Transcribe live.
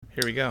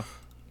Here we go.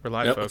 We're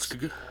live, Yep, folks.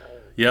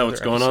 what's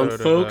going on,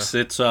 folks?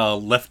 It's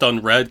Left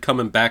on Red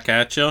coming back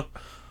at you.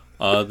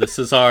 This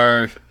is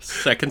our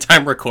second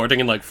time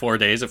recording in like 4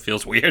 days. It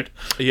feels weird.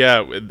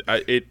 Yeah,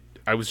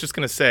 I was just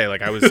gonna say,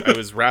 like, I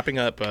was wrapping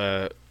up,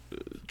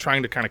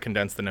 trying to kind of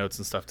condense the notes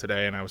and stuff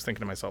today, and I was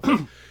thinking to myself, like,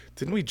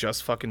 didn't we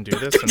just fucking do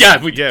this?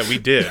 And we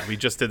did. We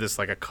just did this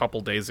like a couple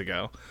days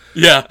ago.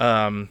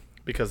 Yeah.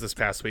 Because this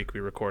past week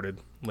we recorded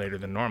later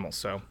than normal.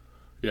 So.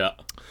 Yeah.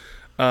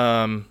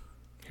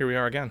 Here we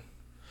are again.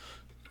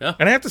 Yeah.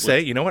 And I have to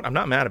say, you know what? I'm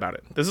not mad about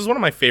it. This is one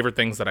of my favorite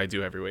things that I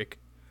do every week.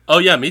 Oh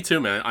yeah, me too,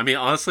 man. I mean,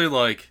 honestly,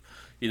 like,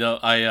 you know,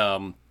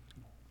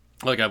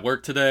 I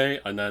worked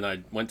today, and then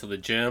I went to the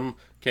gym,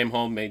 came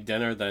home, made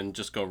dinner, then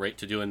just go right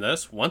to doing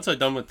this. Once I'm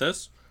done with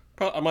this,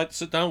 I might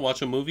sit down,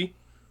 watch a movie.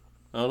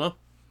 I don't know.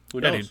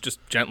 Who knows? Dude,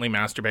 just gently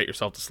masturbate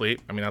yourself to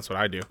sleep. I mean, that's what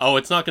I do. Oh,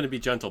 it's not going to be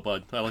gentle,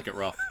 bud. I like it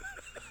rough.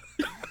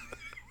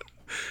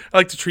 I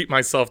like to treat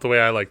myself the way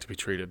I like to be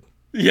treated.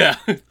 Yeah.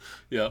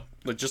 Yeah.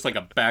 Just like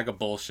a bag of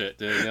bullshit,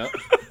 dude. Yeah.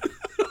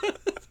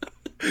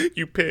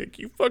 You pig.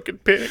 You fucking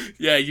pig.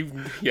 Yeah, you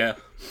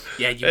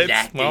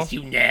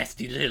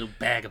nasty little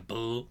bag of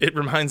bull. It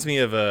reminds me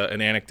of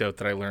an anecdote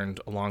that I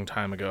learned a long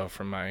time ago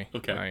from my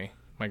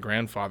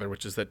grandfather,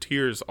 which is that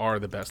tears are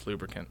the best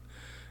lubricant.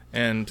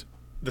 And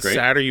the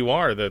sadder you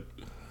are, the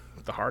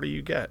harder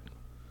you get.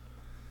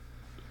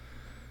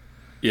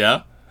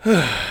 Yeah.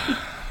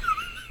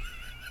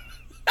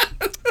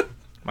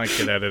 Might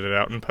get edited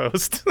out in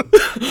post.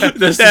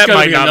 This is going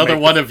to be another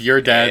one of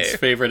your dad's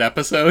favorite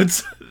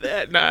episodes.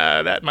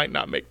 That might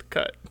not make the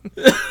cut.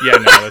 Yeah,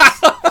 no,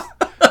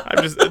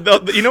 I'm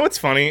just. You know what's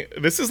funny?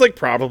 This is like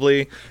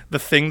probably the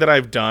thing that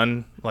I've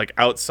done like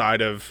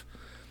outside of,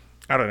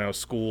 I don't know,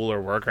 school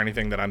or work or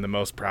anything that I'm the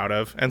most proud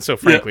of. And so,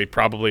 frankly,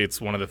 probably it's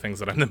one of the things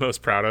that I'm the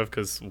most proud of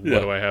because what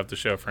do I have to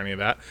show for any of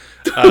that?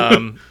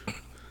 And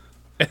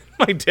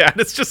my dad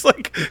is just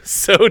like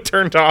so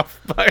turned off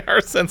by our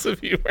sense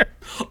of humor.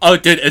 Oh,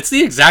 dude, it's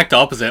the exact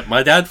opposite.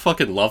 My dad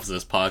fucking loves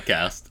this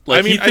podcast. Like,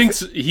 I mean,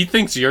 he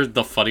thinks you're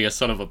the funniest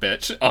son of a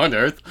bitch on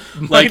earth.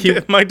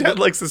 My dad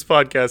likes this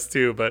podcast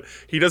too, but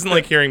he doesn't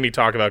like hearing me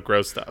talk about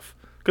gross stuff.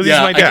 Because he's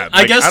my dad.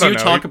 I guess you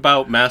talk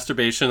about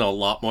masturbation a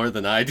lot more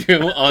than I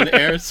do on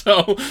air,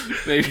 so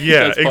maybe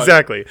yeah,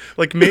 exactly.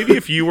 Like, maybe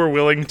if you were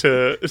willing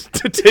to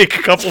take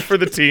a couple for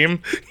the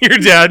team, your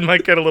dad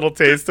might get a little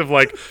taste of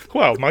like,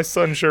 wow, my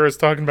son sure is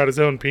talking about his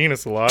own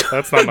penis a lot.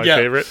 That's not my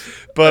favorite.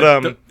 But,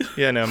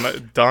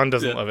 Don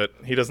doesn't love it.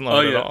 He doesn't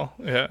love it at all.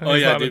 Yeah. Oh,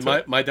 yeah, dude,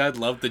 my dad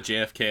loved the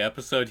JFK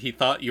episode. He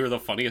thought you were the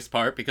funniest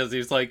part because he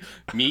was like,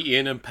 me,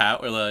 Ian, and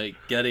Pat were like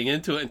getting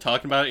into it and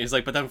talking about it. He's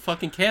like, but then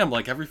fucking Cam,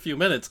 like every few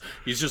minutes,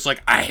 he's just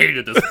like, I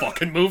hated this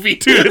fucking movie.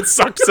 Dude, it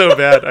sucked so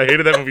bad. I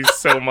hated that movie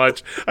so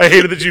much. I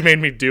hated that you made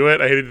me do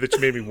it. I hated that you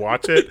made me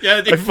watch it.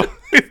 Yeah,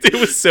 it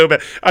was so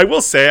bad. I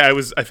will say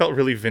I felt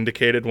really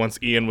vindicated once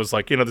Ian was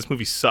like, this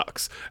movie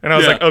sucks. And I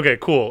was like, okay,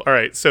 cool. All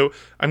right. So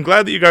I'm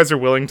glad that you guys are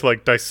willing to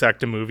like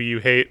dissect a movie you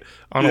hate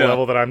on a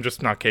level that I'm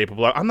just not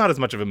capable of. I'm not as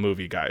much of a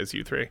movie guy as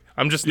you three.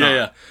 I'm just not.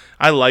 Yeah.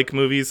 I like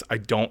movies. I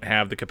don't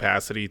have the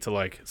capacity to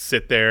like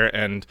sit there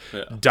and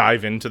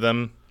dive into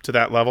them to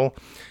that level.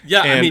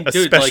 Yeah, and I mean,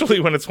 dude, especially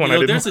when it's one I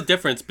didn't. There's a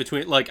difference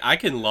between like I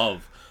can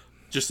love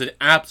just an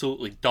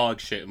absolutely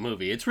dog shit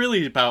movie. It's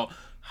really about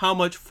how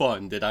much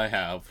fun did I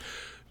have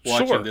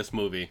watching this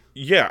movie.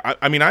 Yeah,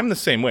 I mean, I'm the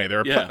same way.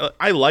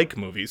 I like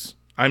movies.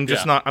 I'm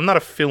just not. I'm not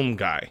a film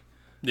guy.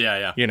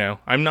 Yeah.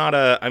 I'm not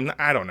a.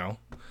 I don't know.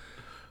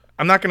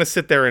 I'm not going to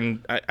sit there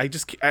and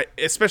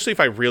especially if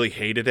I really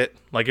hated it.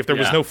 Like if there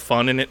was no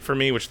fun in it for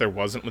me, which there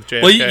wasn't with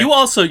JFK.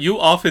 Well, you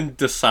often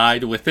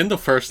decide within the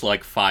first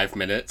like 5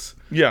 minutes.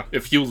 Yeah.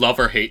 If you love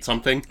or hate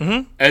something,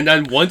 and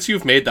then once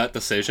you've made that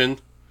decision,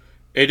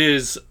 it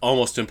is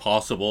almost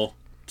impossible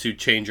to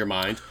change your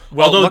mind.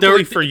 Well, although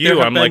luckily for you,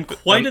 there have been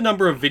quite a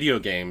number of video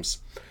games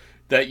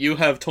that you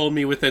have told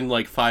me within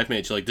like 5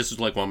 minutes, like, this is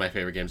like one of my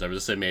favorite games ever.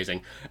 This is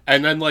amazing.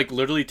 And then like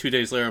literally 2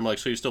 days later, I'm like,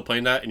 so you're still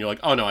playing that? And you're like,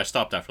 oh no, I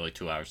stopped after like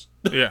 2 hours.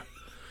 Yeah.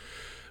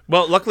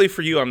 Well, luckily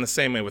for you, I'm the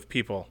same way with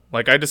people.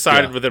 Like I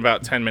decided within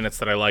about 10 minutes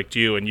that I liked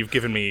you, and you've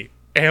given me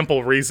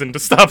ample reason to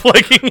stop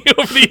liking you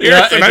over the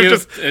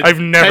years. And I've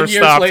never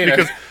stopped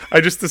because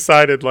I just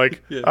decided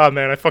like, oh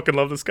man, I fucking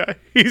love this guy.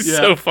 He's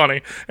so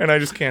funny, and I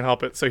just can't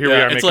help it. So here we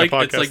are making a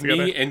podcast together. It's like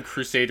me and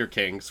Crusader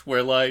Kings,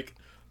 where like,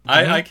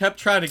 I kept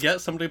trying to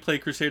get somebody to play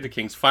Crusader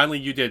Kings. Finally,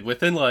 you did.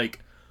 Within, like,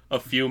 a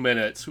few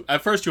minutes.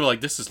 At first, you were like,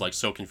 this is, like,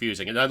 so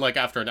confusing. And then, like,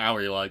 after an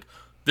hour, you're like,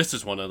 this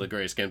is one of the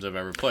greatest games I've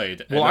ever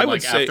played. And well, then, I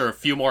would say... after a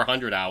few more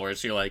 100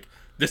 hours, you're like,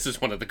 this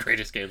is one of the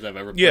greatest games I've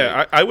ever played.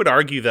 Yeah, I would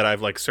argue that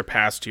I've, like,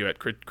 surpassed you at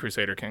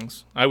Crusader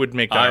Kings. I would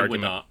make that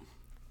argument. I would not.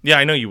 Yeah,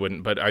 I know you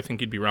wouldn't, but I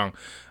think you'd be wrong.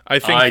 I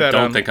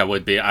don't think I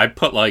would be. I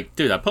put,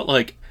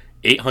 like...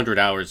 800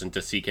 hours into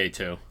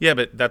CK2. Yeah,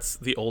 but that's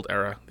the old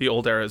era. The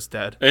old era is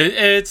dead.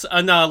 It's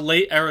a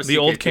late era. The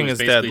old king is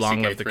dead.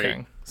 Long live the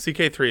king.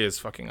 CK3 is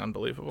fucking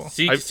unbelievable.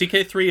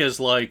 CK3 is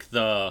like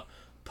the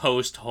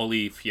post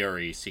Holy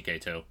Fury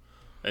CK2.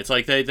 It's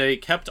like they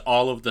kept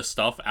all of the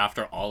stuff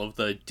after all of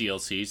the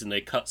DLCs, and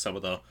they cut some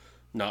of the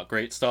not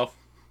great stuff.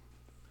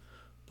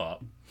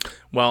 But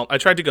Well, I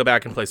tried to go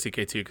back and play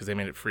CK2 because they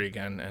made it free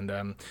again,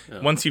 and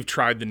once you've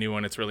tried the new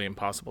one, it's really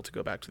impossible to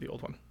go back to the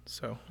old one.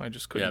 So I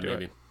just couldn't do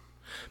it.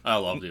 I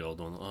love the old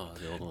one. Oh,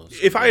 the old one.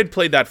 If I had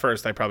played that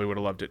first, I probably would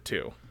have loved it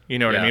too. You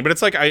know what I mean? But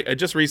it's like I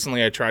just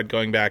recently I tried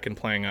going back and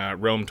playing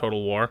Rome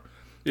Total War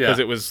because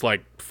it was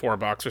like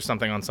 $4 or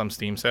something on some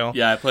Steam sale.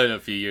 Yeah, I played it a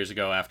few years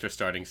ago after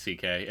starting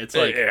CK. It's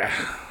like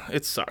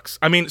it sucks.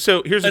 I mean,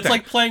 so here's the thing. It's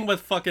like playing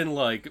with fucking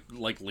like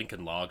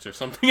Lincoln Logs or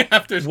something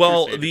after.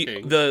 Well,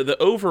 Crusader the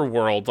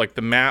overworld, like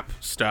the map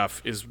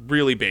stuff, is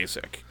really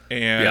basic,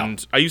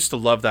 and I used to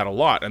love that a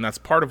lot, and that's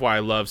part of why I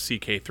love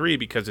CK3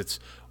 because it's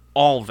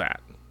all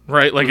that.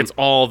 Right, like it's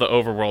all the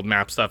overworld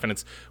map stuff, and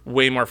it's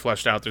way more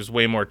fleshed out. There's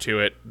way more to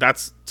it.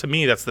 To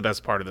me, that's the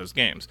best part of those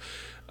games.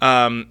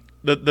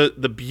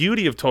 The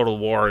beauty of Total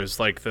War is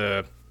like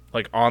the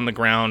on the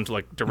ground,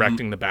 like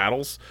directing the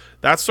battles.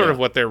 That's sort of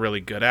what they're really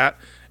good at.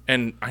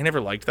 And I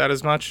never liked that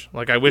as much.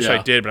 Like I wish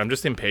I did, but I'm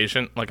just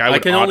impatient. Like I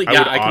can only do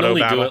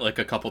it like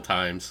a couple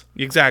times.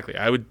 Exactly.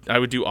 I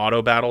would do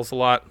auto battles a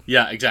lot.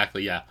 Yeah,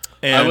 exactly. Yeah,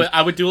 and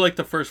I would do like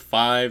the first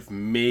 5,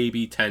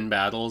 maybe 10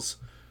 battles.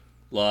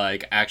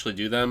 Like, actually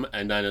do them,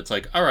 and then it's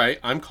like, all right,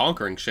 I'm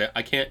conquering shit.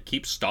 I can't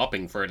keep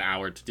stopping for an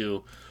hour to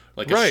do,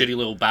 like, a shitty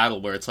little battle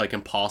where it's, like,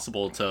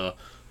 impossible to,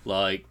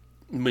 like,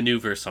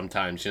 maneuver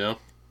sometimes, you know?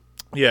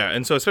 Yeah,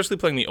 and so especially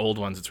playing the old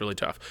ones, it's really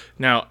tough.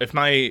 Now, if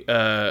my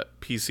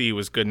PC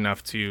was good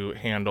enough to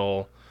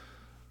handle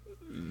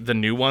the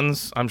new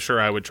ones, I'm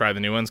sure I would try the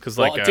new ones, because,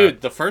 like...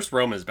 dude, the first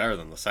Rome is better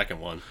than the second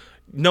one.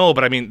 No,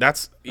 but I mean,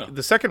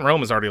 the second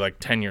Rome is already, like,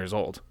 10 years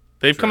old.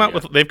 They've come out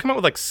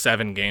with like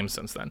 7 games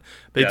since then.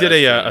 They did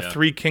a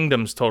 3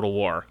 Kingdoms Total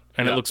War,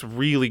 and it looks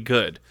really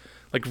good,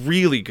 like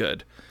really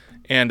good.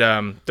 And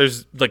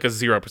there's like a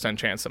 0%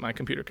 chance that my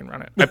computer can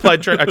run it. I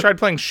tried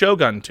playing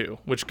Shogun 2,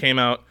 which came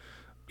out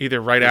either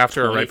right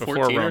after or right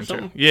before Rome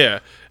 2. Yeah,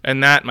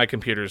 and that my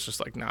computer is just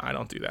like, nah, I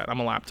don't do that. I'm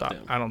a laptop.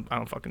 Damn. I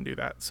don't fucking do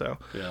that. So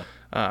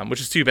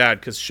which is too bad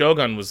because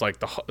Shogun was like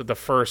the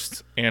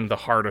first and the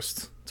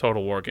hardest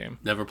Total War game.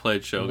 Never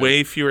played Shogun.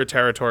 Way fewer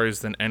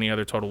territories than any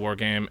other Total War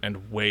game,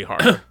 and way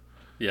harder.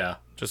 Yeah,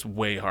 just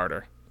way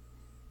harder.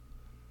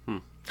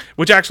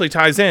 Which actually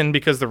ties in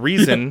because the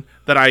reason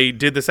that I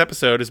did this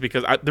episode is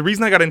because the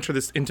reason I got into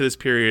this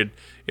period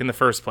in the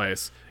first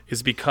place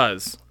is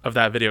because of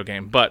that video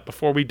game. But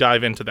before we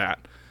dive into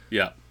that,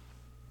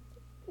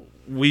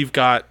 we've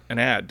got an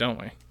ad, don't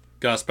we?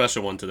 Got a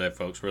special one today,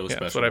 folks. Really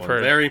special. That's what I've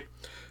heard. Very,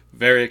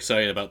 very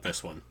excited about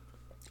this one.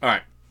 All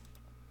right.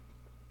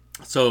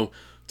 So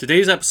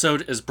today's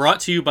episode is brought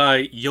to you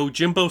by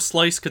Yojimbo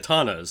Slice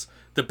Katanas,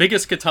 the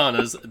biggest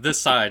katanas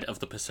this side of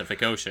the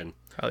Pacific Ocean.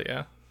 Hell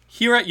yeah.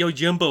 Here at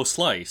Yojimbo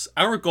Slice,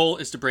 our goal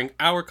is to bring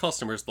our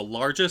customers the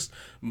largest,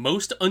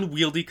 most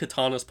unwieldy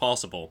katanas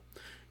possible.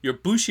 Your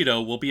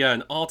Bushido will be at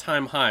an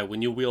all-time high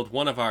when you wield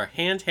one of our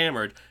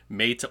hand-hammered,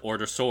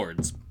 made-to-order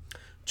swords.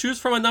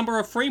 Choose from a number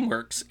of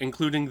frameworks,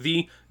 including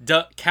the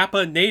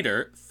Kappa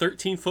Nader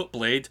 13-foot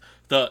blade,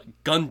 the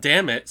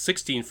Gundamit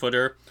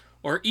 16-footer,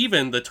 or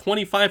even the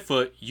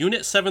 25-foot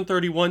Unit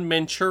 731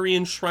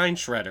 Manchurian Shrine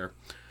Shredder.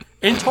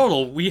 In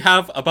total, we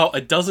have about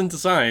a dozen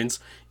designs,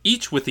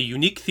 each with a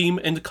unique theme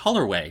and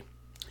colorway.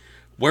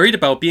 Worried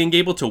about being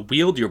able to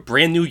wield your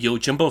brand new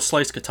Yojimbo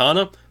Slice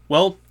Katana?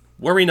 Well,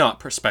 worry not,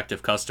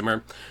 prospective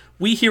customer.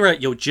 We here at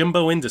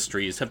Yojimbo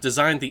Industries have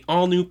designed the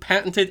all-new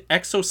patented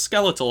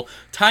exoskeletal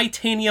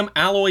titanium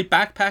alloy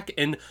backpack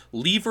and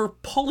lever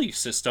pulley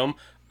system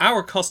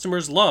our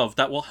customers love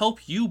that will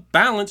help you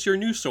balance your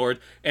new sword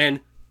and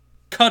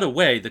cut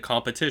away the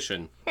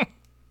competition.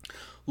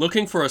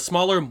 Looking for a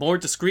smaller, more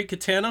discreet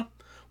katana?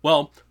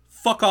 Well,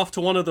 fuck off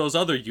to one of those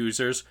other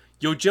users.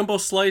 Yojimbo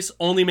Slice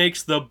only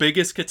makes the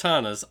biggest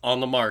katanas on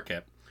the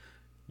market.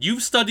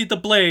 You've studied the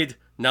blade,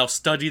 now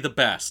study the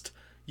best.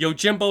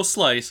 Yojimbo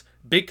Slice,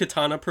 big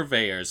katana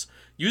purveyors.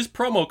 Use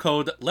promo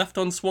code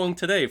LEFTUNSWUNG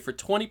today for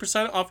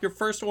 20% off your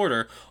first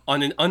order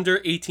on an under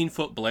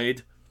 18-foot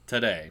blade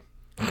today.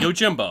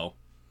 Yojimbo.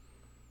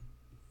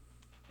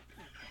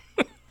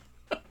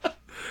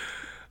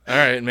 All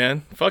right,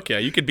 man. Fuck yeah.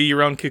 You could be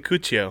your own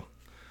Kikuchiyo.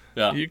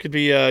 Yeah. You could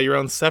be your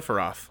own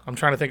Sephiroth. I'm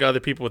trying to think of other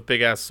people with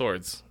big-ass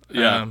swords.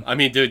 Yeah. I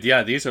mean, dude,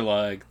 these are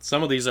like...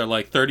 Some of these are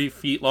like 30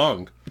 feet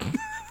long.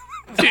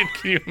 Dude,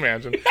 can you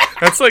imagine?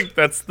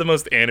 That's the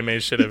most anime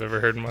shit I've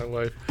ever heard in my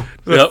life.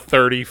 A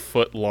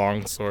 30-foot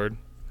long sword.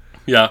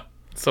 Yeah.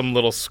 Some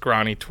little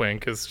scrawny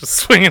twink is just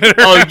swinging it around.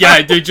 Oh,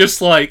 yeah, dude, just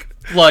like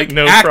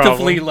no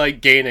actively problem.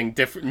 like gaining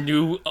different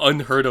new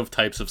unheard of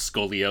types of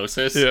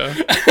scoliosis. Yeah.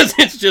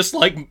 It's just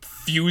like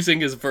fusing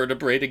his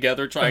vertebrae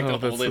together trying to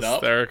hold it up.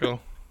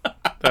 Hysterical.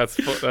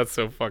 That's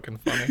so fucking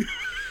funny.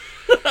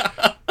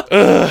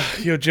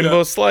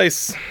 Yojimbo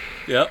Slice.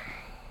 Yep.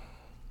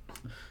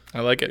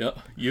 I like it. Yep.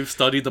 You've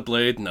studied the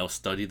blade, now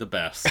study the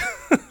best.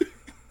 Yeah,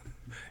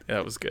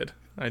 that was good.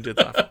 I did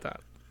laugh at that.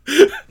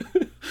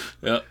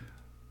 Yep.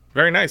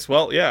 Very nice.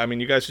 Well, yeah, I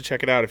mean, you guys should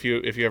check it out if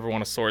you ever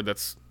want a sword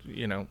that's,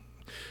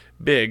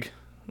 big.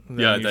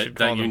 Yeah,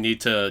 that you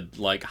need to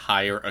like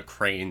hire a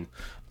crane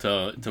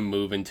to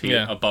move into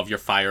Yeah. above your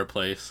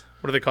fireplace.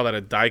 What do they call that?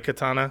 A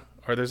daikatana?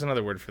 Or there's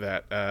another word for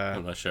that.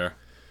 I'm not sure.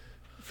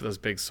 For those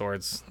big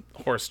swords.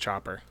 Horse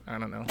chopper. I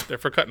don't know. They're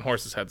for cutting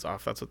horses' heads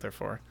off. That's what they're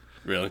for.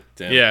 Really?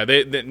 Damn. Yeah,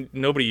 they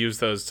nobody used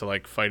those to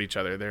like fight each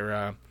other.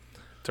 They're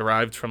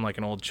derived from like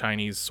an old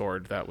Chinese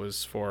sword that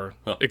was for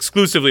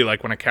exclusively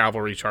like when a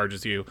cavalry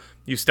charges you,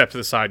 you step to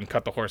the side and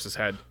cut the horse's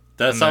head.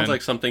 That sounds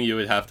like something you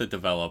would have to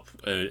develop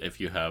if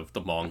you have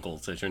the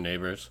Mongols as your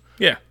neighbors.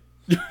 Yeah.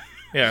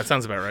 Yeah, that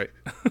sounds about right.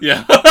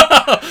 Yeah.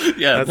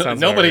 Yeah, That sounds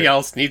nobody about right.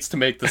 else needs to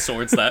make the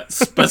swords that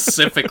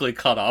specifically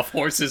cut off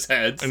horses'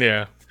 heads.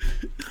 Yeah.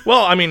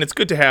 Well, I mean, it's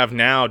good to have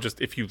now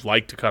just if you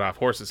like to cut off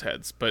horses'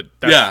 heads, but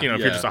that's, Yeah, if you're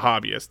yeah. just a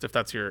hobbyist, if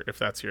that's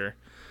your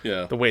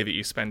Yeah. the way that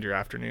you spend your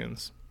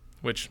afternoons,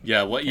 which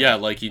Yeah,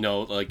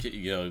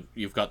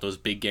 you've got those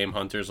big game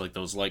hunters, like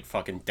those like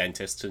fucking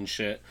dentists and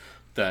shit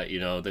that,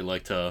 they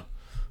like to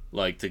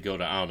go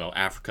to, I don't know,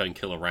 Africa and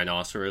kill a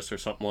rhinoceros or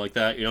something like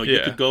that. You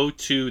Yeah. could go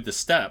to the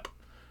steppe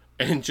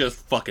and just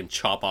fucking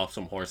chop off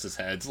some horses'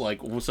 heads,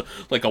 like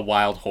a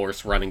wild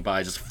horse running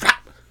by, just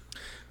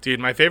dude,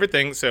 my favorite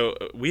thing, so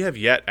we have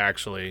yet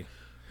actually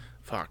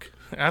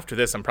after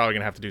this I'm probably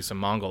going to have to do some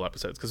Mongol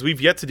episodes because we've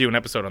yet to do an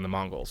episode on the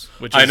Mongols,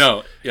 which is I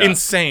know, yeah.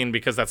 insane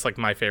because that's like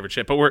my favorite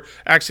shit. But we're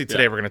actually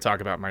today we're going to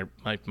talk about my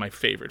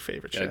favorite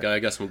shit. I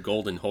got some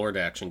golden horde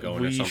action going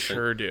or We something.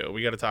 sure do.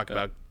 We got to talk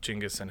about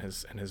Genghis and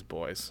his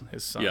boys,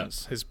 his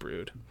sons, his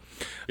brood.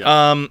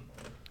 Yeah.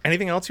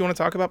 Anything else you want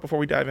to talk about before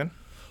we dive in?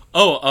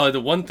 Oh, the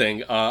one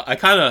thing, I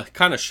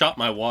kind of shot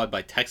my wad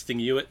by texting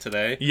you it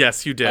today.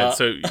 Yes, you did.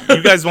 So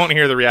you guys won't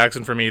hear the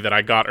reaction from me that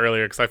I got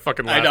earlier because I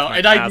fucking laughed I know, my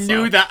and I ass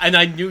knew off. that, and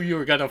I knew you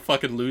were gonna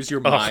fucking lose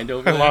your mind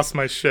over I that. lost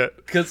my shit.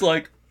 Because,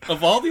 like,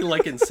 of all the,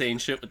 like, insane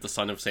shit with the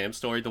Son of Sam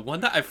story, the one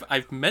that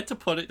I've meant to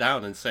put it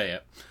down and say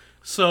it.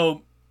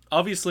 So,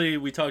 obviously,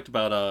 we talked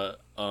about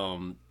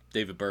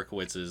David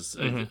Berkowitz's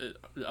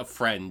a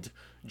friend,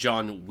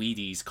 John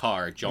Wheaty's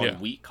car,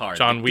 Wheat car.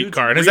 John The Wheat dude's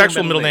car. And his real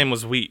actual middle name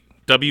was Wheat.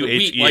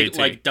 W-H-E-A-T.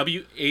 Like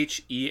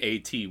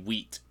W-H-E-A-T,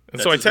 Wheat.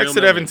 And so I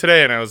texted Evan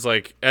today and I was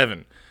like,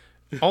 Evan,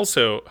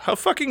 also, how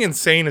fucking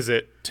insane is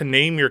it to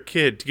name your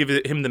kid, to give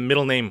him the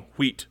middle name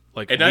Wheat?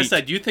 Like, And Wheat. I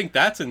said, you think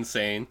that's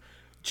insane?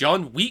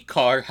 John Wheat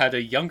Car had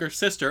a younger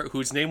sister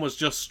whose name was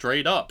just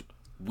straight up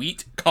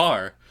Wheat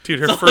Car. Dude,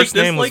 her So, first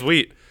like, name was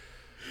Wheat.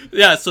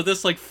 Yeah, so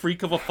this, like,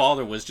 freak of a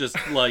father was just,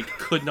 like,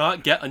 could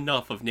not get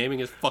enough of naming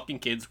his fucking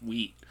kids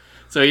Wheat.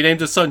 So he named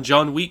his son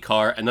John Wheat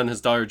Car, and then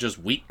his daughter just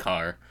Wheat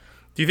Car.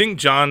 Do you think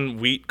John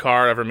Wheat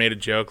Car ever made a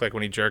joke, like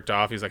when he jerked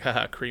off, he's like,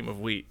 haha, cream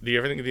of wheat? Do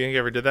you think he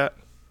ever did that?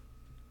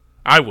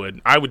 I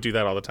would do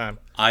that all the time.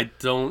 I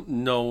don't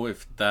know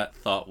if that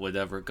thought would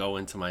ever go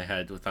into my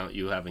head without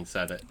you having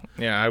said it.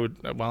 Yeah, I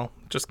would. Well,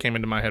 just came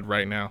into my head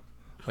right now,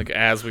 like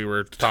as we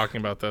were talking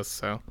about this.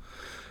 So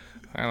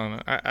I don't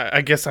know.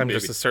 I guess I'm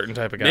just a certain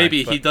type of guy.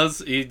 Maybe but...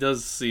 he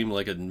does seem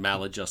like a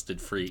maladjusted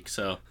freak.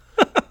 So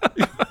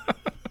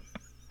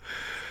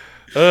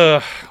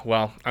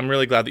well, I'm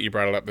really glad that you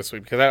brought it up this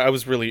week because I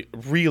was really,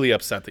 really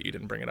upset that you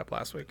didn't bring it up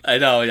last week. I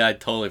know. Yeah, I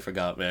totally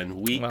forgot,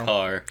 man. Wheat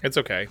Car. It's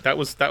okay. That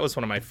was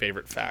one of my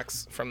favorite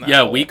facts from that.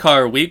 Yeah, Wheat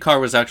Car. Wheat Car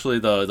was actually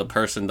the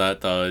person that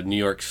the New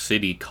York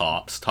City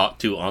cops talked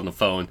to on the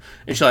phone,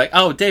 and she's like,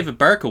 "Oh, David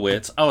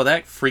Berkowitz. Oh,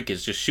 that freak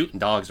is just shooting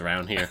dogs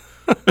around here."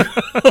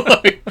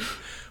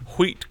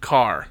 Wheat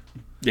Car.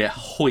 Yeah,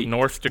 Wheat.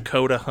 North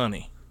Dakota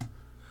honey.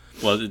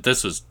 Well,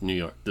 this was New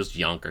York. This was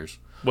Yonkers.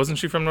 Wasn't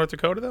she from North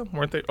Dakota though?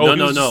 Weren't they? Oh,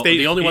 No.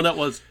 The only one that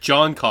was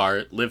John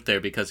Carr lived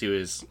there because he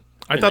was.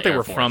 I thought they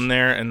were from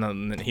there, and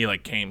then he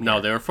like came. No,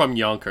 here. they were from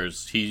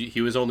Yonkers. He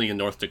was only in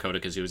North Dakota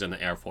because he was in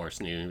the Air Force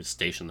and he was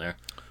stationed there.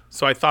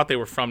 So I thought they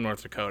were from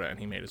North Dakota, and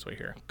he made his way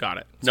here. Got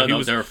it. So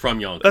They were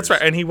from Yonkers. That's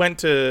right, and he went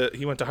to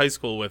high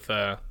school with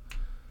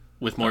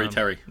Maury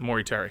Terry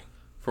Maury Terry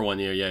for 1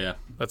 year. Yeah.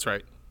 That's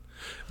right.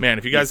 Man,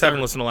 if you guys haven't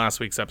listened to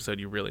last week's episode,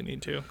 you really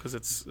need to because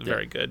it's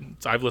very good.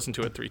 So I've listened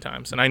to it 3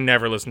 times, and I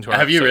never listened to our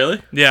Have you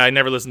really? Yeah, I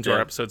never listened to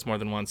our episodes more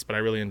than once, but I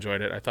really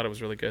enjoyed it. I thought it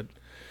was really good.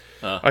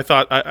 I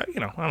thought, I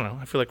don't know.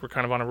 I feel like we're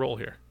kind of on a roll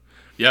here.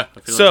 Yeah. I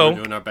feel So like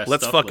we're doing our best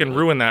let's stuff fucking lately.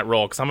 ruin that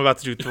roll because I'm about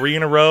to do 3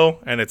 in a row,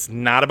 and it's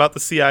not about the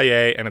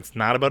CIA, and it's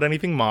not about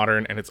anything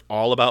modern, and it's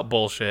all about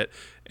bullshit.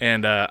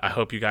 And I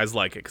hope you guys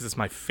like it because it's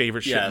my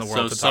favorite shit in the world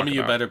so to talk some of you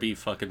about. better be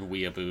fucking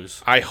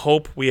weeaboos. I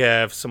hope we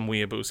have some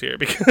weeaboos here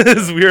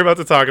because we're about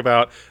to talk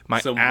about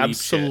my Some weeb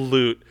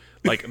absolute,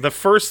 like the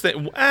first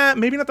thing,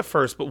 maybe not the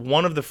first, but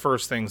one of the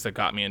first things that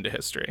got me into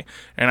history.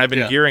 And I've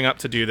been gearing up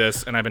to do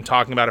this, and I've been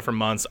talking about it for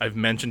months. I've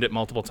mentioned it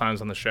multiple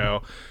times on the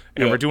show.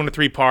 And we're doing a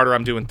 3-parter.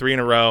 I'm doing 3 in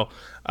a row.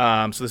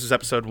 So this is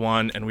episode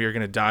 1, and we are going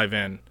to dive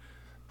in.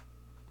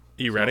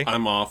 You ready?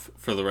 I'm off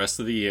for the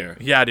rest of the year.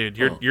 Yeah, dude.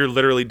 You're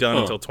literally done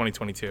until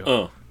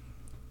 2022.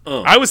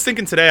 I was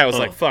thinking today, I was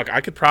like, fuck,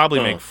 I could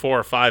probably make 4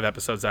 or 5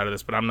 episodes out of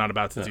this, but I'm not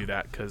about to do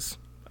that because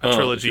a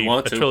trilogy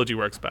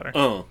works better.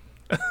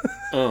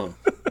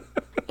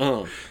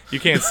 You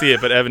can't see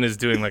it, but Evan is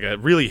doing like a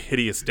really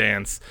hideous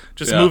dance,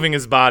 just moving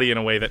his body in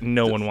a way that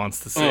no one wants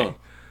to see.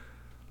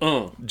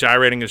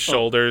 Gyrating his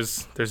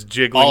shoulders. There's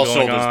jiggling All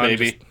going shoulders, on.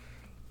 baby.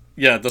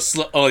 Yeah, the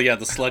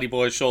slutty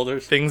boy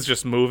shoulders. Things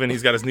just moving.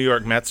 He's got his New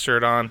York Mets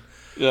shirt on.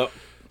 Yep.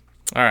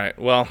 All right.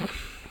 Well,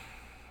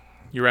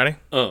 you ready?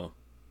 Let's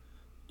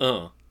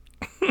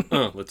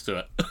do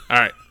it. All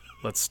right.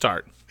 Let's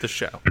start the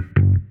show.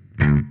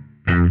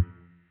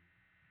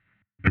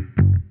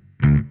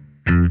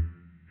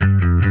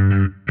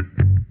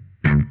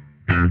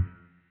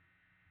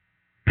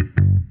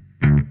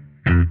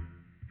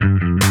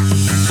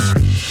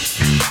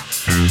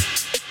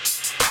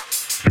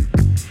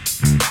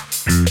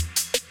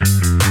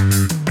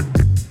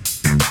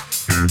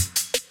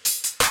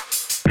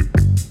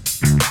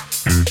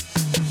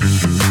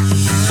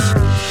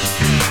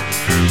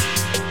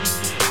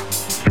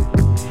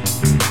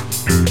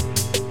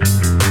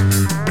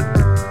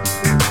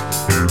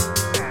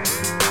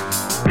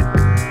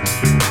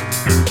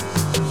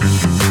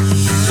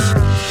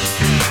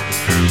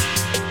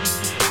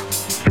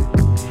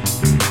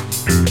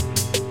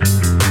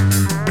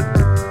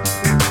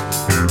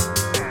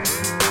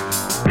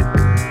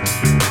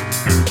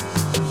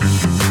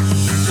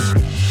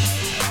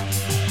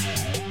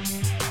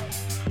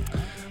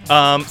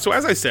 So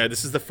as I said,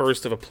 this is the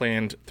first of a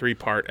planned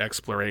 3-part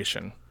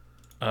exploration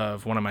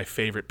of one of my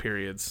favorite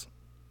periods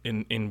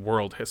in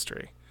world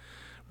history.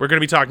 We're going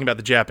to be talking about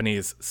the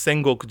Japanese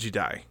Sengoku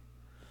Jidai,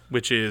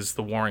 which is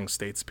the Warring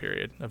States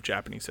period of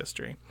Japanese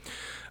history.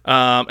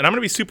 And I'm going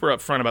to be super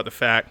upfront about the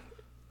fact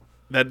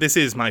that this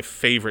is my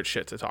favorite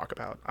shit to talk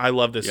about. I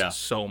love this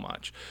so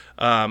much.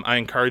 I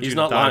encourage you to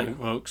dive. He's not lying,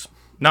 folks.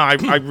 No,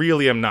 I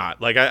really am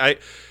not. Like I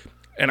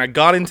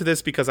got into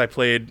this because I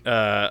played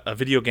a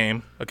video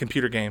game, a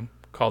computer game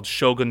called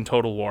Shogun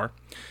Total War,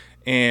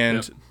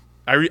 and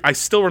I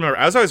still remember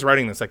as I was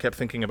writing this, I kept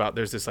thinking about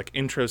there's this like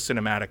intro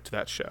cinematic to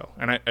that show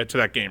and to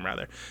that game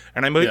rather,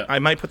 and I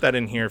might put that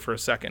in here for a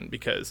second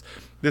because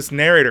this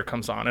narrator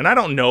comes on, and I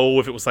don't know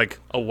if it was like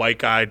a white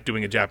guy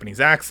doing a Japanese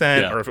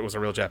accent or if it was a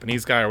real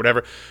Japanese guy or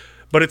whatever,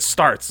 but it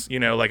starts,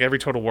 like every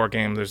Total War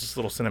game, there's this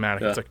little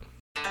cinematic. It's like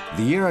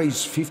the year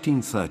is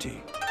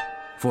 1530.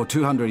 For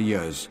 200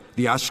 years,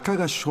 the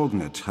Ashikaga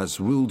shogunate has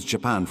ruled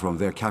Japan from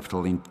their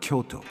capital in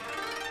Kyoto.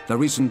 The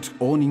recent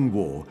Onin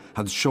War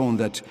had shown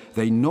that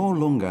they no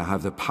longer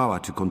have the power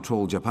to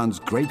control Japan's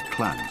great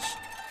clans.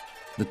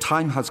 The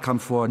time has come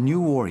for a new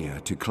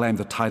warrior to claim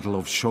the title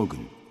of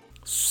shogun.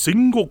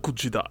 Sengoku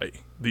Jidai,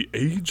 the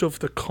age of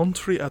the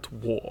country at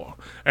war.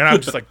 And I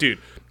was just like, dude,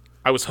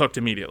 I was hooked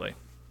immediately.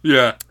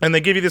 Yeah. And they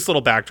give you this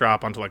little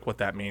backdrop onto like what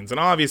that means. And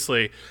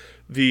obviously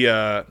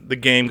the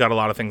game got a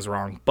lot of things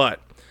wrong, but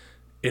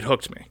it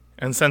hooked me.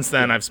 And since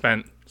then, I've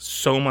spent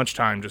so much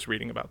time just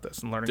reading about this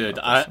and learning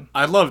about this.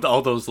 I loved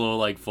all those little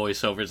like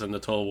voiceovers in the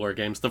Total War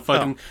games.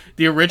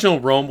 The original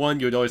Rome one,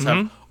 you would always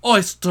have, "Oi,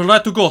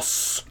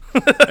 Strategos,"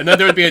 and then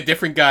there would be a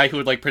different guy who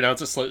would like pronounce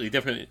it slightly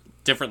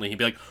differently. He'd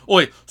be like,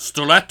 "Oi,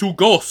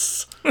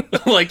 Strategos,"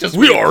 like just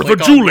we are the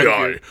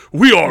Julii.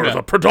 We are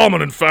the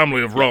predominant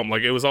family of Rome.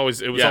 Like it was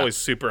always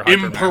super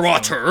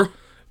Imperator.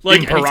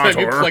 Like anytime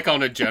you click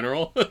on a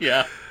general,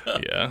 yeah.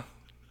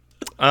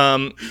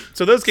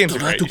 So those games are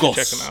great. You should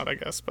check them out, I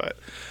guess. But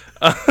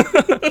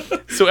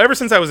so ever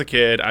since I was a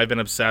kid, I've been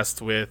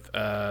obsessed with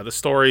the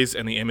stories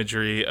and the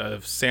imagery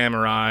of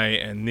samurai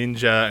and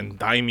ninja and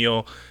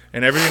daimyo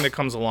and everything that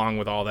comes along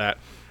with all that.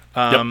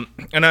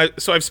 And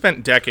I've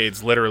spent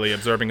decades literally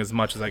absorbing as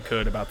much as I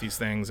could about these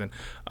things. And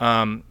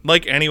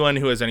like anyone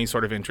who has any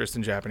sort of interest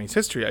in Japanese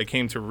history, I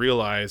came to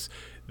realize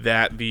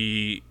that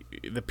the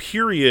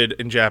period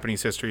in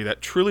Japanese history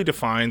that truly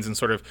defines and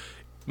sort of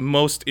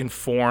most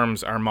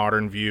informs our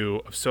modern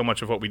view of so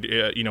much of what we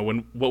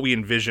what we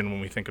envision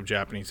when we think of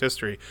Japanese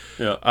history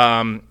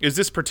is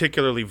this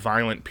particularly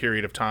violent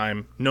period of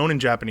time known in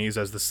Japanese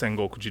as the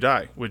Sengoku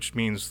Jidai, which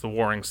means the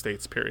Warring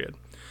States period.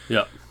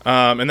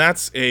 And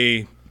that's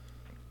I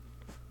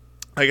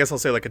guess I'll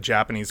say like a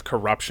Japanese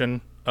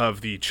corruption of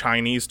the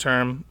Chinese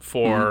term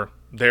for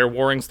their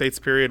Warring States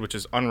period, which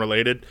is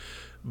unrelated.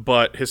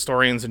 But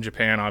historians in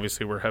Japan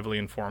obviously were heavily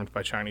informed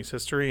by Chinese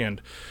history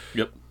and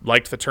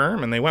liked the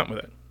term, and they went with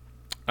it.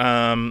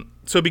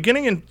 So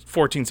beginning in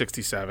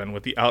 1467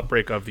 with the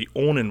outbreak of the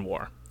Onin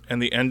War,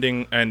 and then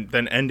ending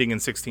in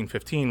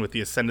 1615 with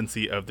the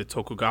ascendancy of the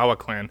Tokugawa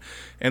clan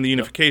and the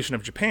unification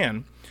of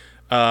Japan,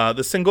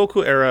 the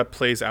Sengoku era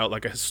plays out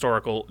like a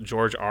historical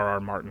George R.R.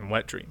 Martin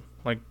wet dream.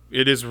 Like,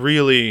 it is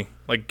really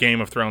like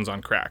Game of Thrones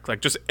on crack.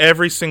 Like, just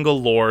every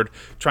single lord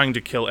trying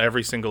to kill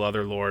every single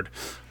other lord.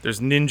 There's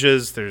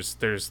ninjas,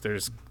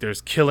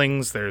 there's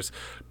killings, there's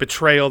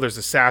betrayal, there's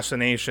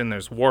assassination,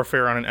 there's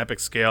warfare on an epic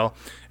scale.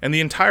 And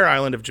the entire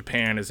island of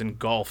Japan is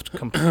engulfed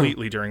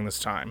completely during this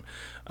time.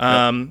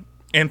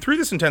 And through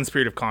this intense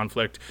period of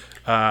conflict,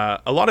 a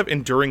lot of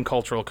enduring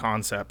cultural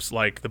concepts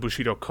like the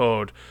Bushido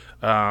Code,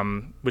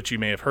 which you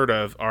may have heard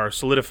of, are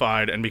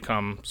solidified and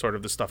become sort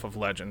of the stuff of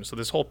legend. So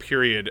this whole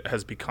period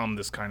has become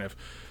this kind of...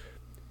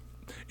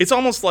 It's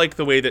almost like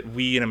the way that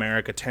we in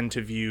America tend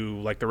to view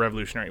like the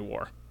Revolutionary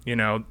War.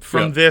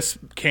 From this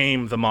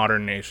came the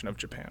modern nation of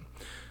Japan.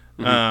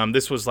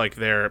 This was like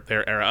their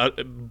era.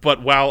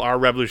 But while our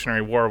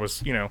Revolutionary War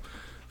was,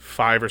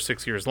 5 or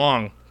 6 years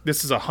long,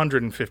 this is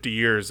 150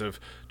 years of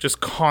just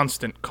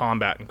constant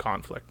combat and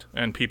conflict,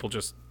 and people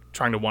just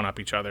trying to one-up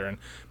each other, and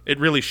it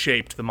really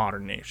shaped the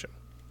modern nation.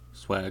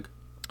 Swag.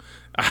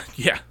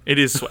 Yeah, it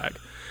is swag.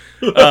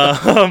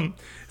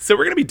 So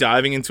we're going to be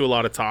diving into a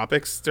lot of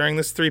topics during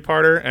this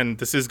three-parter, and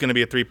this is going to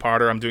be a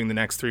three-parter. I'm doing the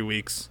next 3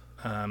 weeks.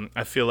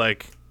 I feel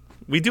like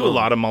we do a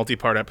lot of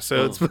multi-part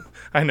episodes.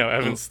 I know,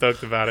 Evan's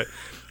stoked about it.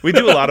 We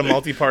do a lot of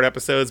multi-part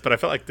episodes, but I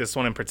felt like this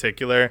one in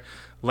particular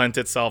lent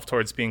itself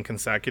towards being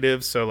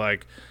consecutive. So,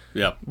 like,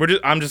 yeah,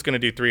 I'm just going to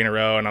do 3 in a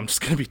row, and I'm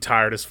just going to be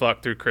tired as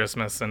fuck through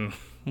Christmas, and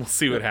we'll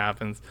see what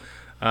happens.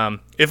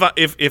 If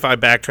I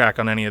backtrack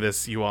on any of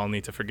this, you all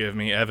need to forgive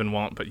me. Evan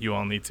won't, but you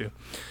all need to.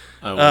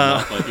 I will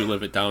not let you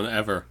live it down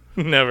ever.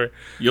 Never.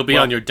 You'll be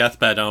on your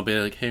deathbed, and I'll be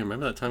like, hey,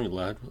 remember that time you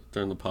lied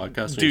during the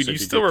podcast? Dude, you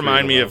still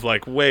remind me of,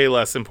 like, way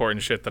less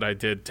important shit that I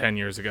did 10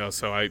 years ago,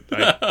 so I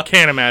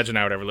can't imagine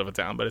I would ever live it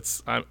down,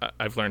 but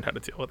I've learned how to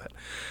deal with it.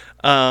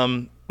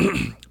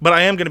 But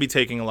I am going to be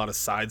taking a lot of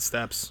side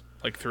steps,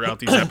 like, throughout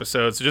these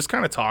episodes to just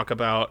kind of talk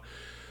about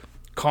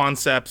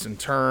concepts and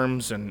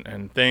terms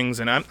and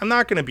things, and I'm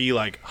not going to be,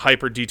 like,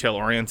 hyper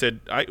detail-oriented.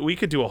 We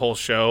could do a whole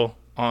show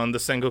on the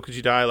Sengoku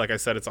Jidai. Like I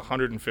said, it's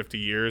 150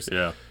 years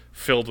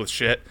filled with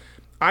shit.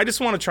 I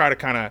just want to try to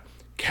kind of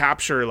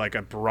capture like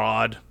a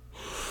broad,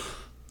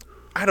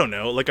 I don't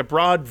know, like a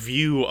broad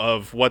view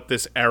of what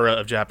this era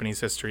of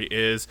Japanese history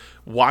is,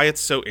 why it's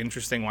so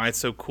interesting, why it's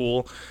so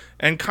cool,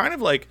 and kind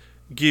of like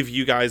give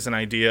you guys an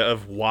idea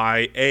of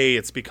why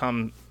it's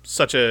become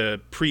such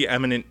a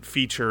preeminent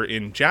feature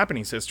in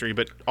Japanese history,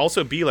 but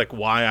also be like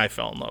why I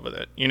fell in love with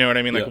it. You know what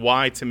I mean? Like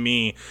why to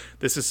me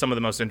this is some of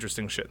the most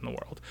interesting shit in the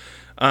world.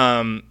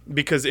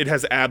 Because it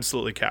has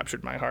absolutely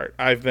captured my heart.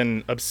 I've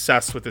been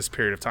obsessed with this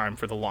period of time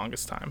for the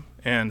longest time.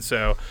 And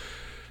so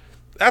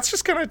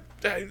that's going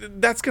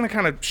to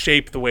kind of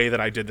shape the way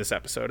that I did this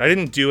episode. I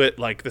didn't do it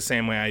like the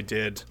same way I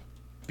did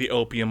the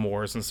Opium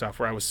Wars and stuff,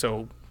 where I was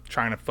so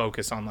trying to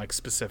focus on like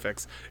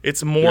specifics.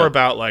 It's more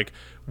about like,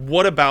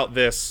 what about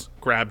this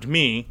grabbed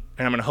me,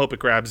 and I'm going to hope it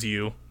grabs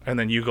you, and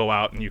then you go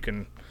out and you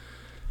can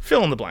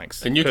fill in the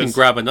blanks. And you can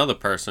grab another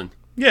person.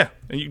 Yeah,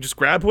 and you just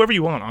grab whoever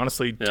you want,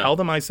 honestly. Yeah. Tell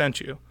them I sent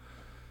you.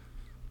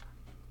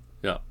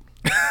 Yeah.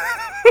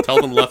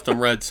 Tell them Left 'em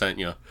Red sent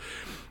you.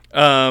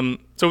 So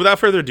without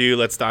further ado,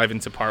 let's dive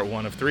into part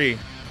 1 of 3,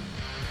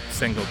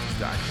 Sengoku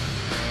Jidai.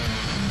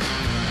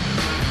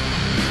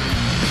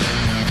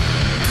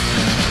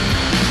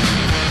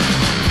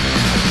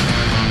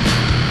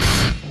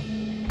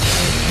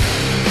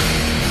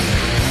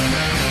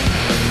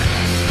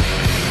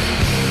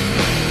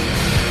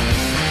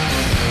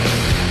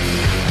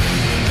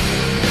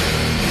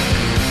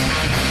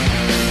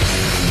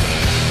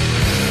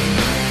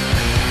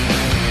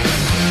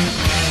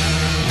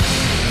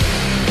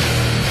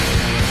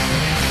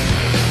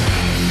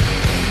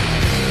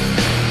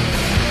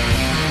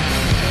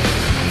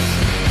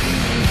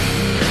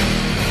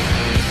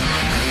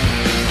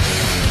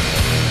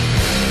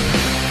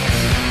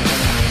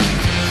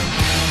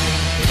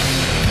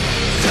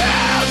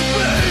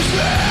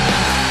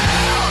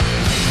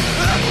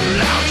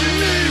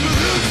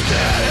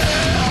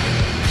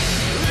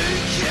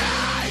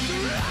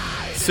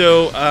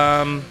 So,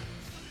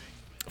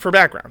 for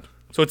background,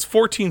 so it's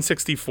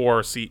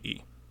 1464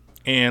 CE,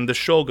 and the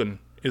shogun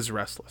is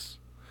restless.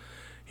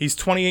 He's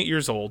 28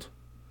 years old,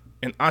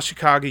 and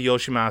Ashikaga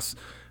Yoshimasu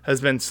has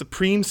been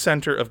supreme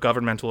center of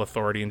governmental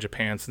authority in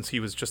Japan since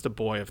he was just a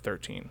boy of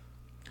 13.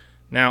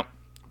 Now,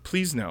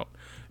 please note,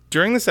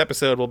 during this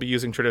episode, we'll be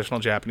using traditional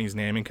Japanese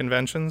naming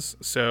conventions,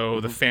 so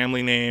the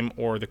family name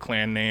or the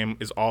clan name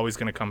is always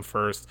going to come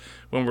first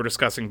when we're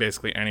discussing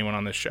basically anyone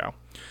on this show.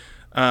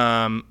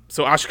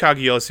 So Ashikaga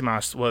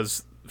Yoshimasu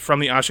was from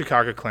the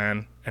Ashikaga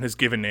clan, and his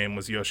given name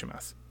was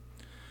Yoshimasu.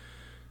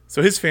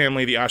 So his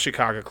family, the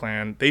Ashikaga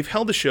clan, they've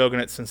held the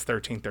shogunate since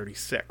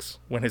 1336,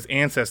 when his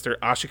ancestor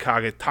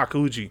Ashikaga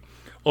Takuji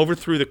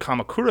overthrew the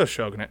Kamakura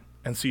shogunate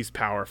and seized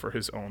power for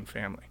his own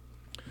family.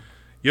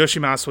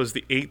 Yoshimasu was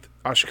the 8th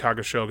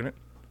Ashikaga shogun,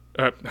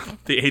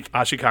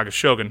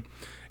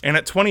 and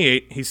at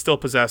 28, he's still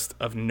possessed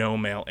of no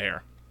male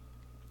heir.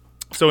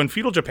 So in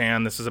feudal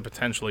Japan, this is a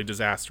potentially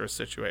disastrous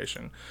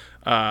situation.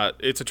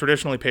 It's a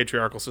traditionally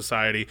patriarchal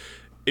society.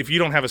 If you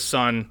don't have a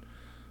son,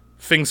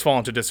 things fall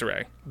into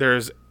disarray.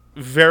 There's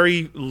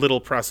very little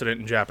precedent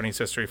in Japanese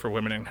history for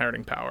women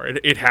inheriting power.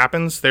 It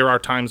happens. There are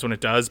times when it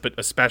does, but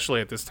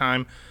especially at this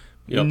time,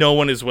 no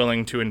one is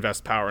willing to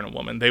invest power in a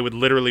woman. They would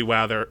literally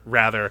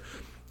rather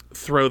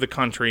throw the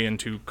country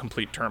into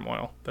complete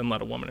turmoil than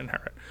let a woman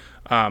inherit.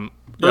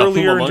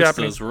 Earlier in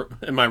Japanese,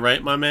 am I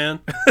right, my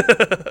man?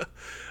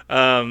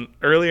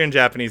 Earlier in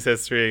Japanese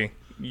history,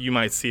 you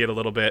might see it a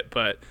little bit,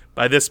 but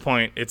by this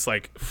point, it's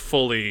like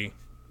fully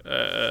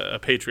a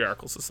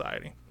patriarchal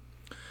society.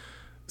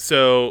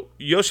 So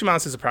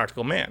Yoshimasu is a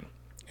practical man,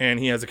 and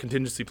he has a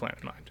contingency plan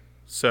in mind.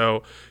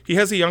 So he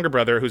has a younger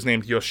brother who's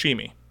named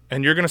Yoshimi,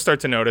 and you're going to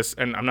start to notice,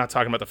 and I'm not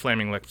talking about the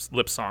Flaming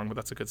Lips song, but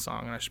that's a good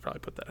song, and I should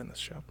probably put that in this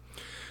show.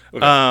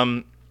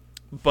 Okay.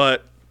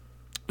 But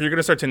you're going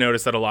to start to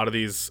notice that a lot of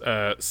these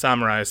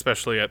samurai,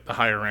 especially at the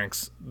higher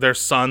ranks, their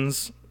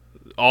sons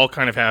all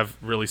kind of have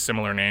really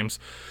similar names.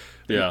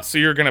 Yeah. So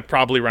you're going to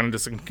probably run into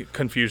some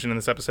confusion in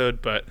this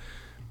episode, but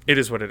it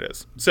is what it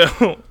is.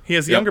 So he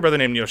has a younger brother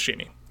named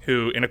Yoshimi,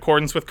 who, in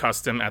accordance with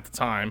custom at the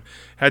time,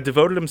 had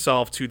devoted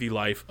himself to the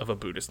life of a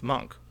Buddhist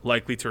monk,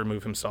 likely to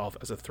remove himself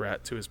as a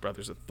threat to his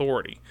brother's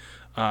authority,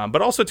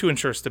 but also to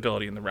ensure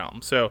stability in the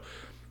realm. So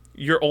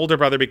your older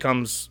brother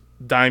becomes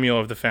daimyo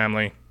of the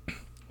family.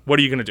 What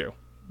are you going to do?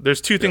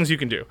 There's two things you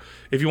can do.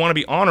 If you want to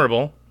be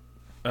honorable,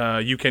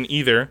 you can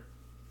either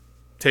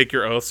take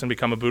your oaths and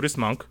become a Buddhist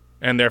monk,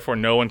 and therefore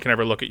no one can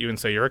ever look at you and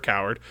say you're a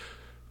coward,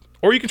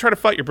 or you can try to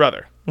fight your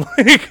brother.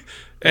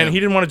 And he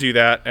didn't want to do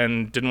that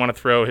and didn't want to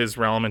throw his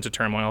realm into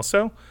turmoil,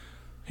 so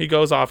he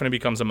goes off and he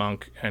becomes a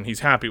monk, and he's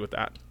happy with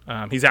that.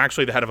 He's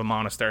actually the head of a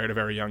monastery at a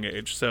very young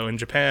age. So in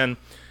Japan,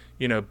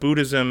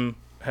 Buddhism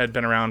had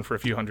been around for a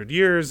few hundred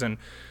years, and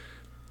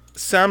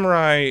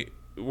samurai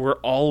were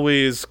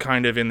always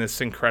kind of in this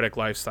syncretic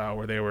lifestyle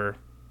where they were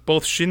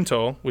both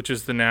Shinto, which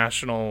is the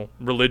national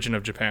religion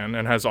of Japan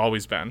and has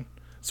always been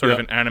sort of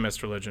an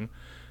animist religion,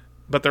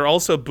 but they're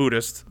also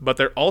Buddhist, but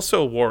they're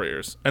also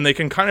warriors, and they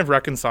can kind of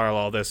reconcile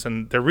all this,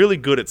 and they're really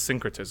good at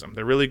syncretism.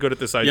 They're really good at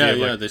this idea.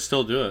 Yeah, they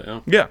still do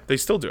it. Yeah, they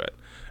still do it,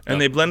 and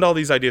they blend all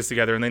these ideas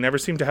together, and they never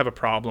seem to have a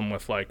problem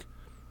with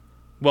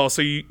well,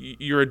 so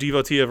you're a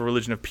devotee of a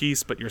religion of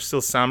peace, but you're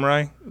still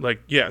samurai?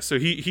 So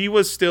he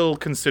was still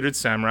considered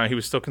samurai. He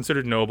was still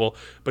considered noble,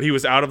 but he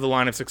was out of the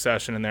line of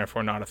succession and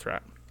therefore not a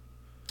threat.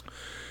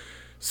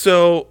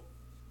 So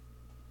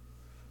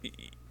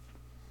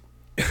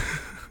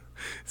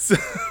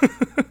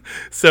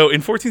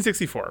in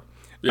 1464,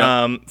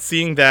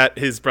 seeing that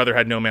his brother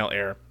had no male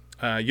heir,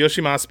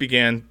 Yoshimasu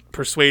began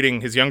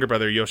persuading his younger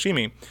brother,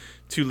 Yoshimi,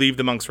 to leave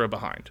the monk's robe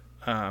behind.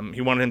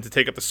 He wanted him to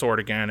take up the sword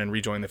again and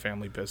rejoin the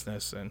family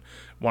business, and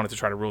wanted to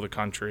try to rule the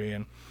country.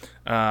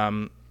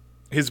 And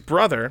his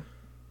brother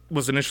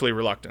was initially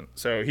reluctant.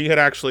 So he had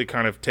actually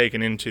kind of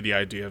taken into the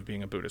idea of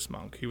being a Buddhist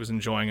monk. He was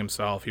enjoying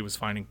himself. He was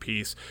finding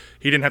peace.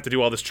 He didn't have to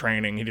do all this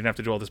training. He didn't have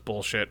to do all this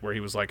bullshit where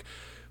he was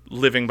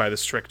living by the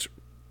strict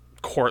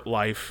court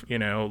life.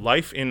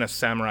 Life in a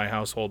samurai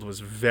household was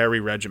very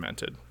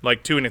regimented,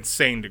 to an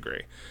insane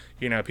degree.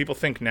 People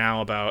think now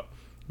about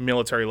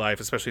military life,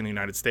 especially in the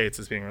United States,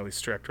 as being really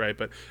strict, right?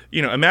 But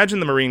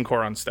imagine the Marine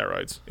Corps on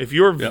steroids. If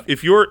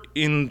you're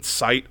in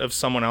sight of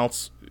someone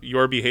else,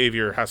 your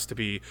behavior has to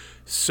be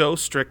so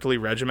strictly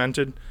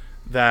regimented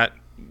that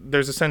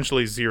there's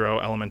essentially zero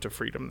element of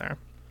freedom there.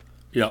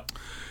 Yeah.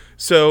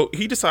 So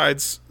he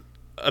decides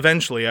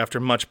eventually,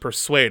 after much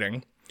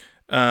persuading,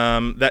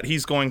 that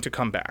he's going to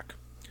come back.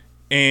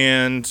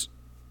 And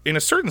in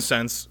a certain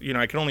sense,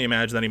 I can only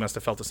imagine that he must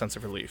have felt a sense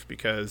of relief,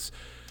 because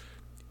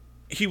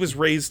he was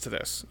raised to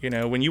this.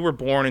 When you were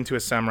born into a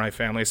samurai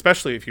family,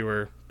 especially if you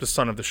were the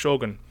son of the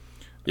shogun,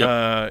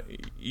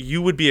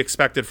 you would be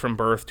expected from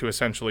birth to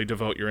essentially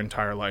devote your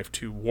entire life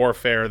to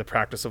warfare, the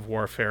practice of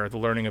warfare, the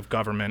learning of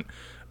government,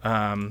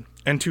 and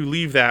to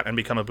leave that and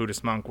become a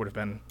Buddhist monk would have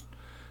been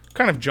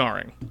kind of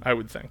jarring, I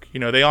would think.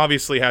 They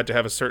obviously had to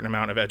have a certain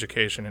amount of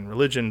education in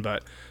religion,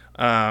 but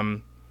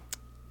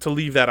to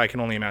leave that, I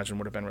can only imagine,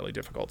 would have been really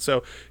difficult.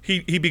 So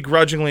he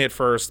begrudgingly at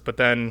first, but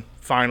then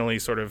finally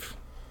sort of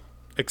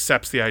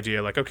accepts the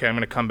idea, okay, I'm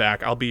going to come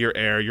back. I'll be your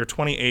heir. You're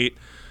 28.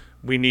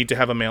 We need to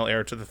have a male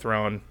heir to the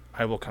throne.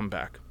 I will come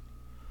back.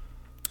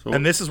 Cool.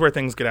 And this is where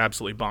things get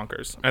absolutely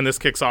bonkers. And this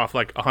kicks off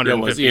 150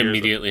 years. Does he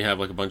immediately have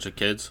a bunch of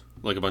kids?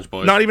 A bunch of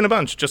boys? Not even a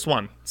bunch, just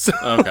one.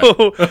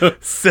 So,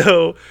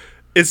 so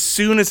as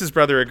soon as his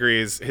brother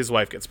agrees, his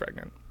wife gets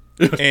pregnant.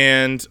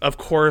 And of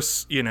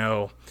course,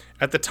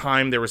 at the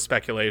time there was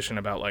speculation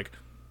about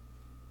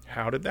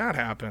how did that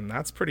happen?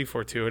 That's pretty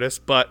fortuitous,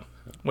 but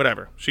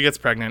whatever. She gets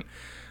pregnant.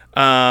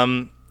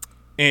 And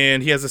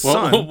he has a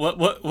son.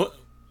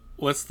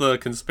 What's the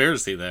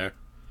conspiracy there?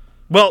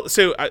 Well,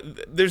 so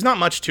there's not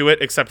much to it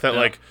except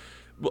that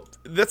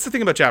that's the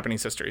thing about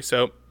Japanese history.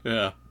 So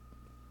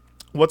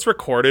what's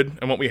recorded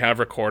and what we have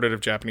recorded of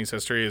Japanese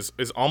history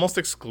is almost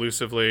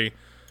exclusively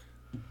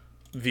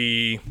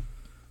the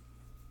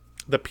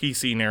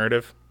PC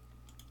narrative.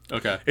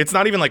 Okay. It's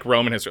not even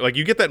Roman history.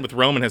 You get that with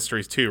Roman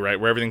histories too, right?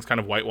 Where everything's kind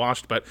of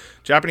whitewashed, but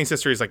Japanese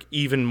history is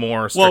even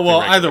more strictly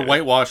regulated. Either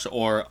whitewashed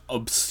or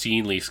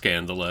obscenely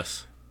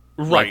scandalous.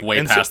 Right.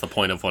 Way past the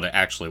point of what it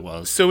actually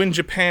was. So in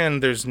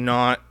Japan, there's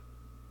not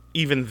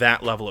even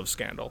that level of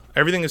scandal.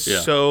 Everything is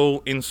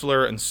so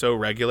insular and so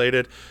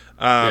regulated.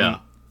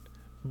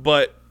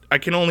 But I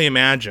can only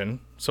imagine,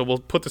 so we'll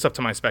put this up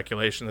to my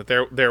speculation, that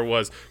there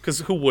was, because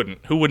who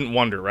wouldn't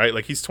wonder,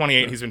 right? He's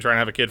 28, he's been trying to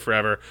have a kid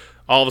forever.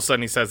 All of a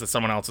sudden he says that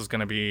someone else is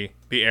going to be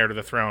the heir to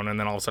the throne, and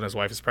then all of a sudden his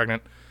wife is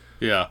pregnant.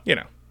 Yeah.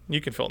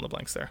 You can fill in the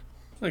blanks there.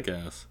 I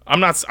guess. I'm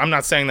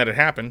not saying that it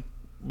happened,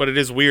 but it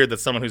is weird that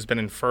someone who's been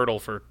infertile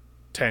for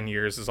 10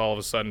 years is all of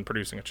a sudden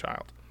producing a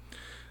child.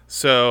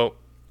 So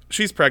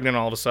she's pregnant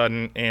all of a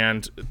sudden,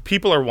 and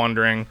people are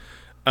wondering,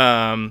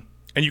 and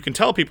you can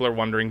tell people are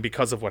wondering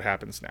because of what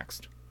happens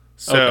next.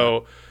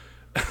 So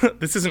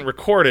this isn't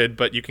recorded,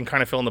 but you can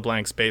kind of fill in the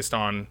blanks based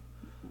on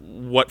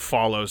what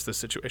follows this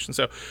situation.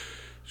 So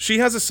she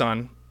has a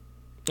son.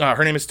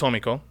 Her name is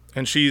Tomiko,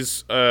 and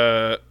she's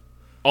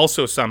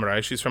also a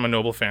samurai. She's from a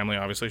noble family,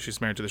 obviously.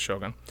 She's married to the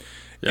shogun.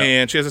 Yeah.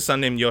 And she has a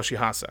son named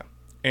Yoshihasa.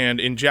 And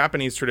in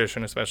Japanese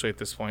tradition, especially at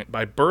this point,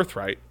 by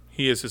birthright,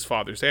 he is his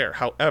father's heir.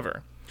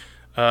 However,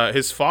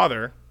 his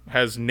father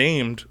has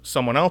named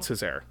someone else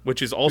his heir,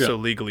 which is also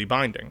legally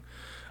binding.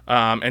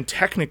 And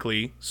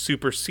technically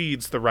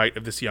supersedes the right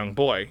of this young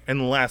boy,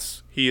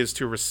 unless he is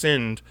to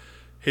rescind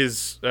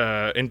his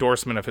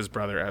endorsement of his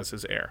brother as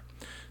his heir.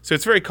 So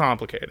it's very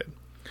complicated.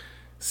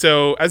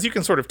 So as you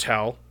can sort of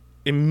tell,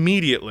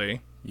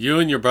 immediately... You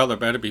and your brother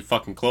better be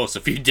fucking close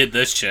if you did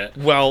this shit.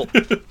 Well,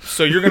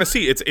 so you're going to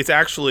see, it's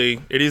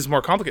actually, it is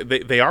more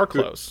complicated. They are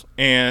close.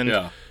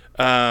 And,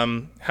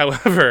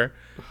 however,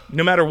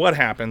 no matter what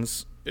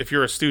happens... If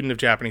you're a student of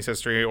Japanese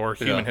history or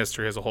human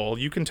history as a whole,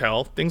 you can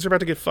tell things are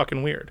about to get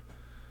fucking weird.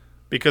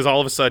 Because all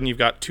of a sudden you've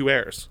got two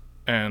heirs.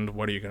 And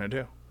what are you going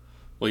to do?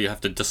 Well, you have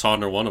to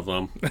dishonor one of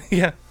them.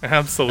 Yeah,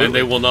 absolutely. And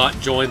they will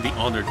not join the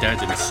honored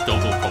dead in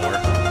Stobel Corps.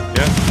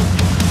 Yeah.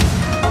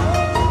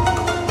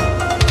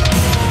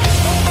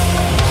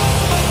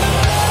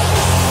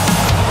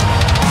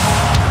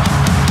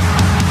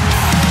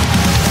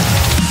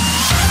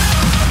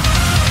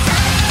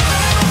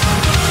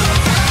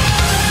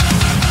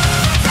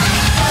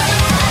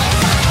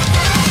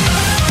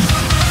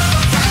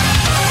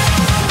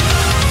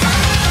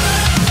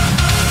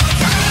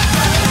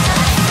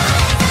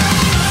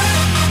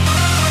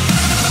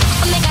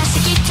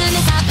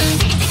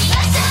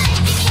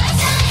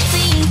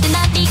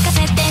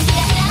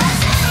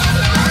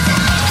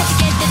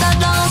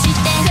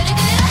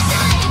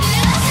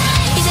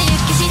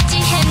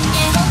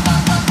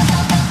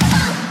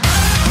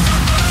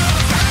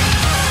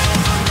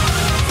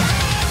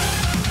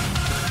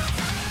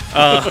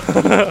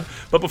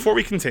 But before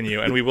we continue,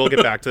 and we will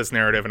get back to this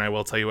narrative, and I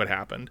will tell you what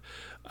happened,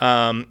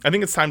 I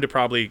think it's time to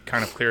probably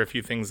kind of clear a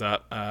few things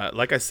up.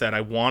 Like I said,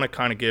 I want to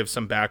kind of give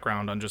some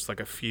background on just like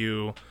a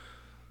few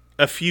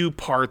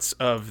parts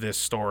of this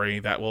story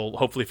that will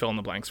hopefully fill in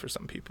the blanks for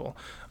some people.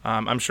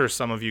 I'm sure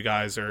some of you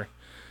guys are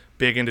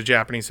big into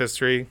Japanese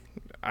history.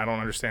 I don't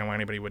understand why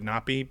anybody would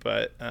not be,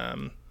 but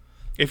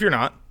if you're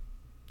not,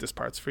 this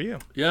part's for you.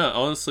 Yeah,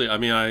 honestly, I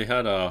mean, I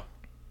had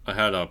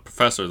a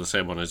professor, the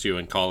same one as you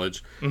in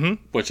college,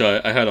 mm-hmm. which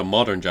I had a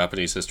modern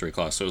Japanese history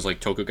class. So it was like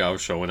Tokugawa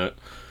showing it,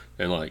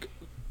 and like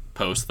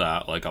post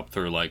that like up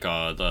through like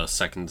the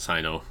Second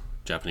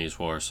Sino-Japanese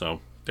War. So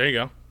there you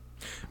go.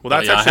 Well,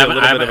 that's actually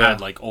I haven't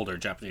had like older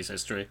Japanese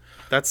history.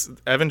 That's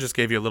Evan just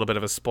gave you a little bit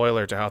of a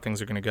spoiler to how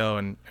things are going to go,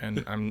 and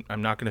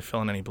I'm not going to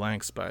fill in any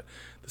blanks, but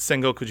the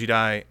Sengoku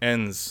Jidai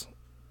ends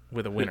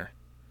with a winner,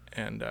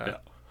 and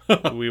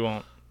we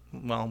won't.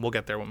 Well, we'll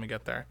get there when we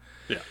get there.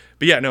 Yeah.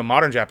 But yeah, no,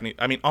 modern Japanese.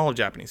 I mean, all of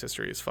Japanese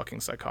history is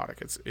fucking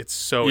psychotic. It's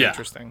so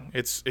interesting.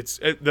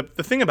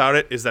 The thing about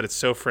it is that it's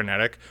so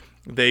frenetic.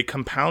 They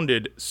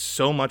compounded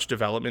so much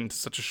development in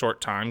such a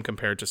short time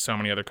compared to so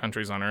many other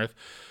countries on Earth.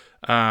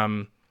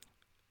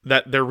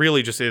 That there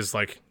really just is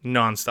like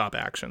nonstop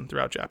action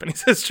throughout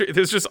Japanese history.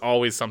 There's just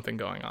always something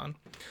going on.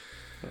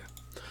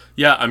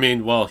 Yeah, I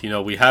mean, well,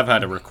 we have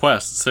had a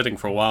request sitting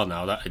for a while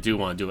now that I do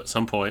want to do at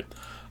some point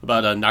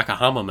about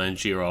Nakahama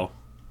Manjiro,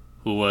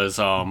 who was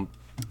the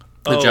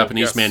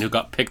Japanese man who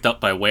got picked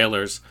up by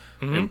whalers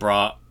and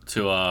brought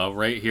to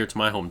right here to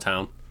my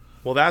hometown.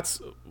 Well,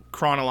 that's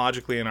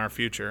chronologically in our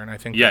future, and I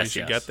think we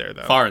should get there,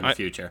 though. Far in the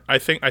future. I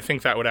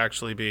think that would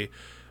actually be...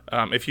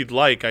 if you'd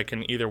like, I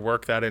can either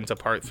work that into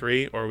part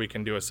 3, or we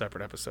can do a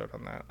separate episode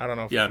on that. I don't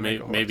know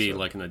if maybe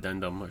like an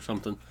addendum or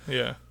something.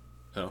 Yeah.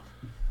 Oh.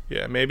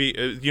 Yeah,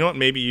 maybe. You know what?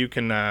 Maybe you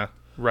can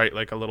write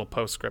like a little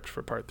postscript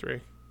for part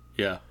 3.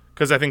 Yeah.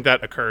 Because I think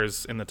that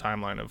occurs in the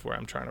timeline of where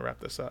I'm trying to wrap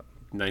this up.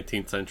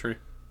 19th century?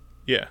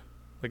 Yeah.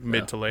 Like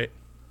mid to late.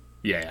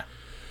 Yeah.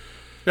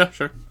 Yeah,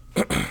 sure.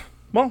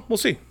 Well, we'll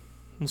see.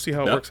 We'll see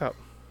how it works out.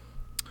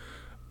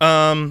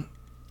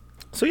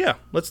 So yeah,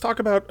 let's talk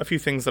about a few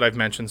things that I've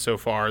mentioned so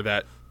far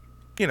that,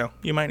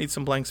 you might need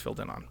some blanks filled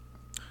in on.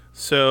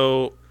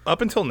 So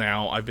up until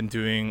now, I've been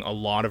doing a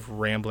lot of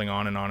rambling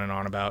on and on and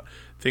on about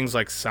things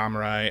like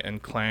samurai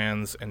and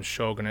clans and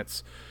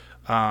shogunates.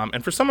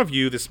 And for some of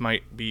you, this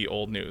might be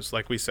old news.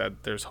 Like we said,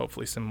 there's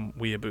hopefully some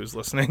weeaboos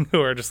listening who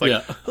are just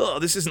like, oh,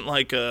 this isn't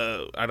like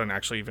I don't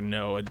actually even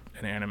know an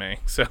anime.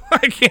 So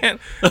I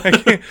can't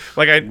like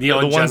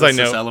Neon the ones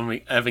Genesis I know.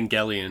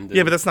 Evangelion. Dude.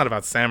 Yeah, but that's not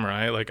about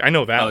samurai. Like I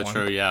know that one. Oh,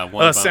 true,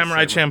 yeah.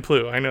 Samurai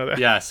Champloo. I know that.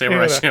 Yeah,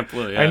 Samurai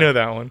Champloo, yeah. I know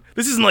that one.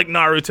 This isn't like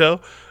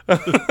Naruto.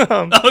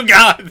 Oh,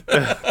 God.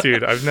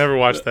 Dude, I've never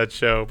watched that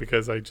show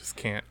because I just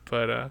can't.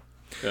 But,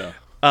 yeah.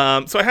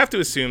 So I have to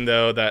assume,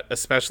 though, that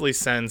especially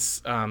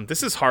since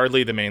this is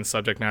hardly the main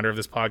subject matter of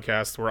this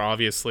podcast, we're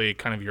obviously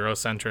kind of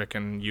Eurocentric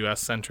and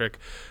US-centric,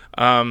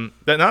 that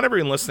not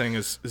everyone listening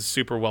is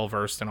super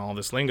well-versed in all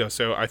this lingo.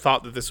 So I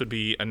thought that this would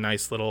be a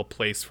nice little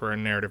place for a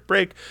narrative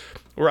break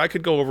where I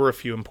could go over a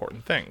few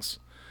important things.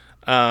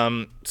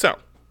 So,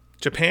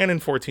 Japan in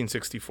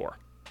 1464.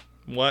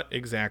 What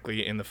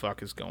exactly in the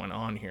fuck is going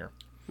on here?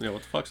 Yeah,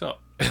 what the fuck's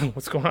up?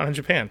 What's going on in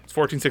Japan? It's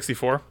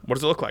 1464. What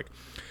does it look like?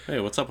 Hey,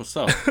 what's up with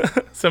stuff?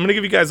 So I'm going to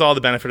give you guys all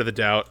the benefit of the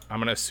doubt. I'm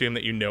going to assume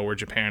that you know where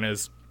Japan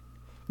is.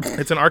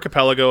 It's an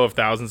archipelago of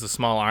thousands of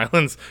small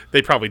islands.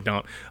 They probably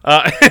don't.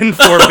 And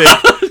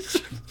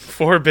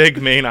four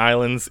big main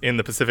islands in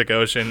the Pacific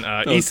Ocean,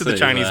 east of the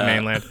Chinese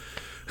mainland.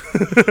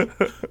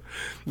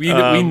 We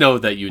know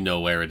that you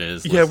know where it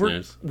is, yeah,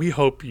 listeners. We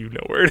hope you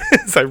know where it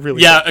is. I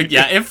really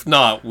Yeah. If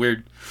not,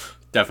 we're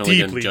definitely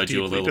going to judge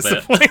you a little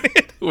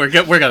bit. We're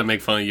gonna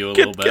make fun of you a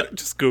little bit.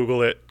 Just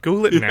Google it.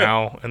 Google it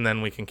now, and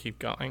then we can keep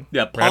going.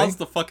 Yeah, pause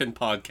the fucking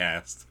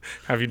podcast.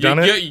 Have you done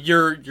it?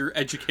 Your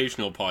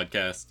educational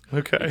podcast.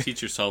 Okay. You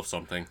teach yourself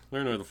something.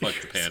 Learn where the fuck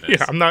Japan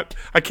is. Yeah,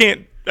 I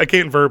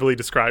can't verbally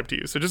describe to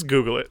you, so just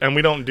Google it. And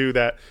we don't do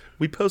that.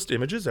 We post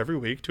images every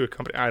week to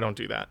accompany. I don't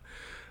do that.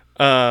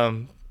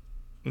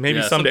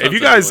 Maybe someday. If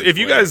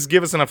you guys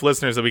give us enough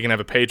listeners that we can have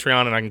a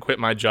Patreon and I can quit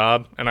my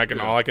job and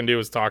all I can do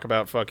is talk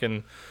about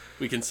fucking.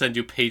 We can send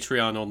you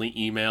Patreon only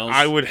emails.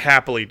 I would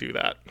happily do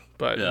that,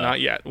 but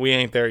not yet. We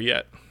ain't there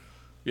yet.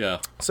 Yeah.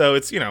 So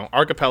it's,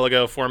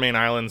 archipelago, 4 main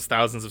islands,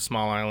 thousands of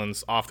small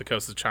islands off the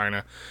coast of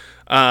China.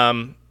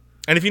 And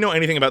if you know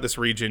anything about this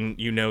region,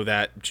 you know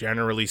that,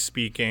 generally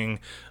speaking,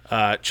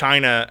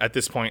 China at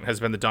this point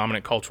has been the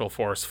dominant cultural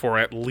force for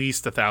at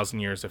least 1,000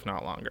 years, if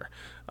not longer.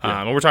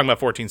 And we're talking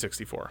about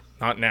 1464,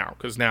 not now,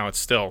 because now it's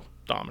still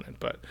dominant.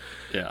 But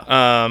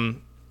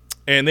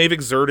and they've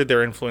exerted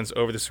their influence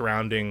over the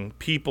surrounding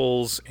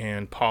peoples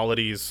and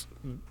polities,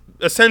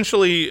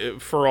 essentially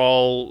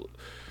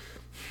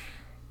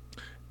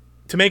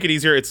to make it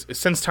easier, it's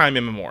since time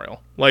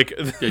immemorial. Like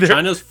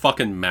China's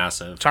fucking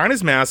massive.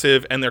 China's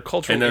massive, and their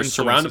cultural and they're influence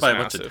surrounded is by a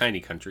massive. bunch of tiny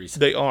countries.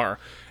 They are,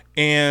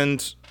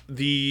 and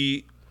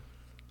the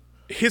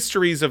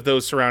histories of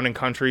those surrounding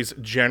countries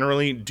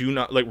generally do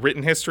not, like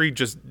written history,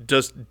 just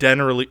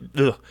generally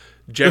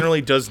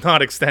does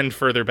not extend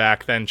further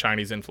back than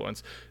Chinese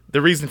influence.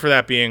 The reason for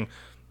that being,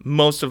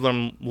 most of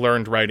them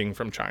learned writing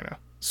from China.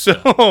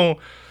 So.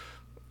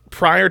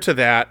 Prior to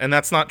that, and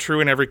that's not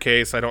true in every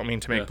case, I don't mean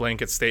to make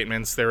blanket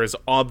statements, there is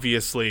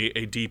obviously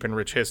a deep and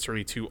rich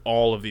history to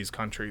all of these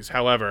countries.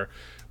 However,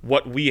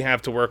 what we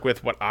have to work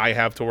with, what I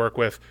have to work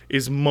with,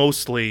 is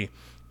mostly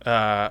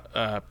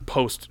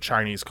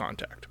post-Chinese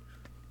contact.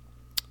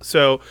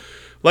 So,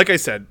 like I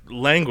said,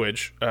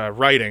 language,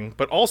 writing,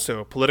 but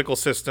also political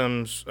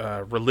systems,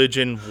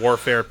 religion,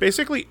 warfare,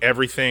 basically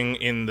everything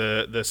in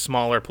the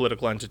smaller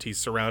political entities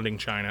surrounding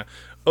China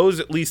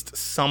owes at least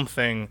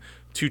something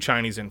to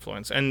Chinese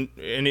influence. And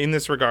in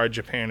this regard,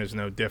 Japan is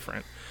no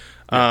different.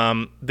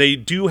 They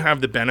do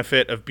have the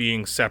benefit of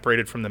being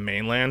separated from the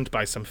mainland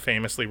by some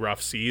famously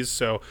rough seas,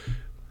 so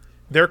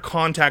their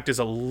contact is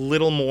a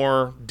little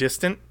more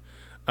distant.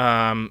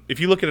 If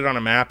you look at it on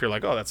a map, you're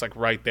like, oh, that's like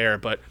right there.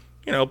 But,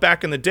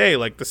 back in the day,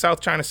 like the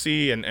South China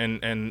Sea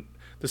and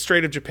the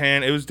Strait of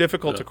Japan, it was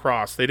difficult to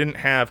cross. They didn't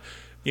have...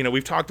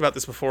 we've talked about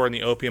this before in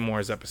the Opium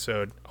Wars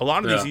episode. A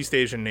lot of these East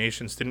Asian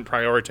nations didn't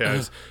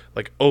prioritize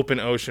like open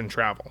ocean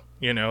travel.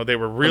 They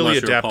were really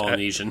adept at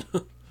Polynesian.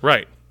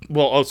 Right.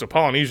 Well, also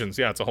Polynesians,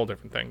 it's a whole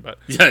different thing. But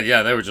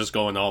yeah, they were just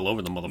going all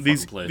over the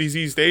motherfucking place. These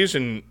East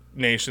Asian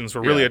nations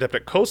were really adept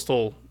at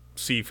coastal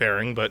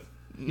seafaring, but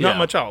not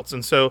much else.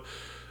 And so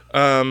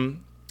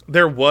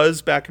there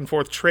was back and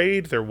forth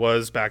trade, there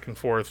was back and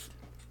forth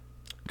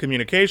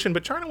communication,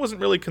 but China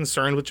wasn't really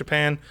concerned with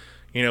Japan.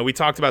 We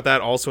talked about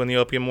that also in the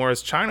Opium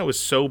Wars. China was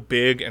so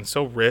big and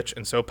so rich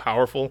and so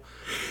powerful.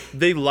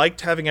 They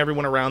liked having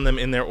everyone around them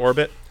in their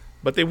orbit,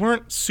 but they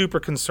weren't super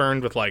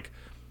concerned with,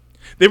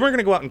 they weren't going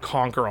to go out and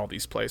conquer all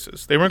these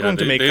places. They weren't going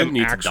to make them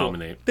actual. To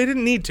dominate. They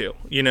didn't need to.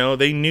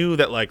 They knew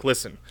that,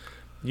 listen,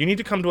 you need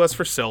to come to us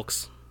for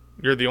silks.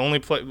 You're the only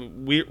place.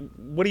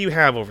 What do you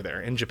have over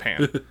there in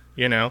Japan?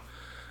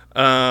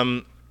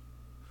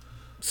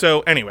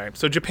 So anyway,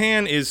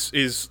 Japan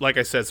is like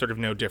I said, sort of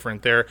no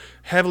different. They're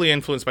heavily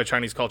influenced by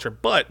Chinese culture,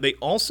 but they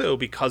also,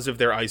 because of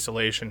their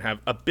isolation, have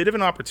a bit of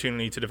an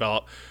opportunity to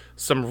develop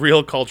some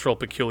real cultural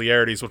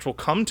peculiarities, which will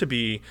come to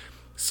be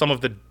some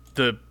of the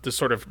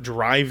sort of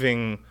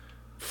driving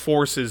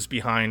forces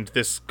behind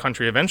this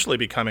country eventually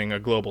becoming a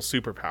global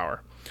superpower.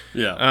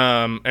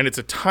 Yeah. And it's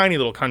a tiny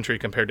little country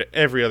compared to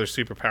every other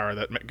superpower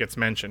that gets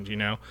mentioned.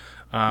 You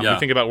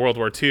think about World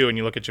War II and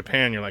you look at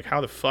Japan, you're like,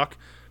 how the fuck?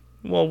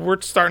 Well, we're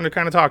starting to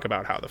kind of talk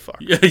about how the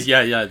fuck.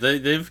 Yeah.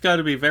 They've got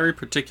to be very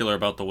particular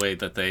about the way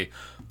that they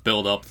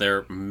build up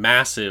their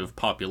massive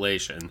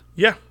population.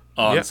 Yeah.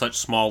 On such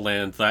small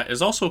land that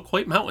is also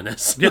quite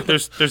mountainous. Yeah,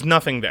 there's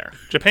nothing there.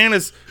 Japan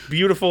is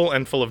beautiful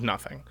and full of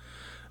nothing.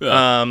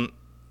 Yeah.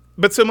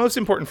 But so most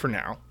important for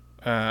now,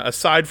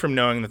 aside from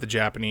knowing that the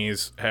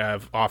Japanese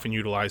have often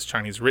utilized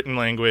Chinese written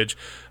language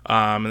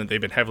and that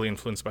they've been heavily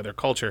influenced by their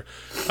culture,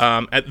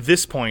 at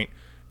this point,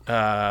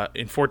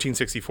 in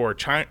 1464,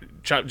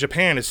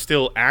 Japan is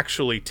still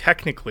actually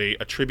technically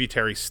a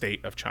tributary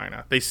state of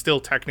China. They still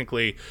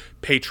technically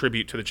pay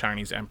tribute to the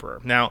Chinese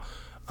emperor. Now,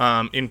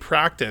 in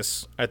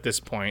practice, at this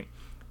point,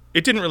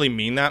 it didn't really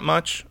mean that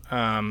much.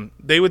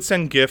 They would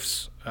send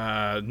gifts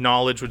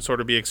Knowledge would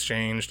sort of be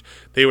exchanged.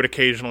 They would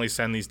occasionally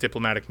send these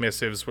diplomatic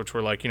missives, which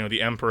were like,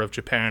 the Emperor of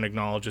Japan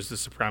acknowledges the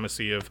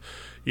supremacy of,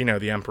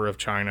 the Emperor of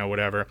China,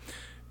 whatever.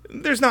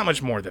 There's not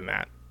much more than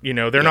that.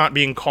 They're not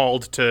being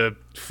called to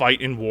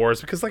fight in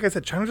wars because, like I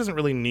said, China doesn't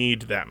really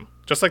need them.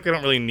 Just like they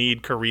don't really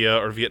need Korea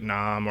or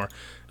Vietnam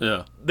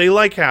They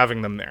like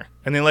having them there.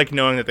 And they like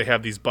knowing that they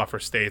have these buffer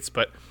states.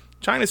 But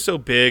China's so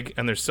big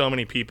and there's so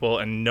many people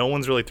and no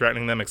one's really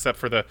threatening them except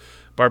for the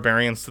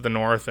barbarians to the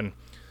north. And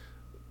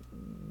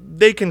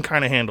they can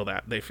kind of handle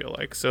that, they feel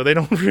like. So they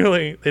don't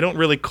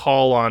really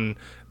call on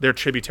their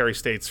tributary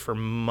states for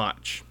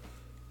much.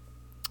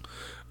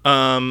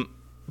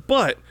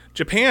 But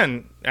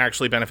Japan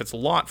actually benefits a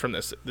lot from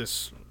this.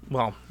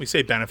 Well, we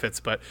say benefits,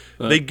 but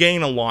they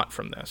gain a lot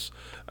from this.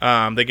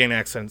 They gain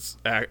access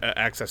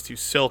to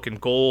silk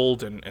and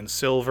gold and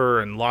silver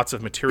and lots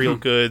of material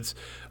goods,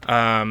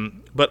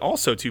 but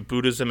also to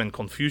Buddhism and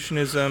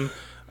Confucianism.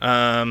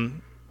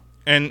 And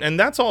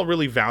that's all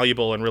really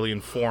valuable and really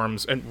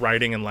informs and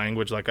writing and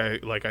language, like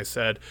I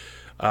said.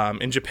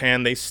 In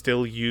Japan, they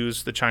still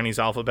use the Chinese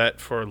alphabet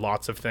for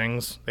lots of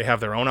things. They have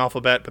their own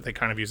alphabet, but they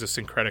kind of use a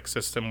syncretic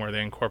system where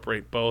they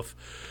incorporate both.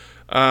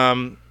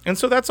 And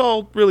so that's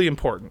all really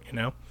important,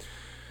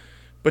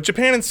 But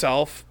Japan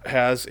itself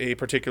has a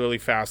particularly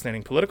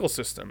fascinating political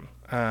system,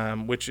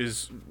 which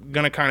is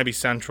going to kind of be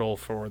central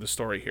for the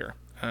story here.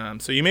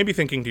 So you may be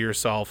thinking to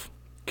yourself,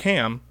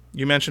 Cam,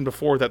 you mentioned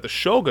before that the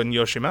shogun,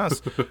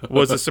 Yoshimasu,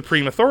 was a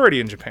supreme authority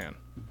in Japan.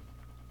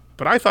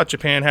 But I thought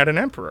Japan had an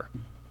emperor.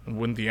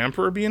 Wouldn't the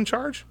emperor be in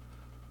charge?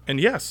 And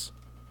yes,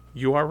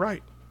 you are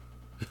right.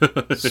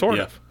 Sort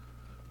of.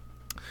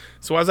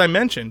 So as I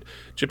mentioned,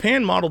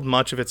 Japan modeled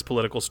much of its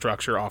political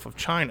structure off of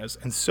China's.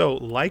 And so,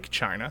 like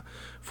China,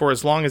 for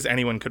as long as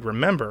anyone could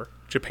remember,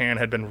 Japan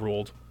had been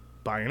ruled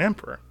by an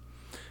emperor.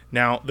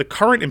 Now, the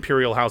current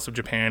imperial house of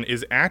Japan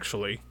is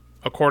actually,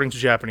 according to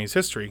Japanese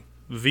history,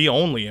 the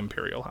only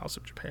imperial house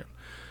of Japan.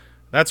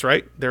 That's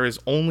right. There is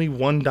only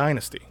one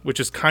dynasty, which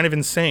is kind of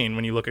insane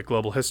when you look at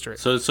global history.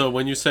 So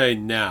when you say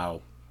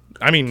now,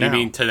 I mean now. You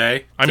mean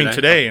today? I mean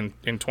today in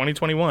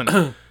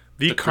 2021.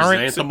 The current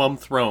chrysanthemum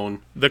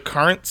throne. The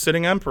current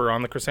sitting emperor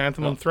on the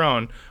chrysanthemum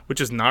throne, which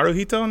is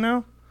Naruhito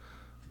now.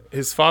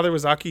 His father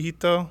was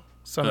Akihito,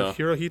 son of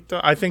Hirohito.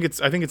 I think it's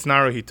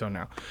Naruhito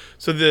now.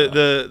 So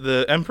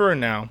the emperor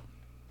now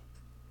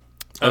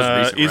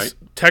recent, is right?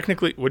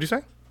 Technically, what'd you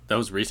say? That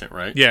was recent,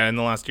 right? Yeah, in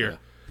the last year.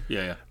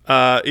 Yeah.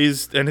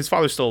 And his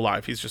father's still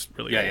alive. He's just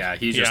really old. Yeah.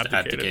 He just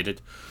abdicated.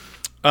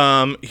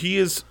 He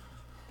is,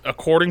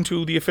 according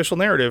to the official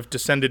narrative,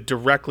 descended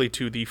directly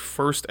to the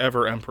first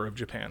ever emperor of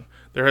Japan.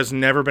 There has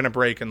never been a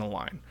break in the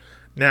line.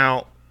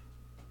 Now,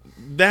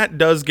 that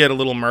does get a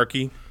little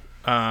murky,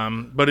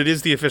 but it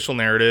is the official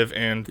narrative,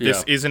 and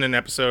this isn't an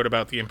episode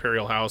about the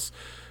imperial house,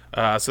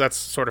 so that's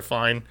sort of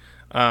fine.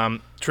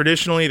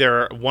 Traditionally,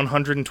 there are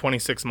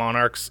 126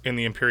 monarchs in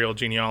the imperial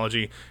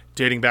genealogy,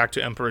 dating back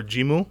to Emperor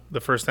Jimmu,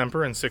 the first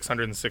emperor, in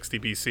 660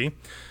 BC.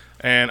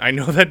 And I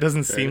know that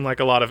doesn't seem like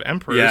a lot of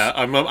emperors. Yeah,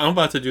 I'm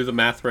about to do the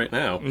math right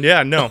now.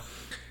 Yeah, no.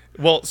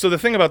 Well, so the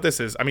thing about this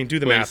is, do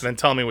the math and then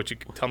tell me what you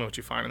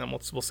find, and then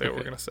we'll say what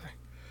we're gonna say.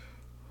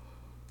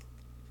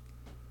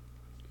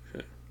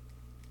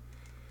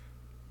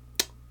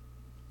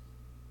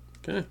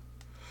 Okay.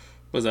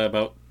 Was that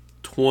about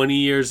 20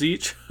 years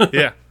each?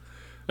 Yeah.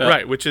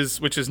 Right, which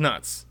is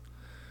nuts.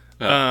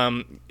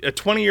 A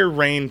 20-year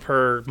reign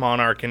per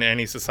monarch in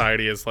any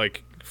society is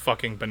like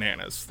fucking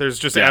bananas. There's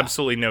just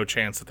absolutely no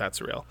chance that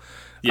that's real.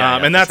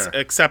 And that's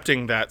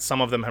accepting that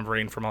some of them have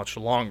reigned for much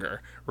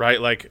longer,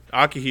 right? Like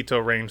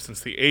Akihito reigned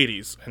since the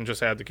 80s and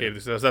just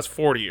abdicated. That's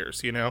 40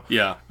 years,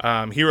 Yeah.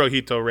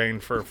 Hirohito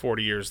reigned for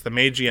 40 years. The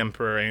Meiji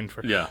Emperor reigned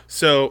for... Yeah.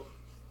 So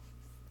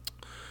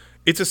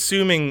it's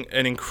assuming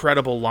an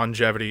incredible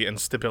longevity and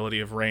stability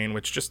of reign,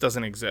 which just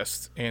doesn't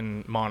exist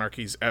in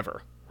monarchies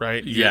ever.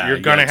 Right? You're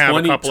going to have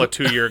a couple of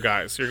 2-year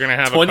guys. You're going to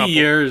have 20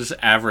 years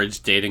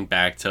average dating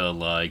back to,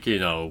 like,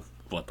 the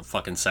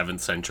fucking 7th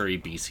century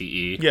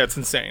BCE. Yeah, it's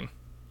insane.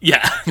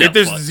 Yeah.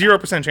 There's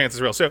 0% chance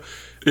it's real. So,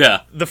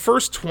 yeah. The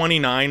first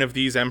 29 of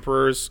these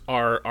emperors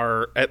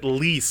are at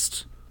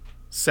least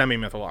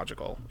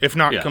semi-mythological, if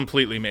not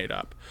completely made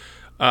up.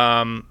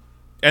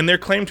 And they're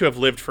claimed to have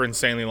lived for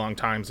insanely long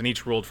times, and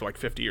each ruled for, like,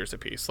 50 years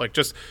apiece. Like,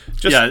 just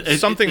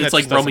something that's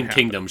like Roman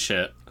Kingdom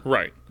shit.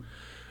 Right.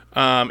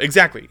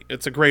 Exactly.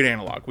 It's a great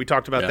analog. We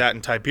talked about that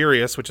in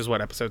Tiberius, which is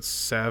what, episode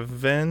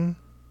 7?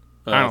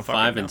 I don't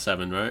 5 and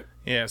 7, right?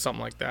 Yeah,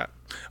 something like that.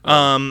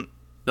 No,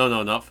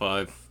 not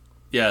 5.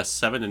 Yeah,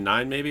 7 and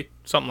 9, maybe?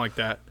 Something like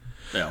that.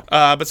 Yeah.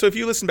 But so if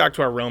you listen back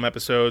to our Rome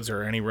episodes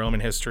or any Roman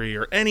history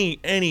or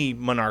any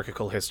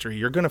monarchical history,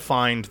 you're going to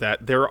find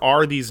that there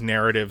are these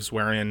narratives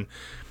wherein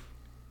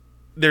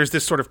there's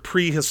this sort of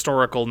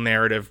prehistorical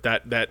narrative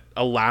that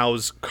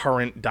allows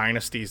current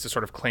dynasties to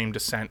sort of claim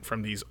descent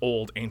from these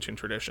old ancient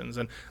traditions,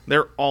 and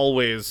they're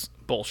always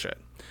bullshit.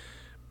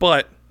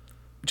 But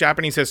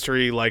Japanese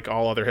history, like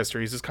all other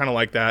histories, is kind of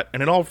like that,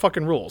 and it all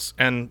fucking rules.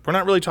 And we're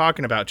not really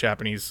talking about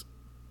Japanese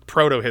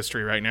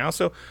proto-history right now,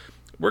 so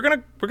we're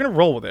gonna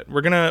roll with it.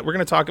 We're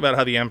gonna talk about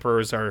how the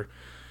emperors are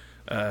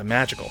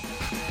magical.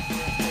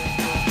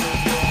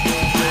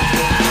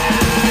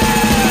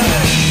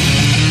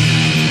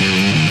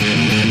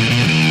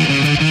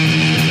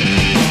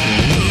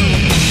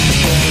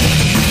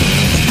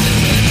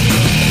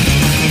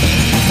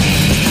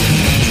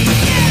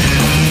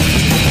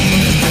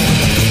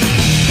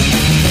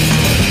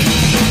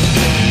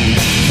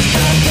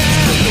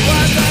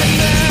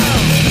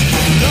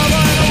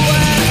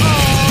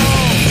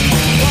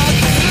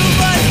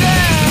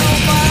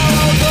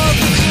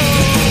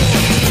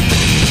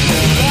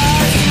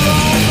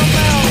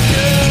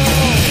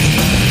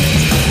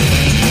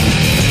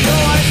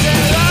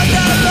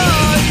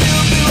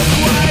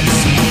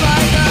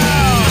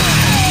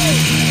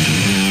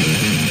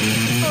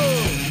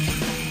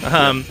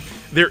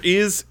 There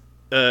is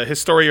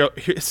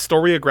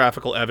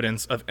historiographical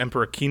evidence of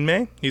Emperor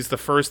Kinmei. He's the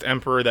first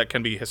emperor that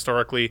can be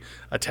historically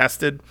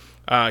attested.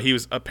 He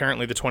was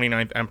apparently the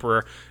 29th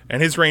emperor,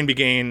 and his reign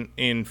began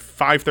in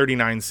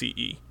 539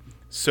 CE.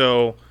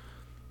 So,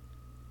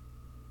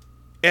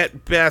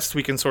 at best,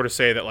 we can sort of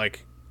say that,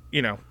 like,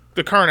 you know,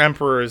 the current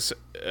emperors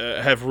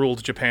have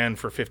ruled Japan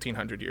for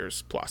 1,500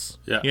 years plus.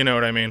 Yeah. You know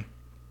what I mean?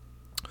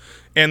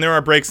 And there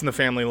are breaks in the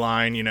family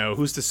line, you know,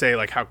 who's to say,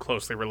 like, how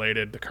closely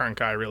related the current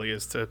guy really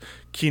is to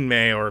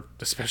Kinmei, or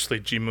especially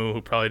Jimmu,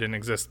 who probably didn't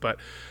exist, but,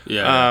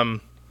 you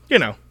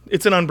know,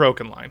 it's an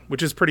unbroken line,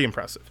 which is pretty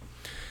impressive.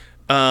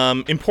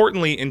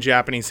 Importantly, in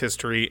Japanese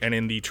history and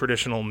in the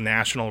traditional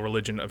national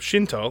religion of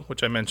Shinto,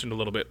 which I mentioned a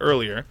little bit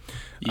earlier,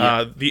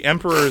 the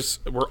emperors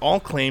were all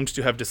claimed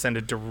to have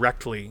descended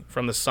directly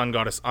from the sun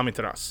goddess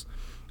Amaterasu,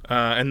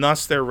 and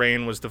thus their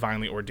reign was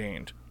divinely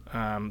ordained.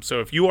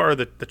 So if you are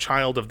the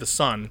child of the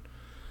sun,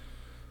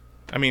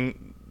 I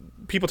mean,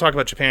 people talk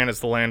about Japan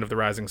as the land of the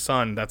rising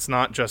sun. That's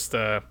not just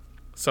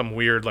some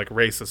weird, like,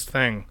 racist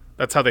thing.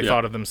 That's how they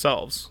thought of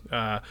themselves.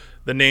 The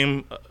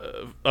name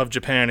of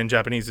Japan in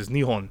Japanese is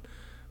Nihon,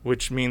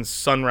 which means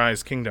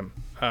sunrise kingdom.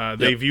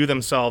 They view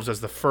themselves as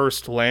the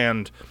first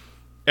land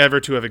ever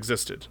to have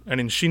existed.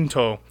 And in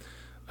Shinto,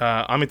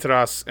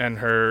 Amaterasu and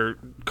her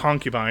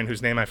concubine,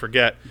 whose name I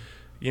forget,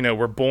 you know,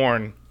 were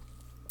born,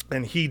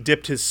 and he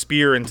dipped his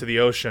spear into the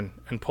ocean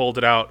and pulled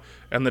it out,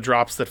 and the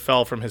drops that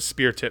fell from his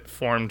spear tip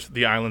formed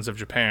the islands of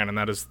Japan, and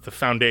that is the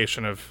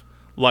foundation of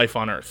life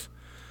on Earth.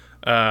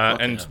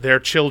 Their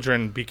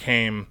children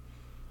became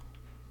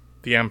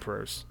the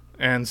emperors.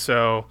 And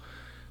so,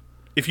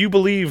 if you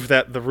believe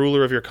that the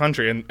ruler of your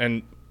country,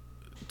 and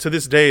to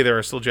this day there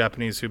are still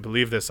Japanese who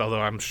believe this,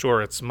 although I'm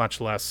sure it's much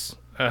less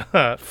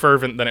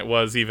fervent than it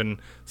was even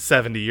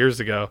 70 years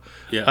ago,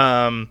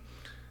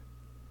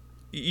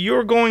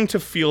 you're going to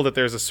feel that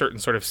there's a certain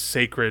sort of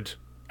sacred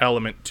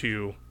element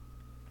to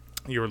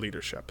your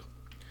leadership.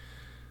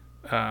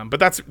 But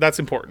that's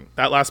important.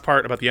 That last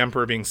part about the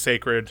emperor being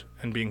sacred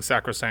and being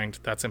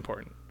sacrosanct, that's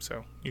important.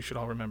 So you should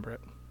all remember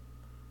it.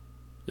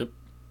 Yep.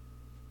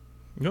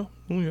 Yeah.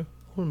 Oh, yeah.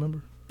 I'll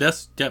remember.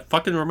 Yes. Yeah.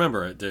 Fucking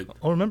remember it, dude.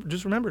 I'll remember.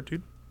 Just remember it,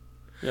 dude.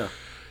 Yeah.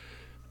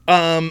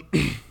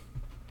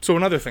 So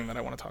another thing that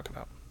I want to talk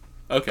about.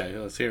 Okay.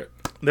 Let's hear it.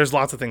 There's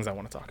lots of things I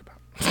want to talk about.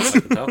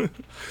 No?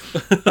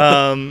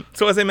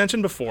 So as I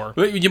mentioned before,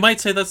 you might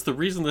say that's the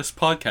reason this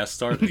podcast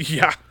started.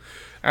 Yeah,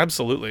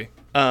 absolutely.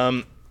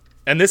 And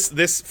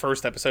this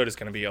first episode is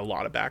going to be a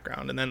lot of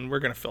background, and then we're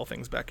going to fill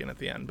things back in at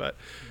the end. But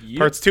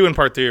parts 2 and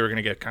part 3 we're going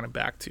to get kind of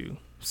back to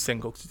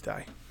Sengoku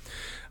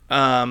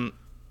Jidai.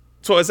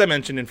 So as I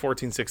mentioned, in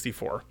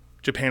 1464,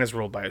 Japan is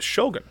ruled by a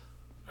shogun,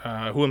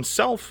 who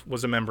himself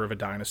was a member of a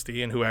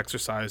dynasty and who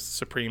exercised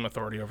supreme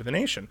authority over the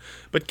nation.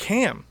 But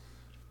Cam,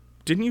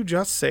 didn't you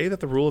just say that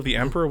the rule of the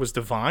emperor was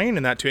divine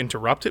and that to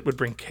interrupt it would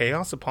bring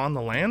chaos upon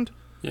the land?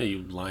 Yeah,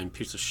 you lying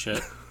piece of shit.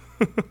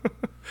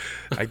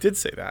 I did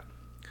say that.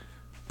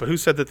 But who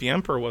said that the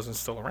emperor wasn't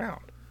still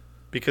around?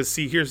 Because,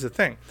 see, here's the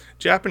thing.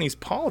 Japanese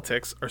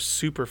politics are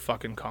super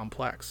fucking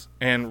complex.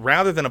 And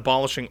rather than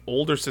abolishing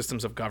older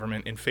systems of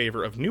government in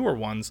favor of newer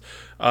ones,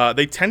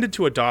 they tended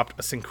to adopt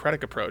a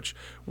syncretic approach,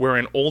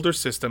 wherein older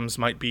systems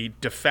might be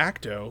de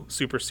facto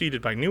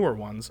superseded by newer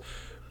ones,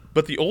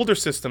 but the older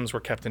systems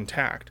were kept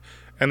intact,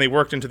 and they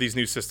worked into these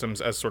new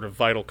systems as sort of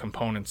vital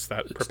components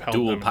that propelled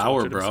them. Dual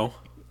power, bro.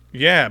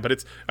 Yeah, but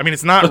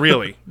it's not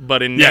really,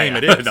 but in name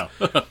it is. No.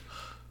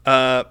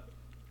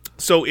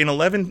 So in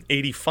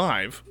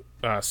 1185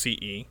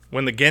 CE,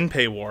 when the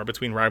Genpei War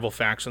between rival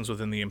factions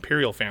within the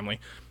imperial family,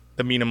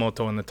 the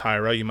Minamoto and the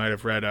Taira, you might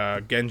have read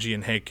Genji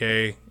and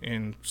Heikei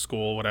in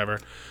school,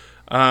 whatever,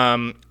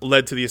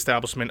 led to the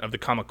establishment of the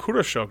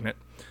Kamakura shogunate,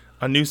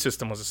 a new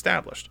system was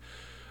established.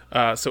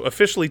 So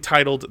officially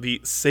titled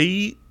the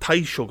Sei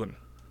Taishogun,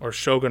 or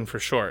shogun for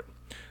short.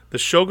 The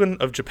shogun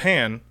of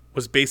Japan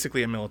was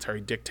basically a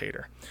military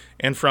dictator.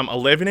 And from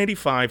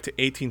 1185 to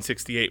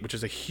 1868, which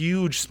is a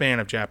huge span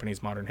of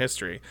Japanese modern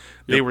history,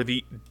 they were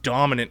the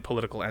dominant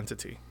political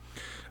entity.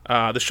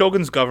 The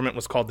shogun's government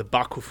was called the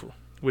Bakufu,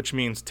 which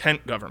means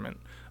tent government.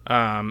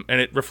 And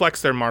it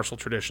reflects their martial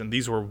tradition.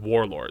 These were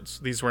warlords.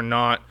 These were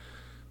not,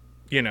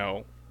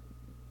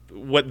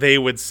 what they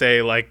would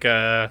say, like,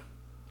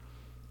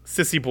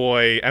 sissy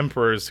boy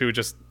emperors who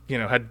just,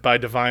 had by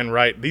divine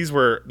right. These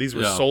were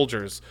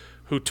soldiers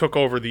who took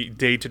over the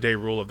day-to-day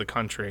rule of the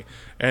country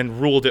and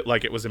ruled it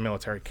like it was a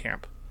military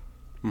camp.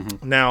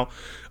 Mm-hmm. Now,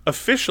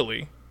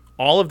 officially,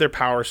 all of their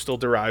power still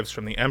derives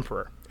from the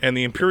emperor, and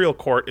the imperial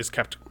court is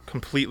kept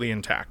completely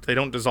intact. They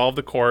don't dissolve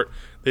the court,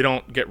 they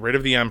don't get rid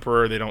of the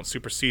emperor, they don't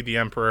supersede the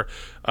emperor,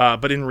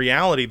 but in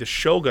reality, the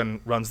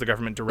shogun runs the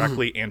government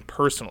directly and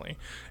personally,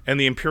 and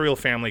the imperial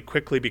family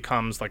quickly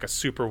becomes like a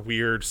super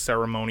weird,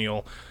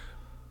 ceremonial,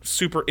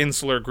 super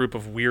insular group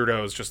of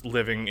weirdos just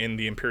living in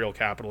the imperial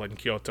capital in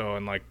Kyoto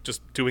and like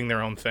just doing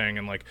their own thing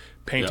and like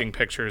painting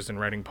pictures and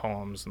writing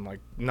poems and like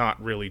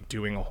not really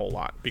doing a whole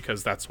lot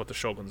because that's what the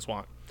shoguns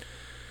want.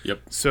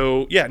 Yep.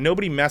 So yeah,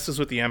 nobody messes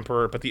with the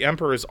emperor, but the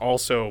emperor is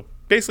also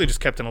basically just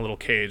kept in a little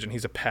cage, and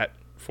he's a pet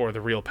for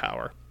the real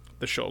power,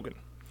 the shogun.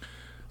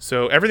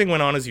 So everything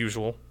went on as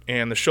usual,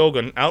 and the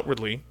shogun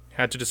outwardly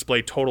had to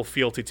display total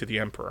fealty to the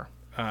emperor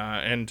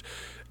and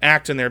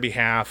act in their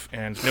behalf,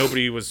 and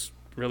nobody was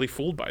really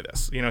fooled by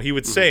this. He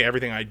would say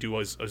everything I do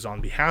is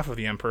on behalf of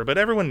the emperor, but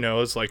everyone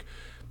knows, like,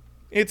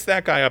 it's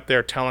that guy up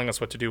there telling us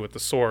what to do with the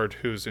sword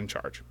who's in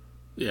charge.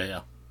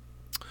 Yeah.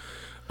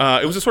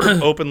 It was a sort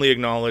of openly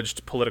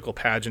acknowledged political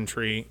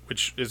pageantry,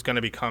 which is going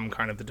to become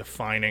kind of the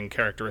defining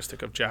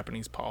characteristic of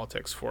Japanese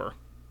politics for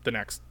the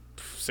next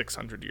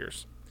 600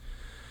 years.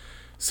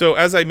 So,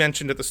 as I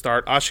mentioned at the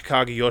start,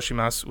 Ashikaga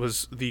Yoshimasu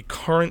was the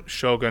current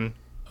shogun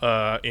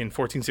in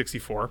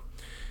 1464,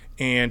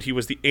 and he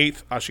was the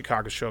 8th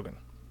Ashikaga shogun.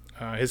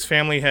 His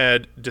family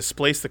had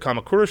displaced the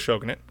Kamakura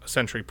shogunate a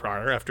century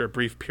prior after a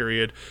brief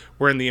period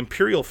wherein the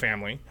imperial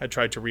family had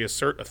tried to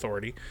reassert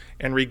authority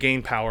and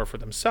regain power for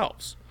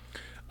themselves.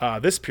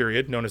 This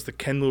period, known as the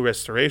Kenmu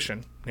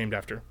Restoration, named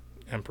after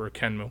Emperor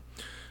Kenmu,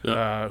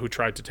 who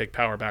tried to take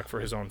power back for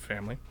his own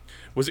family,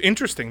 was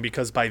interesting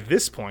because by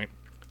this point,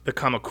 the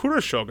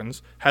Kamakura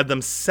shoguns had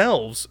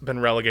themselves been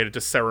relegated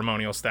to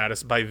ceremonial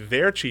status by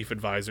their chief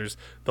advisors,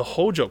 the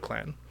Hojo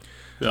clan.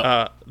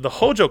 Yep. The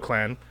Hojo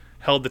clan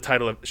held the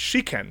title of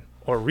Shiken,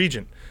 or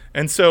regent.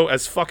 And so,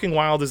 as fucking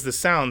wild as this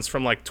sounds,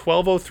 from like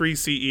 1203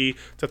 CE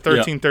to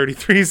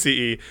 1333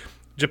 CE,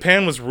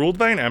 Japan was ruled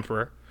by an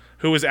emperor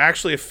who was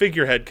actually a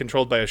figurehead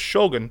controlled by a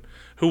shogun,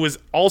 who was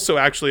also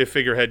actually a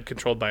figurehead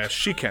controlled by a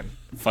shiken.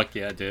 Fuck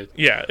yeah, dude.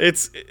 Yeah,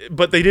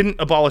 but they didn't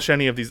abolish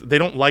any of these. They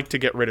don't like to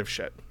get rid of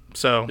shit.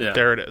 So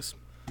there it is.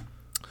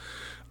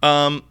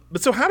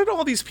 But so how did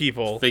all these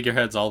people...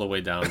 Figureheads all the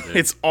way down, dude.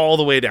 It's all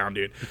the way down,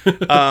 dude.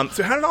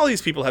 So how did all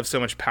these people have so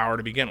much power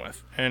to begin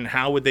with? And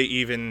how would they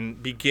even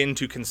begin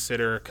to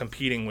consider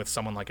competing with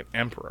someone like an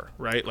emperor,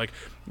 right? Like,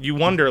 you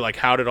wonder, like,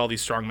 how did all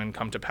these strongmen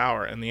come to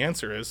power? And the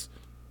answer is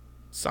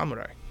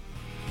samurai.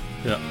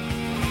 Yeah.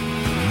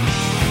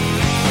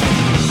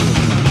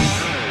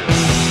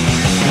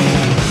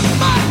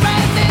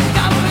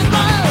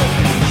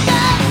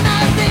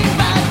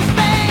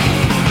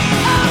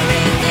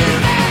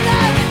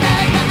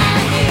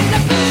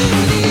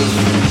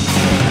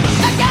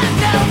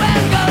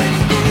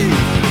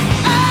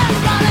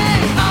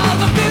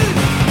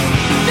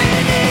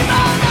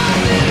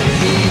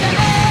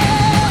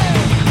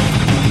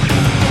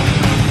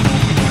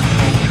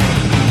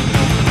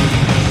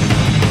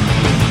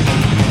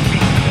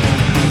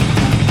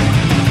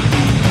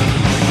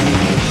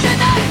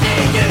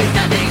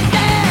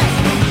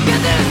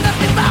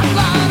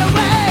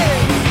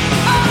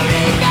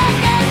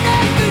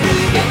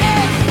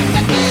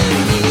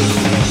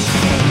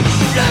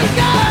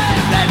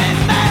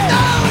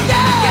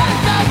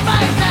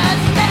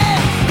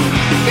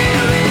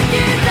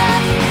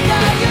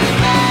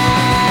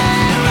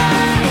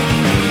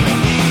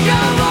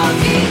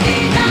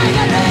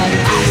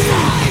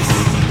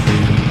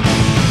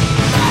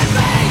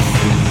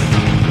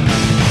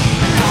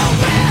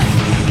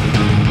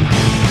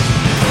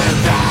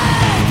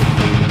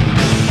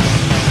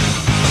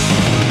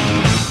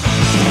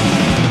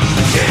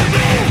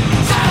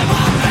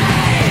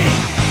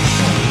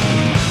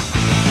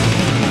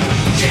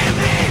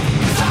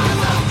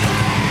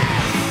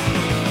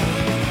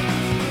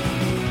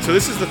 So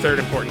this is the third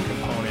important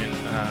component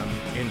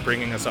in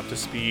bringing us up to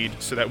speed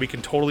so that we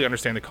can totally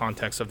understand the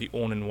context of the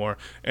Onin War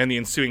and the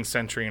ensuing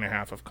century and a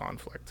half of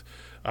conflict,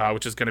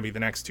 which is going to be the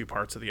next two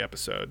parts of the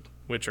episode,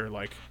 which are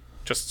like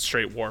just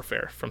straight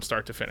warfare from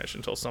start to finish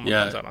until someone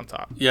comes out on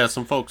top. Yeah,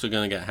 some folks are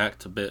going to get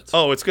hacked to bits.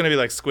 Oh, it's going to be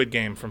like Squid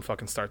Game from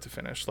fucking start to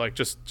finish. Like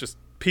just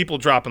people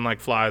dropping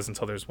like flies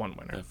until there's one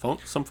winner. Yeah,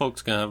 some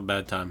folks going to have a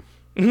bad time.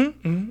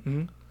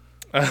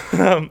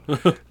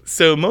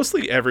 So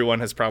mostly everyone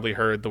has probably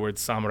heard the word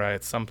samurai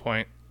at some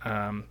point,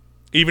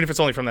 even if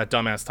it's only from that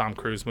dumbass Tom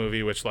Cruise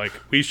movie, which like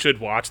we should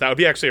watch. That would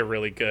be actually a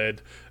really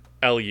good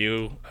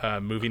LU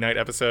movie night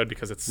episode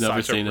because it's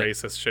such a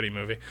racist, shitty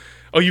movie.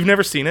 Oh, you've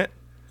never seen it?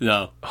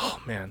 No.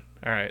 Oh man.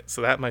 All right.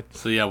 So that might.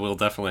 So yeah, we'll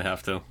definitely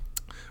have to.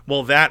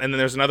 Well, that, and then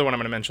there's another one I'm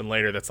going to mention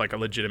later that's like a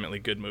legitimately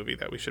good movie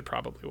that we should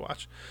probably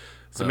watch.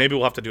 So maybe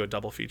we'll have to do a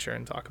double feature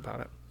and talk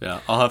about it. Yeah,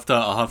 I'll have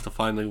to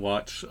finally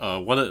watch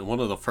one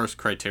of the first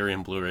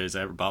Criterion Blu-rays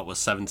I ever bought was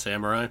Seven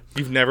Samurai.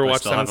 You've never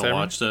watched Seven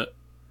Samurai? I still haven't watched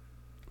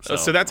it.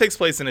 So that takes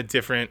place in a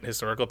different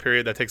historical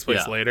period. That takes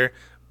place later.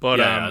 But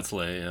that's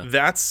late.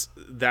 Yeah,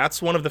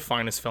 that's one of the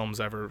finest films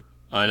ever.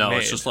 I know. made.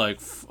 It's just like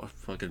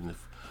fucking.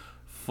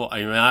 I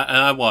mean,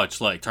 I watch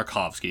like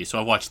Tarkovsky, so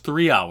I watch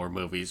 3-hour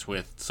movies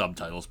with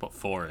subtitles, but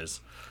 4 is.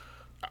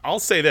 I'll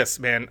say this,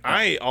 man.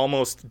 I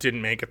almost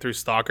didn't make it through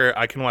Stalker.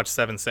 I can watch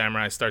Seven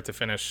Samurai start to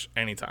finish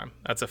anytime.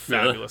 That's a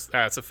fabulous.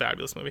 That's a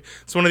fabulous movie.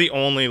 It's one of the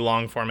only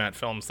long format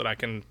films that I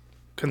can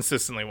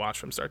consistently watch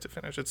from start to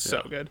finish. It's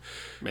so good.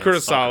 Man,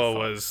 Kurosawa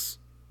was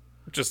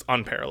just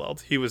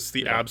unparalleled. He was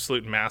the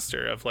absolute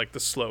master of like the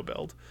slow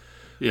build.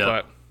 Yeah.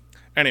 But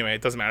anyway,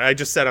 it doesn't matter. I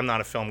just said I'm not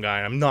a film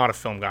guy. I'm not a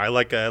film guy. I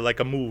like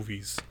a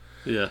movies.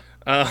 Yeah.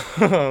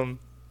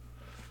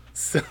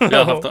 So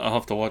I'll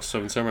have to watch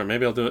Seven Samurai.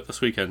 Maybe I'll do it this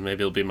weekend.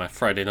 Maybe it'll be my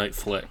Friday night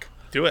flick.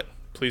 do it.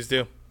 Please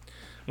do.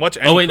 Watch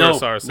any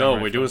Kurosawa No, we're samurai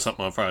doing films.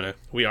 something on Friday.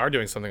 We are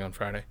doing something on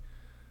Friday.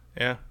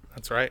 Yeah,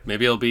 that's right.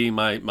 Maybe it'll be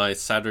my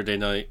Saturday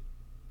night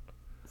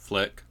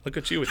flick. Look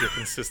at you with your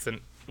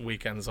consistent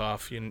weekends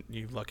off, you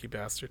lucky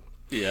bastard.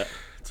 Yeah.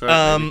 That's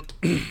right.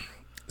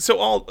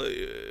 So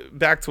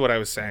back to what I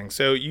was saying.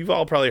 So you've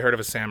all probably heard of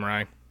a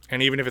samurai,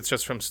 and even if it's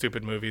just from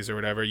stupid movies or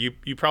whatever, you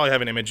probably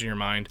have an image in your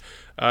mind.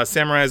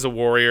 Samurai is a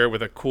warrior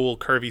with a cool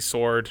curvy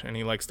sword, and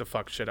he likes to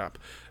fuck shit up.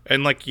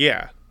 And like,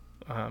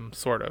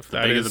 sort of.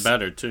 The bigger the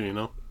better, too. You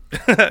know.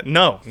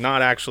 No,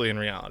 not actually in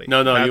reality.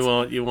 No.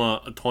 You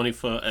want a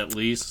 20-foot at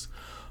least.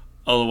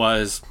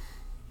 Otherwise,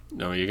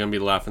 no, you're gonna be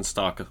the laughing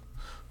stock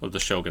of the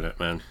shogunate,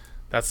 man.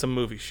 That's some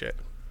movie shit.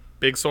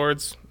 Big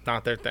swords,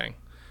 not their thing.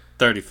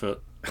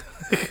 30-foot.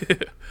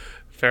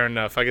 Fair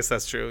enough. I guess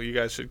that's true. You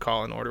guys should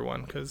call and order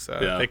one because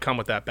they come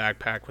with that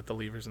backpack with the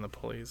levers and the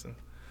pulleys. And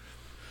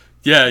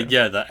Yeah,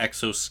 the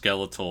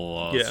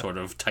exoskeletal sort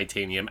of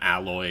titanium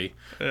alloy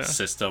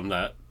system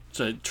that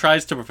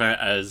tries to prevent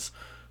as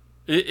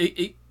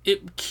it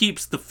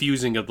keeps the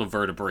fusing of the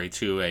vertebrae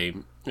to a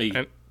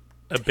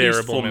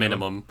bearable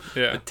minimum.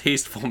 Yeah. A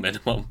tasteful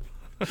minimum.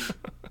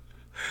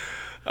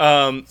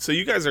 So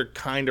you guys are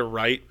kind of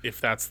right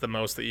if that's the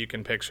most that you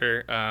can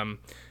picture.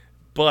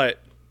 But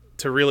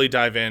to really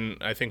dive in,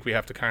 I think we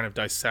have to kind of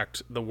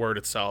dissect the word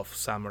itself,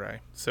 samurai.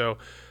 So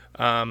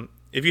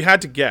if you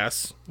had to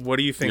guess, what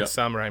do you think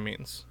samurai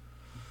means?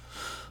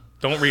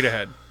 Don't read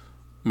ahead.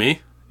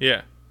 Me?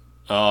 Yeah.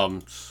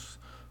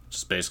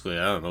 Just basically,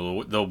 I don't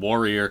know, the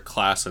warrior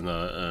class in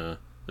the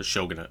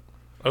shogunate.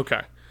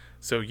 Okay.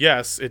 So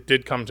yes, it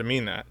did come to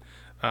mean that.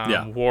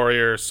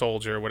 Warrior,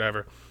 soldier,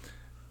 whatever.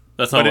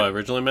 That's not what I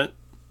originally meant?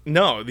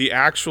 No, the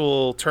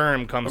actual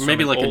term comes or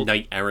maybe from like a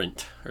knight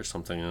errant or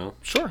something, you know?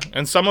 Sure.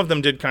 And some of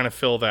them did kind of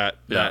fill that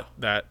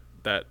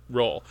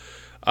role.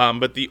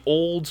 But the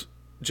old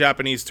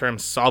Japanese term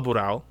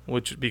saburao,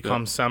 which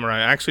becomes samurai,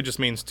 actually just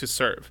means to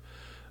serve.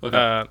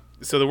 Okay.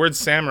 So the word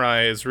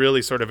samurai is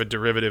really sort of a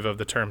derivative of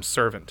the term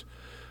servant.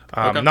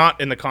 Not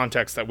in the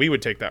context that we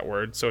would take that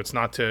word, so it's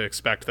not to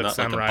expect that not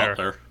samurai like a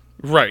butler.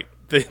 Right.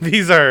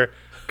 These are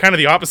kind of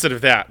the opposite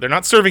of that. They're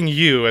not serving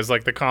you as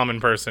like the common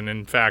person.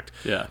 In fact,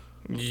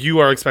 you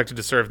are expected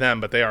to serve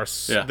them, but they are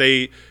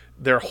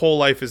their whole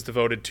life is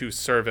devoted to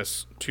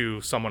service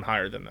to someone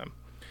higher than them.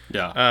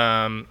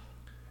 Yeah.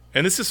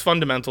 And this is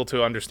fundamental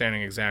to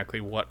understanding exactly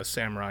what a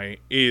samurai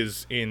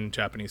is in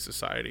Japanese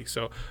society.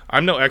 So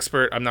I'm no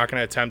expert. I'm not going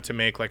to attempt to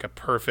make like a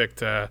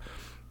perfect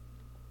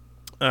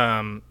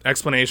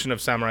explanation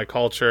of samurai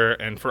culture.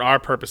 And for our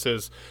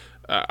purposes,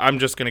 I'm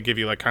just going to give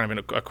you like kind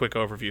of a quick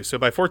overview. So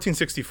by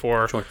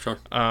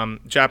 1464,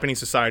 Japanese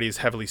society is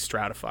heavily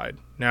stratified.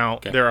 Now,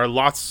 there are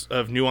lots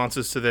of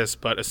nuances to this,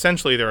 but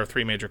essentially there are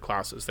 3 major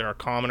classes. There are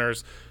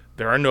commoners,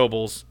 there are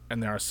nobles,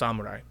 and there are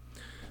samurai.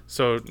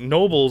 So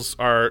nobles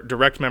are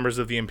direct members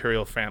of the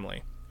imperial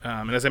family.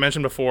 And as I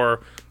mentioned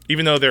before,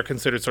 even though they're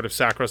considered sort of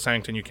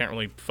sacrosanct and you can't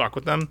really fuck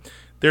with them,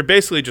 they're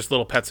basically just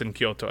little pets in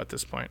Kyoto at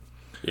this point.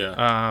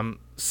 Yeah.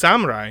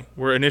 Samurai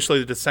were initially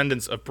the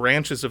descendants of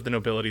branches of the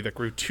nobility that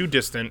grew too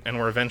distant and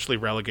were eventually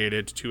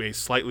relegated to a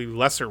slightly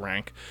lesser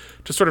rank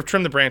to sort of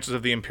trim the branches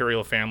of the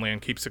imperial family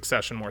and keep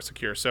succession more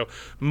secure. So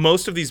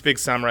most of these big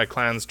samurai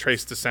clans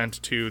trace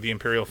descent to the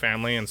imperial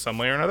family in some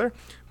way or another,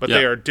 but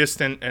they are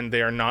distant and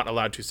they are not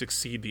allowed to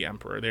succeed the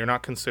emperor. They are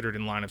not considered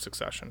in line of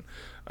succession.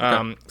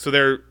 So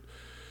they're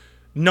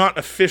not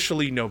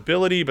officially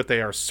nobility, but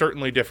they are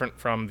certainly different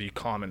from the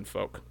common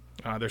folk.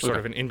 They're sort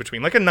of an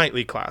in-between, like a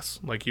knightly class,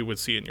 like you would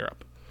see in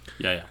Europe.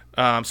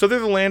 So they're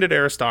the landed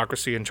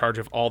aristocracy in charge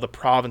of all the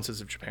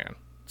provinces of Japan.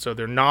 So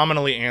they're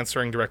nominally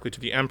answering directly to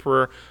the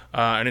emperor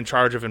and in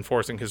charge of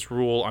enforcing his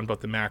rule on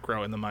both the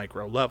macro and the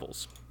micro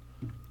levels.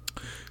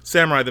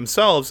 Samurai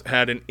themselves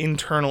had an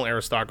internal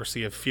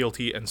aristocracy of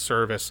fealty and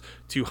service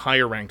to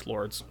higher-ranked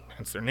lords,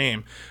 hence their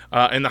name.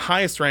 And the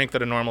highest rank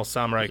that a normal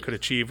samurai could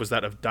achieve was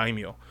that of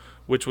daimyo,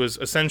 which was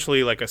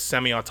essentially like a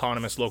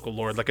semi-autonomous local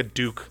lord, like a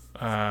duke,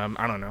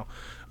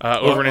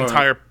 over an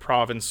entire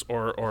province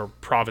or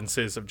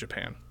provinces of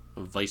Japan.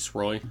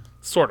 Viceroy?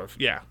 Sort of,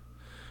 yeah.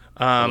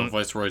 The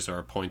viceroys are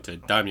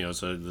appointed. Daimyo,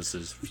 so this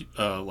is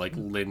like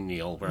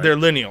lineal, right? They're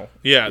lineal,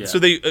 yeah. So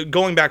they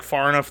going back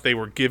far enough, they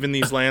were given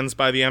these lands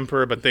by the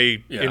emperor, but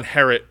they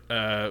inherit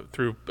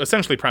through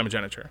essentially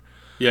primogeniture.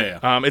 Yeah.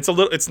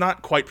 It's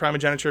not quite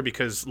primogeniture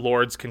because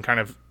lords can kind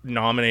of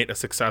nominate a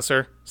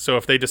successor. So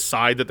if they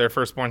decide that their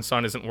firstborn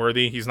son isn't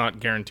worthy, he's not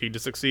guaranteed to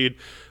succeed.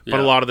 But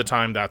a lot of the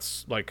time,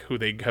 that's like who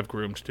they have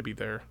groomed to be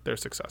their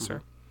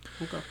successor.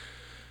 Mm-hmm.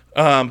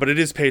 Okay. But it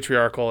is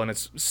patriarchal, and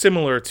it's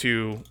similar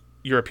to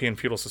European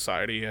feudal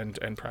society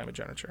and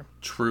primogeniture.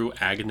 True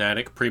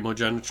agnatic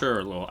primogeniture or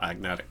a little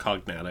agnatic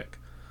cognatic?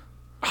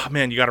 Oh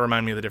man, you got to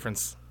remind me of the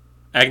difference.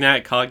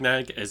 Agnatic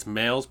cognatic is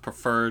males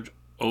preferred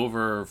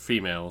over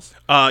females.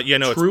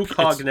 True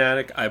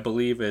cognatic, I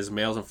believe, is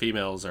males and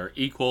females are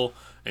equal,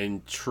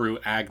 and true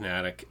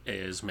agnatic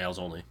is males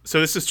only.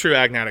 So this is true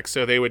agnatic.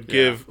 So they would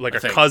give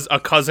a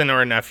cousin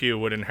or a nephew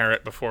would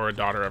inherit before a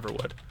daughter ever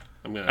would.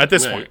 I'm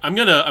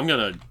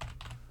gonna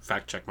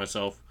fact check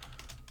myself.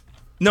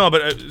 No,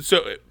 but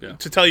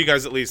to tell you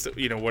guys at least,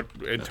 what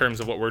in terms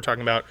of what we're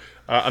talking about,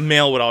 a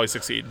male would always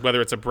succeed, whether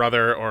it's a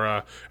brother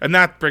or and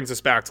that brings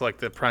us back to like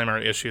the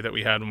primary issue that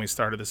we had when we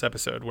started this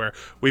episode, where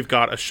we've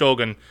got a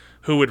shogun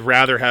who would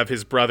rather have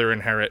his brother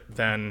inherit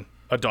than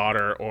a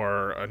daughter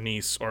or a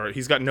niece, or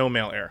he's got no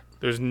male heir.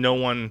 There's no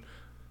one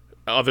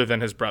other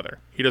than his brother.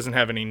 He doesn't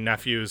have any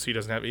nephews. He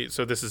doesn't have,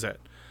 so this is it.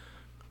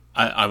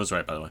 I was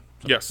right, by the way.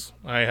 So. Yes,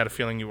 I had a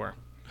feeling you were.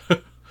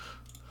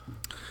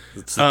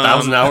 It's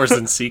 1,000 hours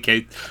in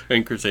CK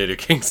and Crusader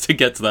Kings to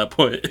get to that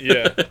point.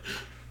 Yeah.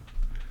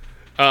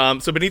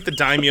 So beneath the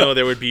daimyo,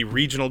 there would be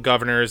regional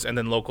governors and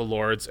then local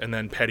lords and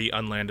then petty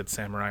unlanded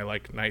samurai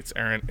like knights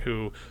errant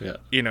who,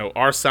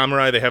 are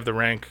samurai. They have the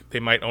rank. They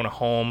might own a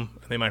home.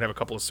 They might have a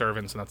couple of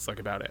servants, and that's like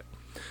about it.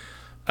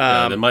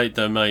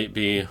 There might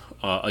be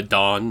a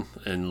Don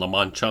in La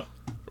Mancha.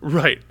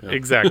 Right. Yeah.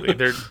 Exactly.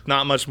 They're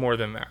not much more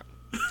than that.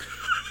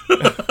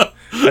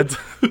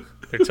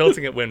 They're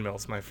tilting at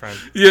windmills, my friend.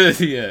 Yeah,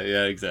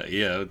 exactly.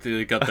 Yeah,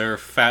 they got their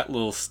fat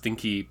little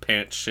stinky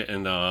pants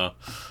shitting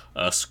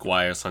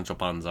Squire Sancho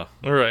Panza.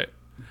 All right.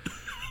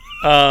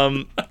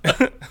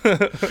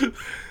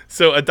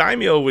 So a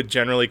daimyo would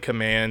generally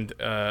command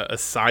a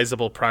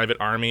sizable private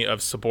army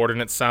of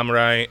subordinate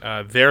samurai,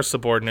 their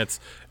subordinates,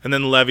 and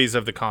then levies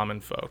of the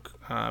common folk.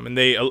 And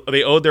they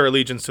owed their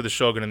allegiance to the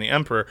shogun and the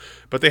emperor,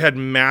 but they had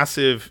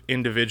massive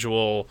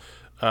individual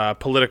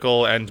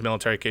political and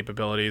military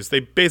capabilities.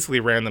 They basically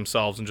ran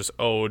themselves and just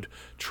owed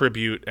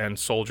tribute and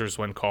soldiers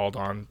when called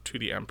on to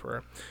the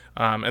emperor.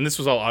 And this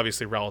was all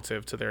obviously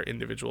relative to their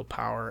individual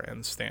power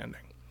and standing.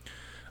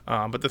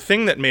 But the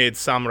thing that made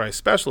samurai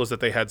special is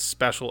that they had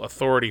special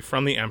authority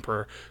from the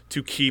emperor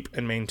to keep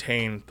and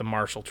maintain the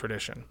martial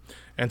tradition.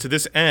 And to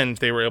this end,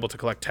 they were able to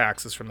collect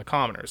taxes from the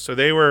commoners. So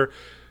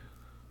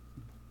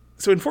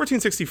in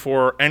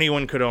 1464,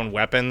 anyone could own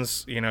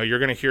weapons. You're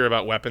going to hear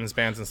about weapons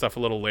bans and stuff a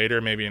little later,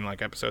 maybe in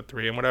like episode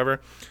 3 and whatever.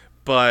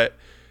 But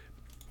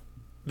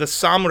the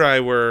samurai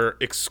were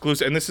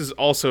exclusive, and this is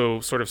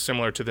also sort of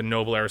similar to the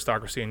noble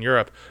aristocracy in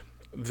Europe.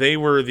 They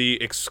were the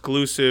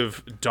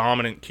exclusive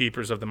dominant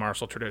keepers of the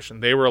martial tradition.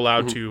 They were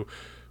allowed to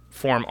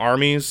form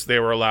armies. They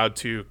were allowed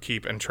to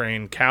keep and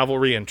train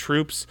cavalry and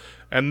troops.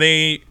 And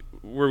they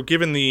were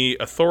given the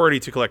authority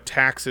to collect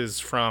taxes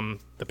from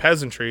the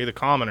peasantry, the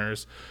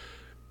commoners,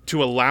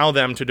 to allow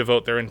them to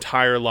devote their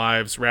entire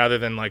lives rather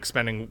than like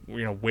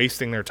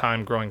wasting their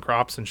time growing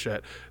crops and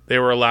shit. They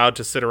were allowed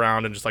to sit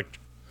around and just like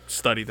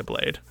study the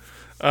blade.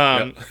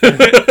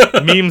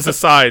 Memes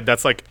aside,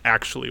 that's like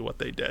actually what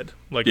they did.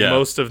 Like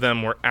most of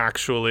them were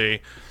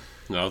actually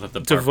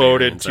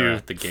devoted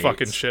to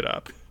fucking shit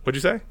up. What'd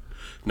you say?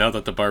 Now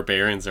that the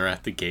barbarians are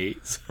at the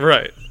gates.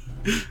 Right.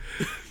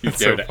 You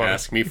dare to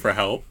ask me for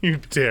help? You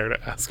dare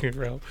to ask me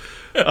for help.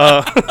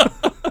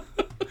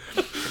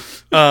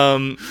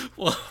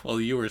 While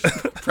you were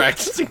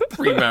practicing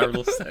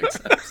premarital sex,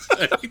 I was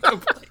studying the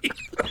blade.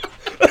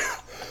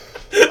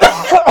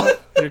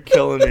 You're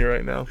killing me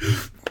right now.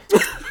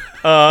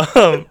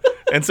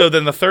 And so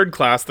then the third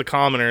class, the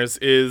commoners,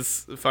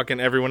 is fucking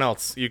everyone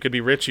else. You could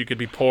be rich, you could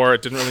be poor,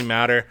 it didn't really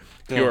matter.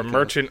 You were a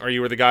merchant, or you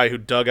were the guy who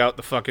dug out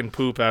the fucking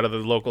poop out of the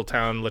local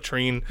town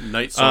latrine.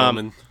 Knight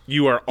Solomon.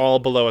 You are all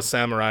below a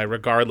samurai,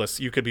 regardless.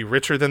 You could be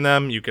richer than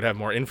them, you could have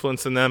more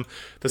influence than them.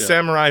 The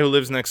samurai who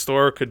lives next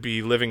door could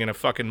be living in a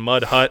fucking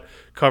mud hut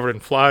covered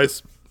in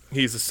flies.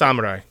 He's a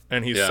samurai,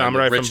 and he's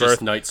samurai from birth. The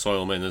richest Knight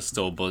Solomon is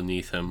still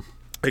beneath him.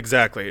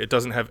 Exactly. It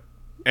doesn't have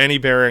any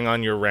bearing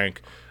on your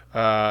rank.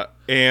 So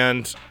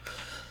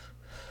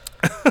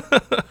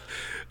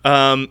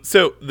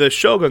the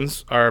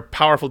shoguns are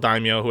powerful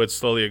daimyo who had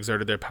slowly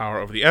exerted their power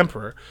over the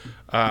emperor,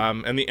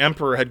 and the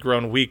emperor had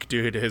grown weak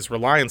due to his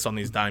reliance on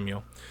these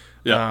daimyo.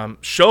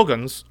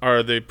 Shoguns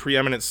are the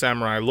preeminent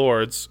samurai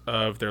lords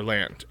of their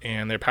land,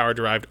 and their power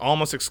derived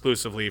almost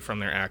exclusively from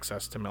their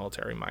access to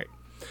military might.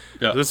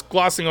 So this is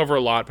glossing over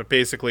a lot, but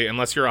basically,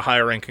 unless you're a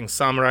higher-ranking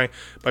samurai,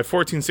 by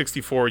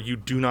 1464, you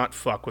do not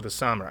fuck with a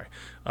samurai.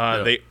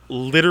 They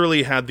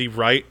literally had the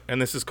right,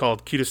 and this is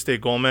called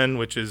Kiriste Gomen,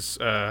 which is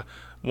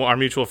Well, our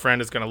mutual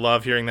friend is going to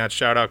love hearing that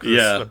shout out because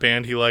Yeah. a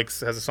band he likes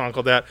has a song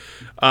called that.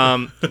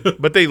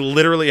 But they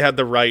literally had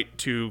the right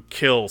to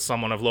kill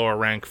someone of lower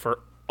rank for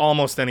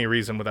almost any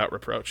reason without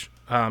reproach.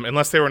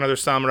 Unless they were another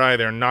samurai,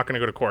 they're not going to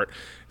go to court.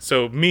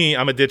 So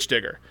I'm a ditch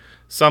digger.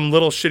 Some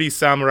little shitty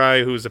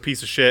samurai who's a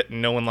piece of shit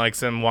and no one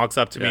likes him walks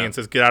up to me and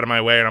says, get out of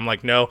my way. And I'm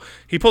like, no.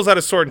 He pulls out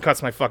his sword and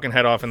cuts my fucking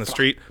head off in the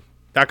street.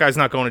 That guy's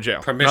not going to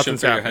jail. Permission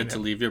Nothing's for your happening head to to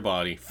him. leave your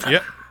body.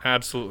 Yeah,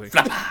 absolutely.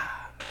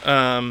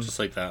 Just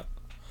like that.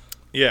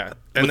 Yeah.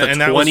 With a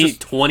that was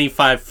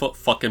 25-foot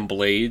fucking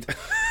blade.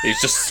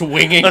 He's just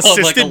swinging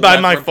assisted on by like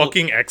a my lever.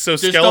 fucking Just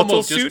don't exoskeletal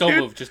move. suit, Just don't dude.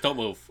 move. Just don't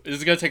move. This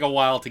is gonna take a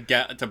while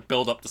to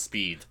build up the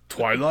speed.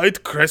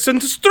 Twilight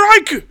Crescent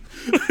Strike.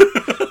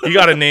 You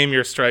got to name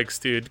your strikes,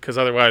 dude, because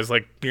otherwise,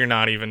 like, you're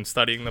not even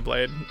studying the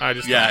blade. I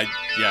just Yeah. Dude.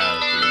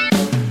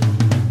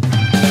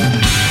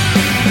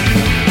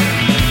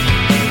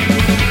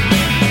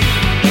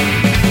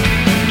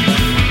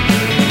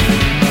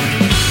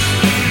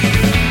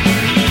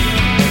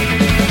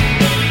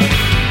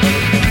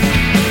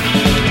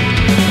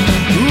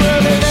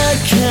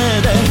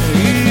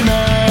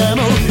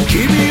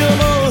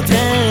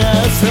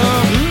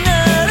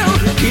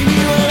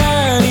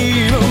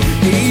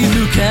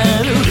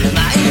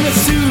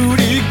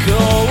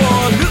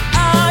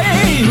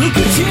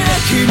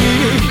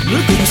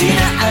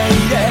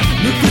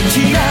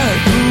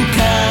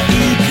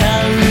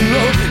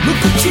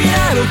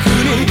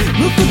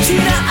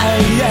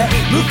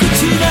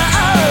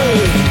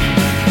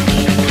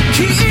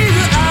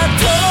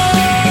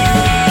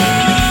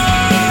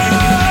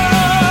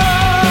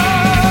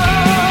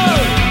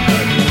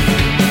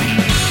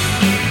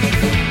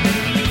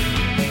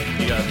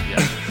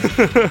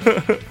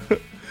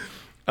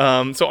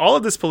 So all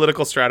of this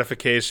political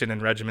stratification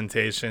and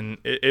regimentation,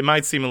 it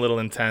might seem a little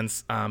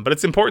intense, but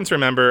it's important to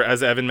remember,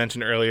 as Evan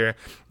mentioned earlier,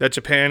 that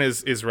Japan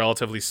is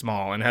relatively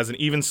small and has an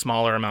even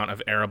smaller amount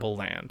of arable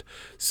land.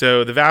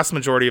 So the vast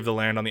majority of the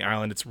land on the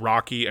island, it's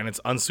rocky and it's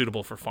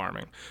unsuitable for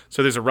farming.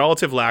 So there's a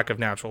relative lack of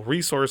natural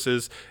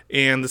resources,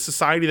 and the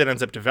society that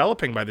ends up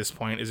developing by this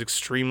point is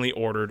extremely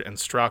ordered and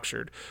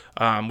structured,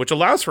 which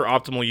allows for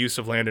optimal use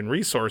of land and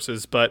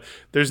resources, but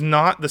there's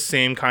not the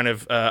same kind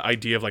of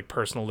idea of like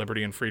personal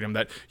liberty and freedom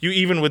that you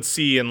even would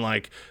see in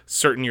like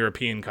certain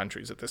European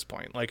countries at this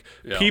point. Like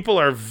people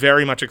are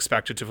very much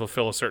expected to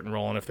fulfill a certain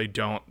role, and if they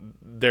don't,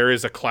 there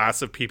is a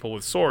class of people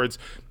with swords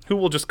who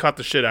will just cut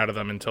the shit out of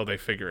them until they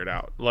figure it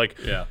out. Like,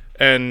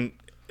 and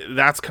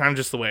that's kind of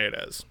just the way it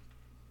is.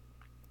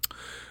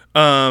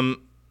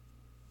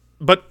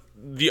 But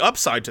the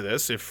upside to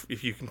this, if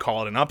you can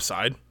call it an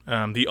upside,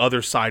 the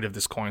other side of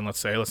this coin,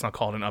 let's not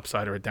call it an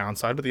upside or a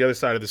downside, but the other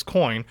side of this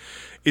coin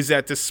is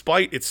that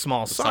despite its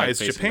small size,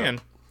 Japan...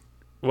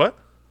 What?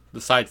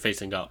 The side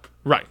facing up.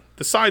 Right.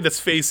 The side that's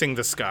facing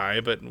the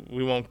sky, but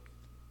we won't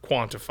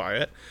quantify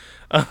it,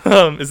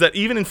 is that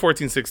even in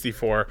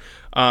 1464,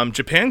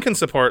 Japan can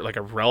support like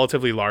a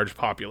relatively large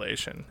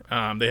population.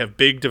 They have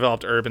big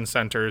developed urban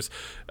centers,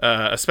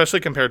 especially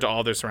compared to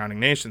all their surrounding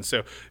nations.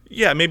 So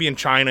yeah, maybe in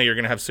China you're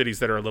going to have cities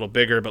that are a little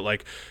bigger, but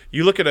like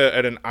you look at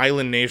an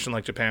island nation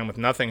like Japan with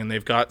nothing, and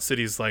they've got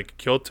cities like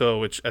Kyoto,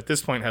 which at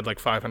this point had like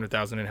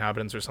 500,000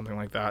 inhabitants or something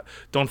like that.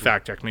 Don't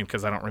fact check me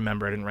because I don't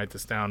remember. I didn't write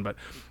this down, but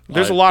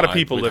there's a lot of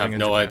people living in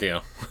Japan. No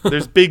idea.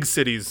 There's big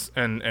cities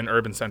and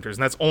urban centers,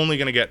 and that's only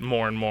going to get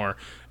more and more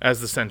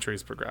as the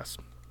centuries progress.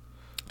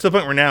 To the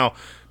point where now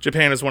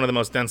Japan is one of the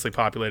most densely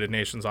populated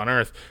nations on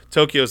Earth.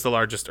 Tokyo is the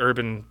largest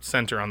urban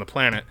center on the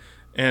planet,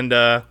 and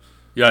yeah,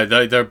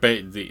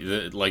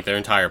 like their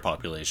entire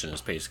population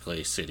is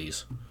basically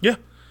cities. Yeah.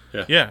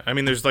 I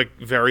mean, there's like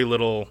very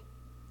little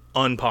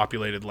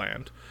unpopulated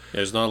land.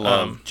 There's not a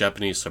lot of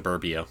Japanese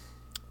suburbia,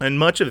 and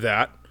much of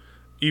that,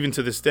 even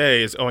to this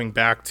day, is owing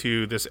back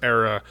to this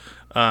era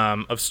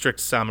of strict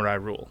samurai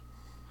rule.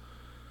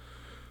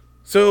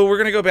 So we're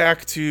going to go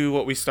back to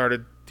what we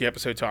started the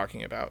episode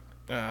talking about,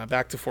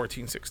 back to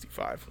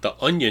 1465. the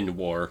Onion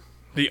War.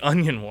 The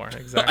Onion War,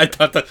 exactly. I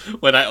thought that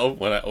when I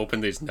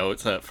opened these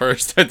notes at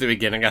first at the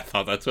beginning, I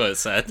thought that's what it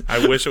said.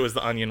 I wish it was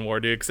the Onion War,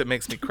 dude, because it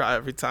makes me cry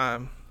every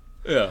time.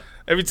 Yeah.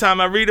 Every time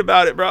I read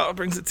about it, bro, it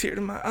brings a tear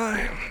to my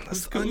eye.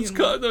 That's the Onion War.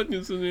 Cut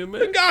onions in here,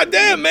 man. God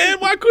damn, man,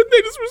 why couldn't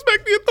they just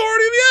respect the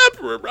authority of the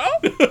emperor,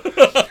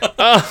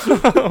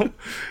 bro?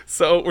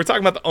 So we're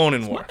talking about the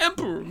Onin War.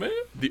 Emperor, man.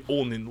 The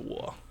Onin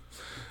War.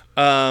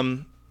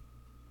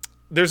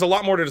 There's a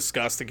lot more to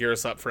discuss to gear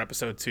us up for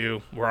episode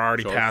 2. We're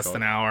already past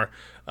an hour.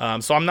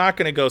 So I'm not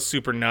going to go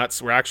super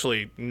nuts. We're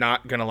actually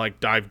not going to like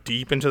dive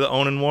deep into the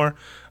Onin War,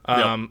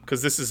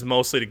 because this is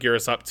mostly to gear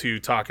us up to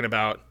talking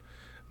about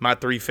my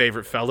 3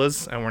 favorite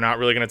fellas, and we're not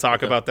really going to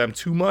talk about them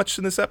too much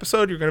in this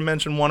episode. You're going to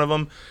mention one of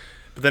them,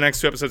 but the next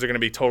 2 episodes are going to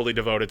be totally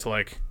devoted to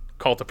like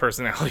cult of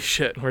personality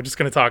shit. We're just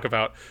going to talk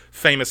about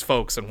famous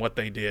folks and what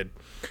they did.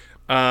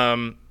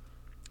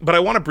 But I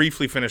want to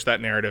briefly finish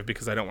that narrative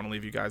because I don't want to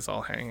leave you guys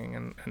all hanging,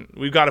 and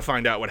we've got to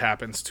find out what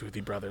happens to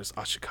the brothers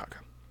Ashikaga.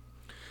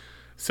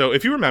 So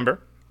if you remember,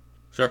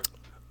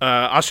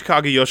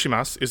 Ashikaga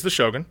Yoshimasu is the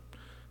shogun,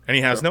 and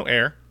he has no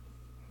heir.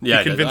 Yeah,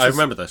 I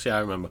remember this. Yeah, I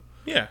remember.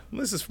 Yeah,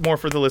 this is more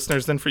for the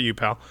listeners than for you,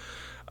 pal.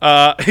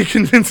 He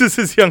convinces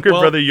his younger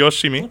brother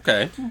Yoshimi.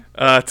 Okay.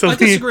 To I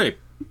disagree.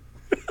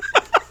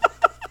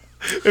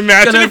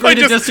 Imagine Gonna if I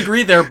agree to just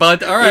disagree there,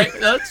 bud. All right.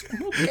 That's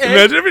okay.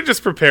 imagine if we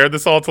just prepared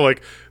this all to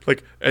like.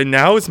 And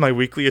now is my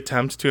weekly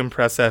attempt to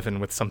impress Evan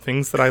with some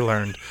things that I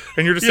learned.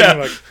 And you're just Yeah. saying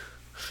like,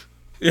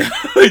 Yeah.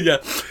 Yeah.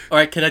 All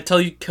right. Can I tell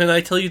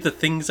you the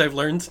things I've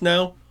learned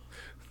now?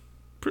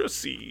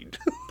 proceed.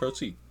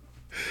 Proceed.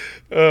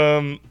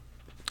 All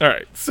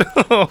right, so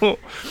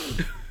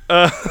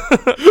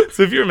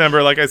so if you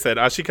remember, like I said,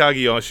 Ashikage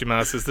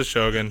Yoshimasu is the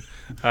shogun.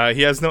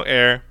 He has no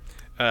heir.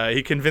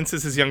 He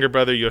convinces his younger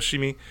brother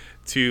Yoshimi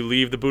to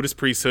leave the Buddhist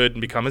priesthood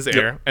and become his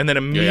heir, and then I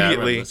remember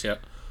immediately this, yeah.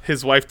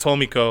 his wife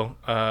Tomiko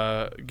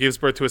gives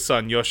birth to a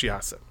son,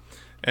 Yoshihasa,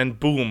 and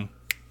boom,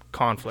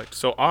 conflict.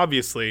 So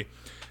obviously,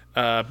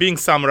 being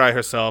samurai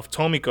herself,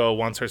 Tomiko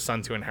wants her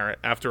son to inherit.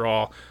 After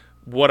all,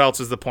 what else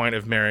is the point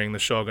of marrying the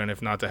shogun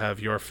if not to have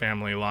your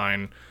family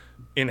line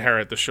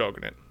inherit the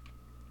shogunate?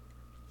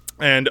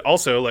 And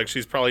also, like,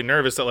 she's probably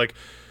nervous that, like,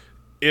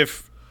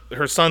 if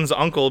her son's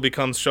uncle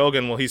becomes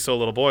shogun while he's still a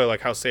little boy, like,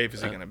 how safe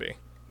is he going to be?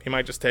 He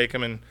might just take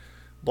him and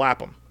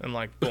blap him, and,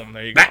 like, boom,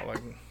 there you go. Like,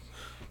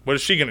 what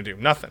is she going to do?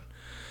 Nothing.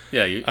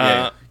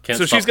 Yeah. Can't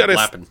So stop she's got to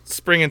flapping.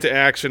 spring into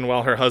action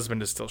while her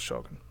husband is still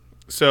shogun.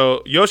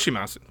 So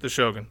Yoshimasu, the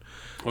shogun,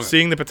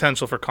 seeing the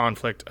potential for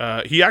conflict,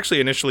 he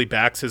actually initially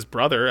backs his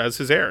brother as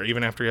his heir,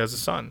 even after he has a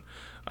son.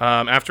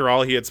 After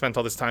all, he had spent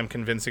all this time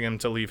convincing him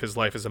to leave his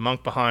life as a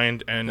monk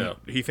behind, and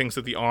he thinks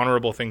that the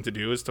honorable thing to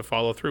do is to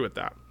follow through with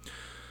that.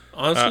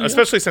 Honestly,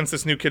 Especially since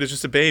this new kid is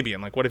just a baby,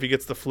 and like, what if he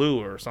gets the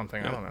flu or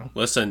something? I don't know.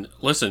 Listen,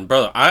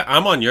 brother.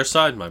 I'm on your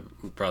side, my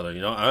brother.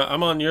 You know,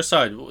 I'm on your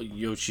side.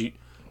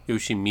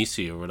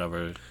 Yoshimisi or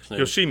whatever. his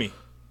name is.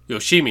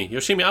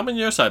 Yoshimi. I'm on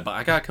your side, but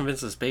I gotta convince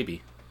this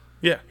baby.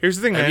 Yeah, here's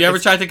the thing, man. Have you ever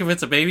tried to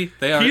convince a baby?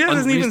 They are he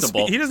doesn't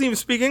unreasonable. he doesn't even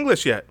speak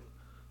English yet.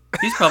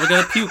 He's probably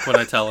gonna puke when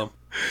I tell him.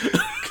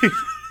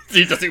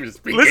 He doesn't even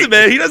speak. Listen,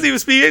 man, he doesn't even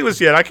speak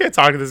English yet. I can't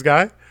talk to this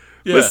guy.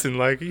 Yeah. Listen,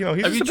 like, you know,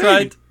 he's Have just you a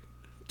baby. tried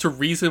to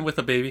reason with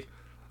a baby?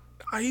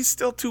 He's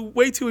still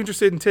way too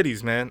interested in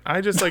titties, man.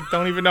 I just like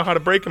don't even know how to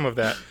break him of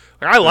that.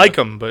 Like, I like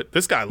him, but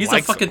this guy He's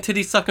likes a fucking him.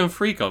 titty sucking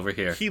freak over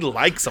here. He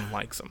likes him.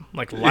 Like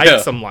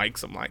Yeah.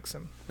 likes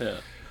him. Yeah.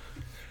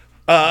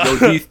 No,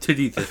 these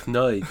titties is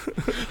nice.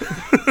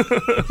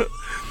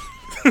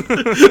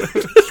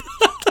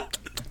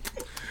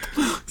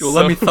 Yo,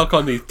 let me suck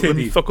on these Let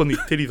me titties. fuck on these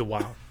titties a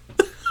while.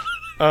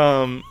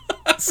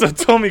 So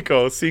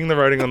Tomiko, seeing the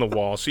writing on the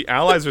wall, she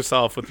allies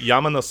herself with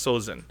Yamana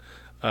Sozen,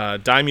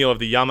 daimyo of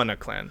the Yamana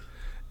clan.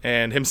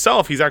 And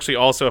himself, he's actually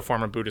also a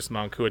former Buddhist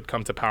monk who had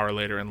come to power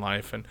later in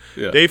life. And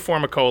they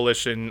form a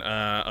coalition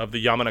of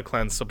the Yamana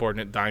clan's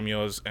subordinate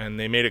daimyos, and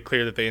they made it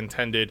clear that they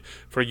intended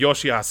for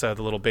Yoshihasa,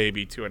 the little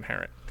baby, to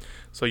inherit.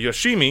 So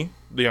Yoshimi,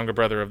 the younger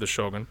brother of the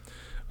shogun,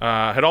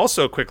 had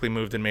also quickly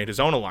moved and made his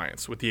own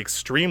alliance with the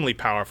extremely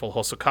powerful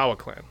Hosokawa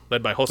clan,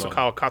 led by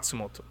Hosokawa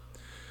Katsumoto.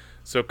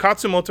 So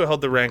Katsumoto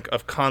held the rank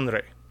of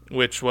Kanrei,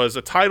 which was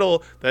a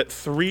title that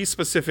 3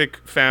 specific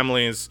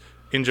families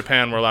in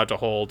Japan were allowed to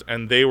hold,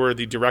 and they were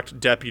the direct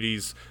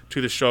deputies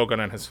to the shogun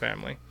and his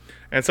family.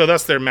 And so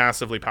thus they're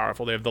massively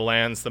powerful. They have the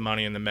lands, the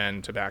money, and the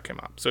men to back him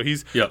up. So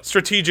he's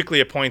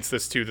strategically appoints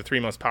this to the 3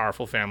 most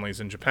powerful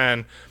families in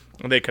Japan,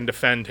 and they can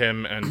defend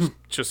him and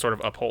just sort of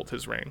uphold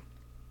his reign.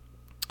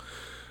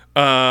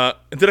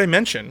 Did I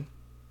mention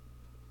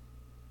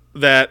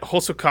that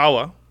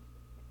Hosokawa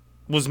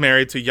was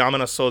married to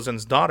Yamana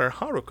Sozen's daughter,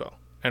 Haruko,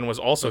 and was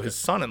also his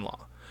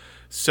son-in-law?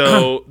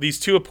 So these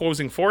two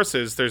opposing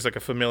forces, there's like a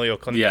familial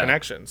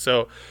connection.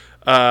 So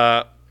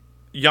Yamana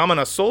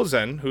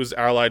Sozen, who's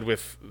allied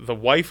with the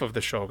wife of the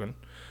shogun,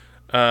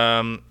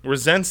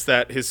 resents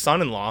that his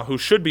son-in-law, who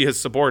should be his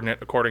subordinate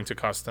according to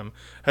custom,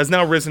 has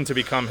now risen to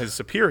become his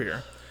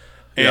superior.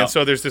 And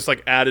so there's this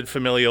like added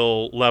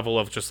familial level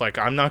of just like,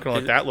 I'm not going to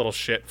let that little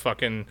shit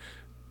fucking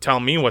tell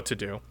me what to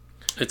do.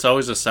 It's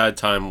always a sad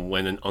time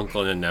when an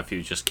uncle and a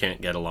nephew just can't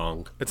get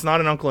along. It's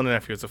not an uncle and a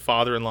nephew. It's a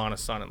father-in-law and a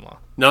son-in-law.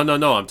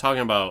 No. I'm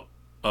talking about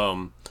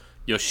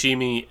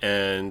Yoshimi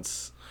and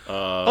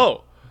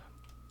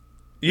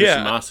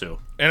Yoshimasu.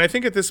 And I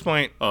think at this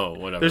point,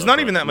 whatever. there's not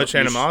even that much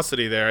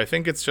animosity there. I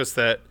think it's just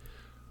that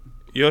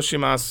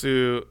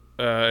Yoshimasu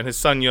and his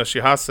son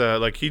Yoshihasa,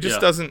 like, he just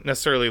doesn't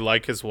necessarily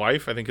like his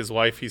wife. I think his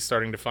wife he's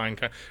starting to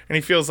find and he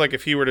feels like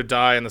if he were to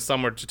die and the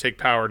son were to take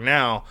power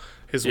now,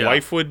 his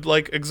wife would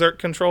like exert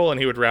control, and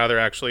he would rather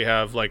actually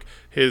have like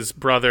his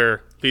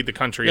brother lead the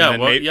country. Yeah,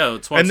 and then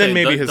that's what and I'm then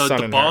saying. maybe his son.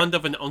 The bond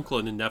of an uncle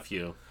and a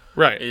nephew,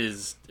 right,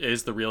 is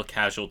the real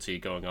casualty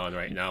going on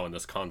right now in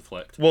this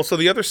conflict. Well, so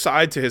the other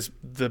side to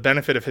the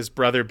benefit of his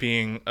brother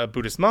being a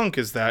Buddhist monk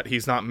is that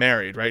he's not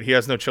married, right? He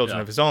has no children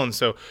of his own.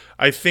 So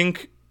I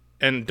think,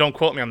 and don't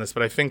quote me on this,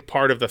 but I think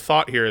part of the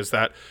thought here is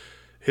that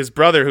his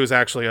brother, who's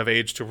actually of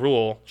age to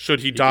rule,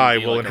 should he die,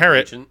 will like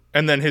inherit,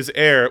 and then his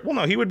heir. Well,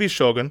 no, he would be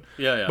shogun.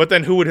 Yeah. But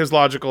then who would his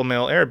logical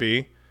male heir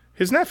be?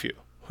 His nephew,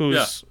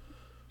 who's,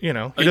 he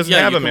doesn't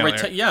have a male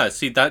heir. Yeah,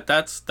 see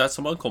that's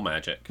some uncle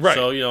magic. Right.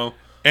 So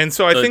And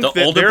so I think the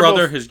that older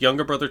brother, his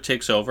younger brother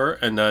takes over,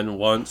 and then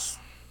once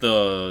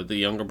the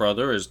younger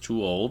brother is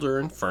too old or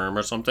infirm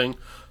or something,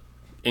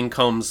 in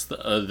comes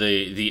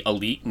the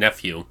elite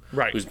nephew,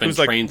 right, who's been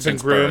trained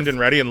since groomed birth. and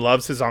ready and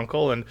loves his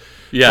uncle, and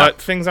Yeah.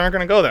 but things aren't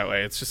going to go that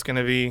way. It's just going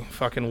to be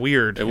fucking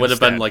weird. It would have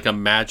been like a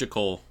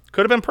magical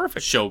could have been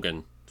perfect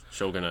shogunate.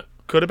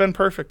 Could have been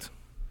perfect.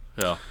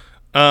 Yeah.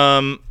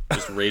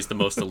 Just raise the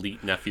most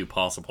elite nephew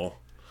possible.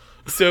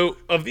 So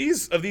of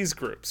these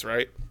groups,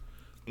 right?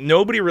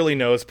 Nobody really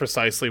knows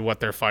precisely what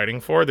they're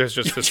fighting for. There's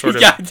just this sort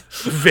of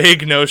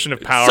vague notion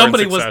of power.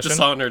 Somebody and was succession.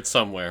 dishonored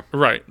somewhere.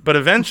 Right. But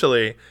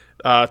eventually,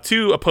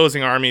 two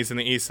opposing armies in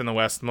the east and the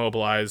west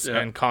mobilize,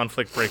 and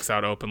conflict breaks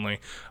out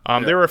openly.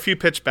 There were a few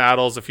pitched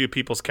battles. A few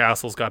people's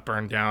castles got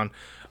burned down.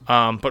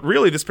 But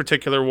really, this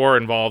particular war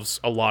involves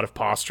a lot of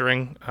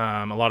posturing,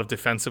 a lot of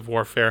defensive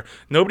warfare.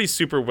 Nobody's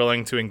super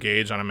willing to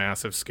engage on a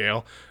massive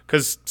scale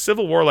because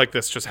civil war like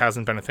this just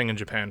hasn't been a thing in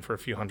Japan for a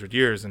few hundred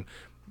years. And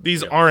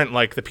these aren't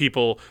like the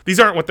people, these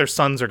aren't what their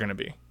sons are going to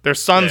be. Their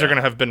sons are going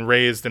to have been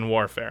raised in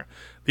warfare.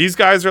 These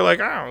guys are like,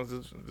 oh,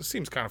 this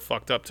seems kind of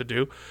fucked up to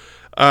do.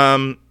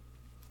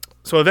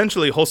 So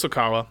eventually,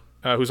 Hosokawa,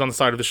 who's on the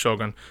side of the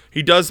shogun,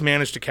 he does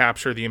manage to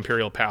capture the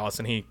imperial palace,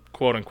 and he,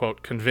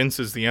 quote-unquote,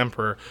 convinces the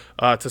emperor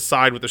to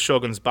side with the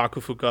shogun's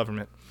Bakufu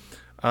government.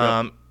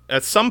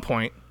 At some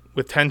point,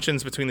 with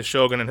tensions between the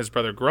shogun and his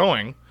brother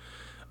growing,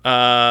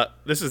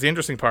 this is the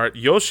interesting part,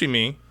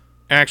 Yoshimi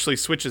actually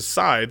switches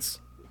sides.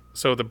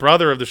 So the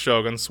brother of the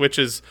shogun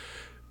switches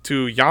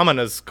to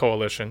Yamana's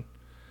coalition.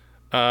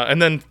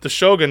 And then the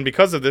shogun,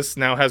 because of this,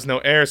 now has no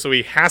heir, so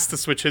he has to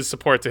switch his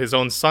support to his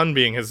own son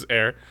being his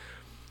heir.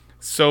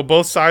 So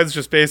both sides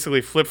just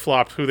basically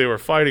flip-flopped who they were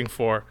fighting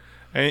for.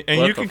 And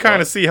you can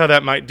kind of see how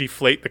that might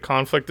deflate the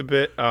conflict a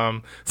bit.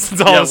 Since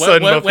all of a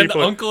sudden both when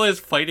people... the uncle is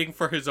fighting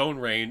for his own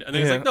reign, and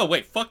then he's like, no,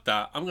 wait, fuck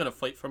that. I'm going to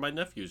fight for my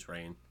nephew's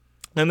reign.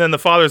 And then the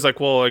father's like,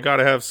 well, I got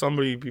to have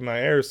somebody be my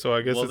heir, so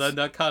I guess well, it's then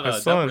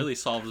that really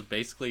solves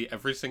basically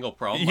every single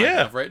problem I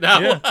have right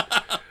now.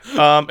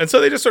 And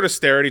so they just sort of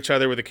stare at each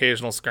other with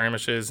occasional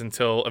skirmishes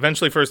until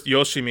eventually first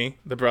Yoshimi,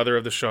 the brother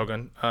of the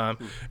shogun,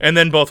 and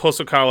then both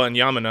Hosokawa and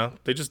Yamana,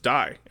 they just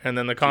die. And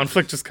then the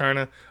conflict just kind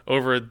of,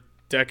 over a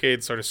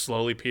decade, sort of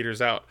slowly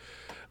peters out.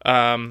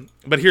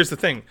 But here's the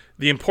thing.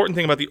 The important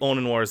thing about the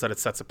Onin War is that it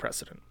sets a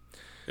precedent.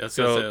 Yes,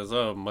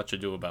 so, much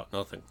ado about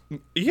nothing.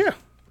 Yeah.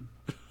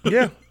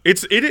 Yeah,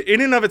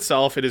 in and of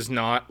itself, it is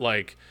not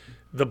like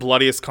the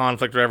bloodiest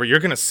conflict or whatever.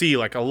 You're going to see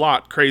like a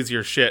lot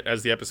crazier shit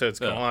as the episodes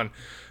go on.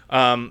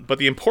 But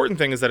the important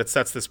thing is that it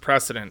sets this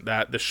precedent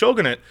that the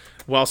shogunate,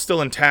 while still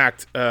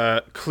intact,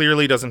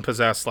 clearly doesn't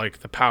possess like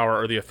the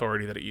power or the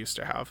authority that it used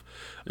to have.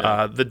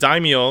 The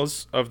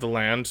daimyos of the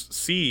land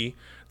see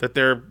that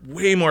they're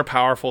way more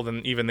powerful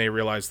than even they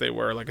realized they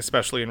were, like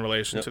especially in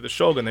relation to the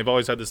shogun. They've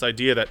always had this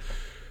idea that,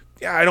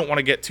 yeah, I don't want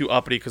to get too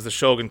uppity because the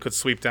shogun could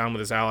sweep down with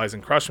his allies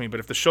and crush me.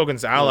 But if the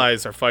shogun's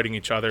allies are fighting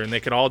each other and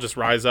they could all just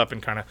rise up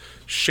and kind of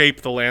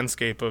shape the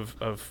landscape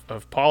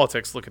of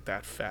politics, look at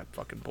that fat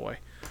fucking boy.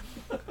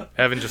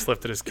 Evan just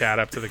lifted his cat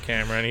up to the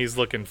camera and he's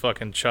looking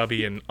fucking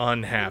chubby and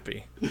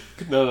unhappy.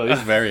 No,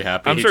 he's very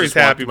happy. I'm sure he's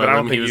happy, but I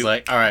don't think he was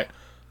like, all right,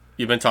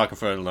 you've been talking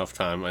for enough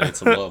time. I need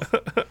some love.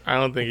 I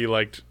don't think he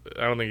liked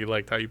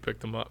how you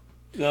picked him up.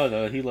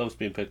 No, he loves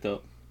being picked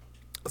up.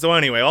 So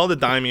anyway, all the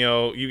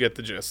daimyo, you get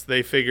the gist.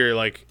 They figure,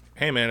 like,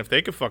 hey, man, if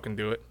they could fucking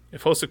do it,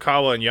 if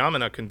Hosokawa and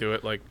Yamana can do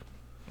it, like,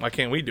 why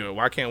can't we do it?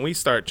 Why can't we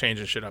start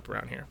changing shit up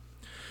around here?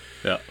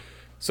 Yeah.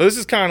 So this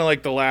is kind of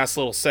like the last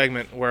little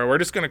segment where we're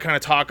just going to kind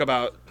of talk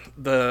about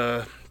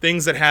the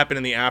things that happened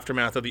in the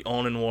aftermath of the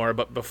Onin War,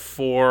 but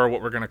before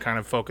what we're going to kind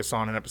of focus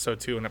on in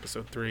Episode 2 and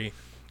Episode 3,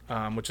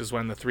 which is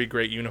when the three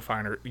great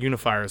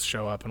unifiers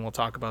show up, and we'll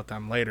talk about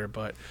them later.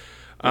 But...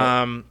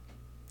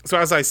 So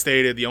as I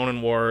stated, the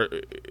Onin War,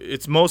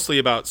 it's mostly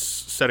about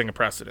setting a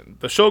precedent.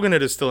 The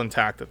shogunate is still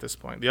intact at this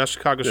point. The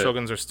Ashikaga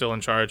shoguns are still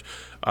in charge.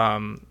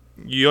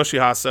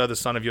 Yoshihasa, the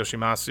son of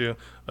Yoshimasu,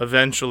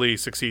 eventually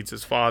succeeds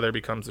his father,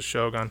 becomes the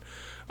shogun.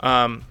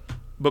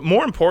 But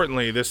more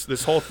importantly,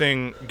 this whole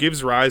thing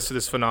gives rise to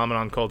this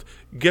phenomenon called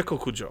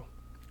Gekkokujo.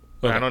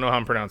 Okay. I don't know how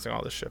I'm pronouncing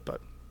all this shit, but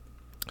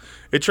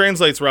it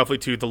translates roughly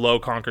to the low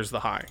conquers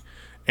the high.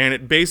 And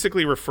it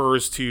basically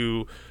refers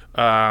to...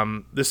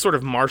 this sort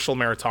of martial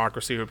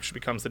meritocracy, which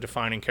becomes the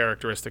defining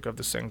characteristic of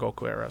the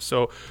Sengoku era.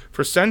 So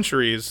for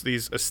centuries,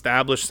 these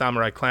established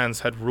samurai clans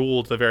had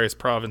ruled the various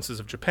provinces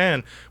of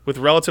Japan with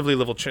relatively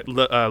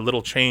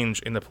little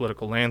change in the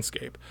political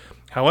landscape.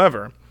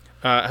 However,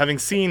 having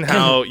seen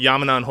how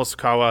Yamana and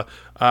Hosokawa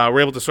were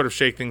able to sort of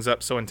shake things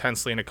up so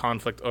intensely in a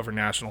conflict over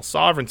national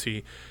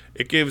sovereignty,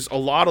 it gives a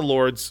lot of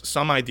lords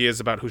some ideas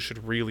about who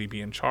should really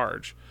be in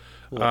charge.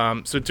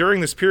 So during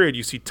this period,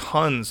 you see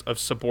tons of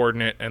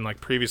subordinate and like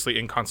previously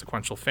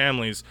inconsequential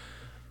families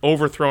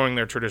overthrowing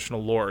their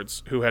traditional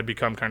lords who had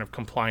become kind of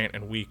compliant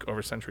and weak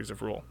over centuries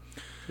of rule.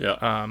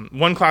 Yeah.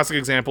 One classic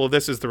example of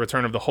this is the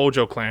return of the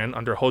Hojo clan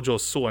under Hojo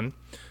Suin.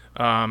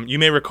 You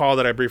may recall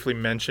that I briefly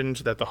mentioned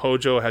that the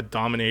Hojo had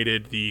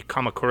dominated the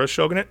Kamakura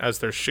shogunate as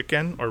their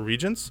shikken, or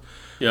regents.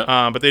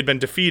 Yeah. But they'd been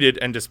defeated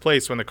and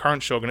displaced when the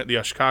current shogunate, the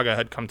Ashikaga,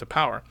 had come to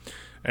power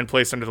and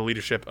placed under the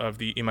leadership of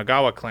the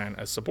Imagawa clan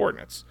as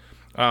subordinates.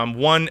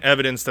 One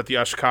evidence that the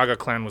Ashikaga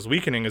clan was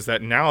weakening is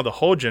that now the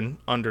Hojo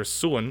under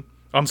Suin,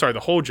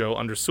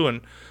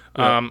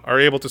 are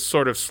able to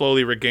sort of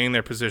slowly regain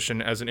their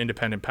position as an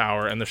independent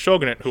power, and the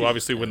shogunate, who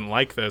obviously wouldn't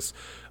like this,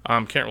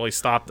 can't really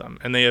stop them.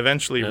 And they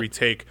eventually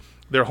retake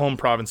their home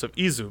province of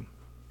Izu,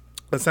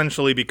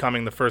 essentially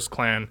becoming the first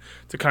clan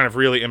to kind of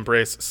really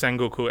embrace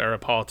Sengoku-era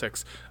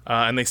politics,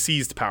 and they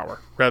seized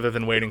power rather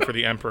than waiting for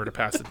the emperor to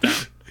pass it down.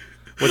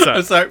 What's up?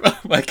 I'm sorry,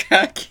 my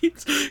cat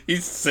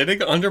he's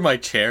sitting under my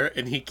chair,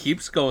 and he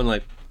keeps going,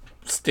 like,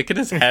 sticking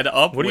his head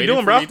up. What are you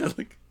doing, bro?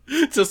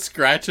 To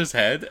scratch his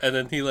head, and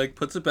then he, like,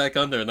 puts it back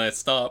under, and I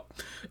stop,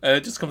 and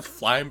it just comes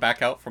flying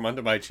back out from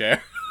under my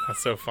chair.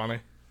 That's so funny.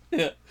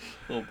 Yeah,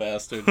 little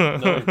bastard. No,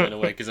 he ran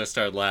away because I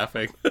started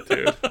laughing.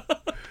 Dude,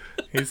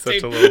 he's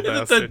such a little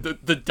bastard.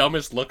 The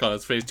dumbest look on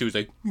his face, too. He's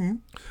like,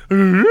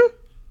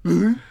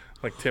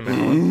 like Tim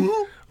Allen.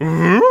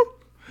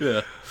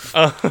 yeah.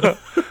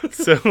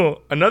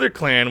 So another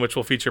clan which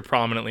will feature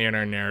prominently in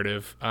our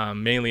narrative,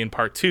 mainly in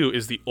part 2,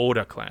 is the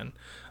Oda clan.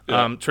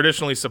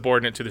 Traditionally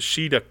subordinate to the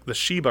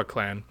Shiba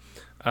clan.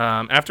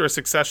 After a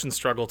succession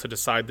struggle to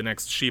decide the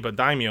next Shiba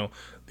daimyo,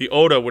 the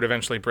Oda would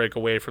eventually break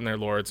away from their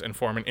lords and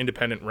form an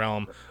independent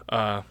realm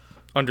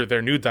under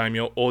their new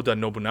daimyo, Oda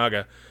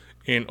Nobunaga,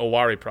 in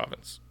Owari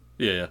province.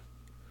 Yeah.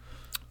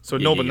 So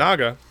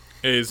Nobunaga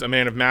is a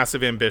man of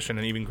massive ambition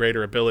and even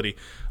greater ability.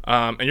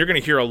 And you're going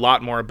to hear a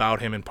lot more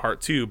about him in part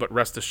 2, but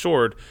rest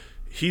assured,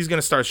 he's going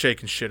to start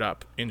shaking shit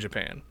up in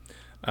Japan.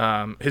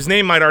 His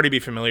name might already be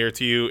familiar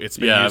to you. It's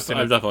been used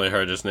I've definitely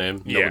heard his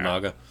name,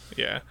 Nobunaga.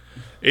 Yeah.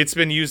 It's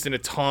been used in a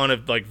ton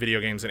of like video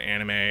games and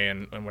anime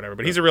and whatever,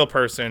 but he's a real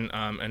person.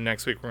 And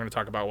next week we're going to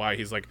talk about why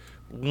he's like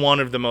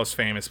one of the most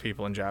famous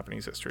people in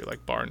Japanese history,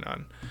 like bar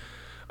none.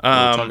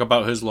 We'll talk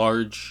about his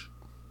large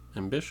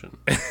ambition.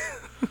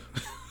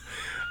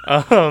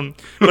 But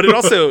it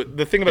also,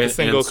 the thing about the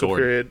Sengoku sword.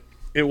 period,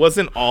 it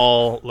wasn't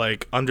all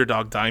like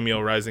underdog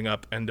daimyo rising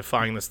up and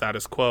defying the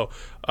status quo.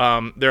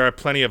 There are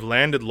plenty of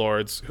landed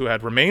lords who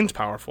had remained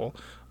powerful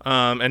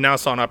and now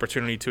saw an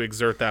opportunity to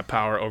exert that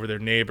power over their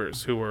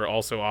neighbors, who were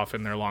also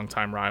often their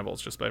longtime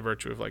rivals, just by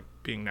virtue of like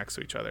being next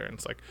to each other. And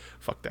it's like,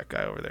 fuck that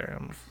guy over there.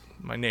 I'm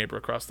my neighbor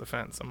across the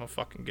fence. I'm gonna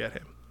fucking get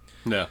him.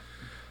 Yeah.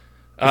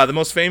 The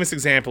most famous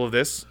example of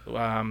this,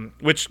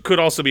 which could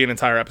also be an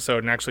entire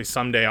episode, and actually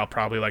someday I'll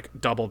probably like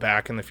double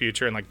back in the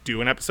future and like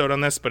do an episode on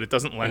this, but it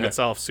doesn't lend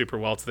itself super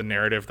well to the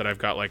narrative that I've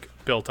got like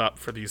built up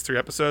for these 3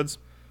 episodes.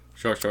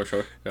 Sure.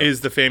 Yeah. Is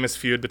the famous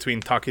feud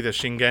between Takeda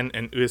Shingen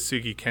and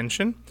Uesugi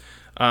Kenshin,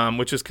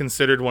 which is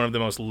considered one of the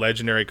most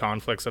legendary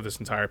conflicts of this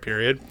entire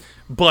period.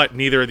 But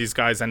neither of these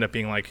guys end up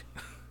being like...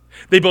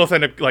 They both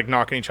end up like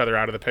knocking each other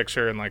out of the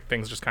picture, and like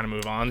things just kind of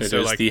move on. It so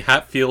is like the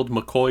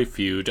Hatfield-McCoy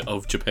feud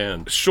of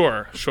Japan.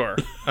 Sure.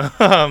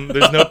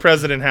 There's no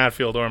President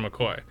Hatfield or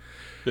McCoy.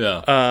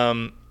 Yeah.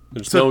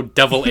 There's no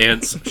Devil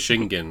Ants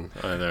Shingen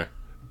either.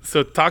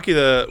 So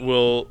Takeda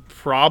will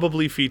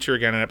probably feature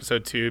again in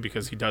episode 2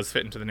 because he does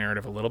fit into the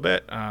narrative a little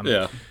bit.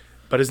 Yeah.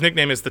 But his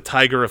nickname is the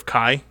Tiger of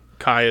Kai.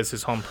 Kai is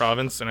his home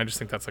province, and I just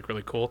think that's like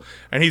really cool.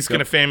 And he's going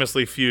to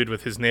famously feud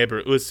with his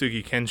neighbor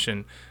Uesugi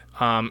Kenshin.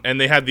 And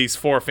they had these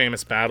 4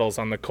 famous battles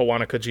on the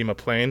Kawanakajima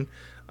Plain.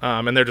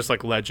 And they're just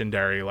like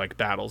legendary like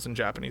battles in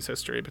Japanese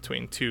history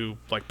between 2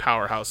 like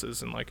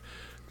powerhouses, and like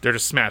they're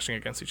just smashing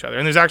against each other.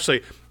 And there's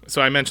actually,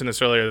 so I mentioned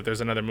this earlier, that there's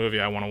another movie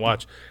I want to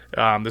watch.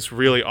 This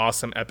really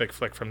awesome epic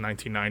flick from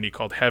 1990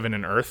 called Heaven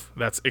and Earth.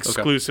 That's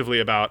exclusively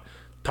about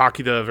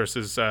Takeda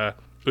versus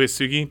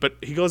Uesugi, but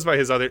he goes by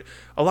his other...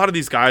 A lot of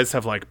these guys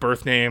have like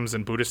birth names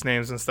and Buddhist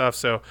names and stuff.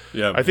 So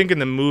I think in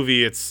the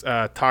movie it's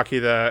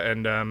Takeda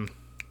and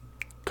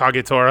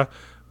Kagetora,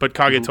 but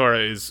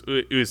Kagetora is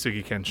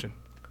Uesugi Kenshin.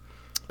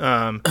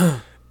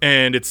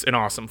 And it's an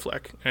awesome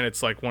flick, and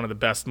it's like one of the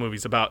best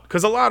movies about,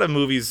 because a lot of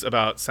movies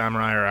about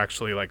samurai are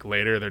actually like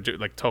later. They're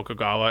like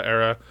Tokugawa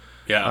era.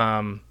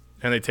 And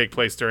they take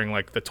place during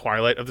like the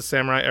twilight of the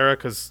samurai era,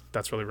 because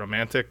that's really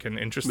romantic and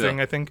interesting,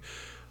 I think.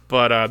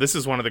 But this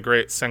is one of the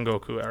great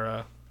Sengoku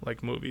era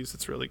like movies.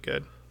 It's really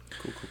good.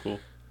 Cool.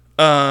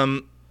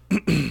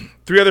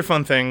 3 other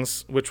fun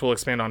things which we'll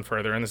expand on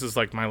further, and this is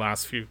like my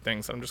last few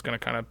things I'm just going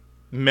to kind of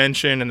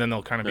mention, and then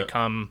they'll kind of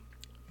become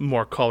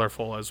more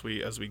colorful as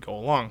we go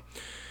along.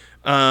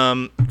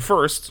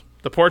 First,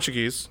 the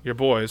Portuguese, your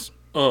boys,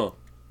 they're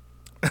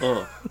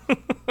going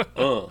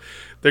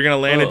to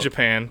land in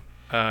Japan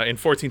in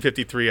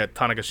 1453 at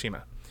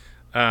Tanegashima,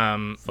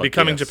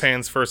 becoming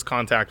Japan's first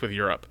contact with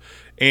Europe,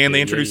 and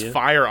they introduced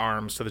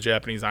firearms to the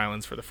Japanese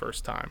islands for the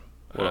first time.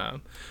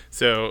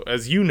 So,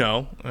 as you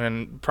know,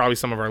 and probably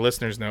some of our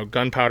listeners know,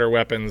 gunpowder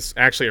weapons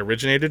actually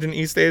originated in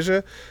East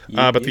Asia,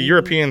 but the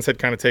Europeans had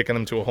kind of taken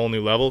them to a whole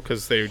new level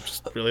because they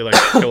just really like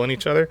killing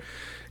each other.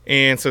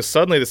 And so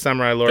suddenly the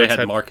samurai lords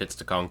had markets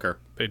to conquer.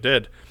 They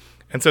did.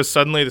 And so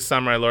suddenly the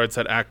samurai lords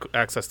had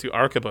access to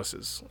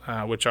arquebuses,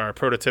 which are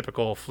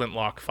prototypical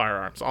flintlock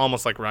firearms,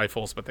 almost like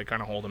rifles, but they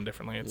kind of hold them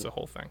differently. It's a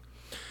whole thing.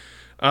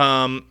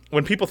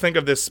 When people think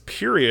of this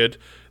period,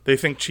 they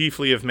think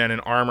chiefly of men in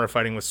armor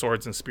fighting with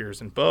swords and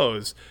spears and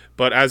bows.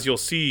 But as you'll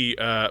see,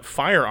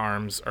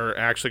 firearms are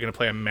actually going to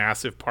play a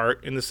massive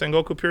part in the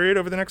Sengoku period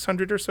over the next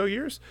 100 or so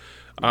years.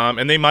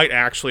 And they might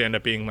actually end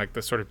up being like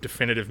the sort of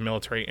definitive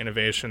military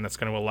innovation that's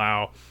going to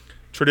allow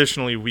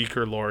traditionally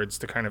weaker lords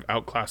to kind of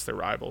outclass their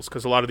rivals.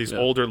 Because a lot of these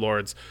older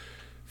lords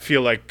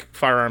feel like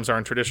firearms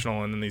aren't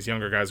traditional, and then these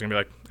younger guys are going to be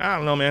like, I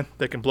don't know, man.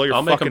 They can blow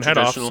your fucking head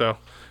off, so...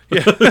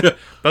 Yeah,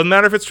 doesn't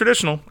matter if it's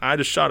traditional. I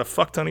just shot a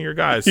fuck ton of your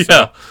guys. Yeah,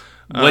 so,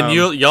 when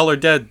y'all are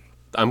dead,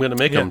 I'm gonna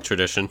make them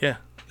tradition. Yeah,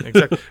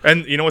 exactly.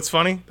 And you know what's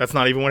funny? That's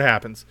not even what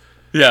happens.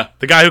 Yeah,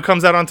 the guy who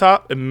comes out on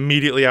top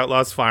immediately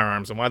outlaws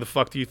firearms. And why the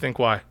fuck do you think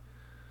why?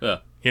 Yeah,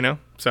 you know.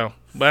 So,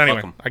 but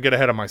anyway, I get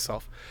ahead of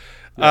myself.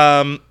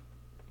 Yeah.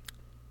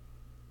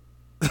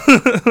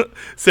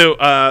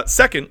 So,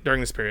 second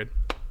during this period,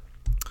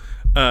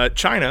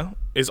 China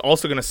is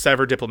also going to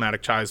sever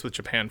diplomatic ties with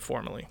Japan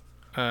formally.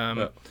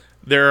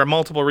 There are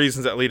multiple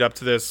reasons that lead up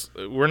to this.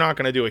 We're not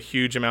going to do a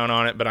huge amount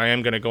on it, but I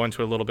am going to go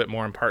into a little bit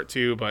more in part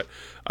 2. But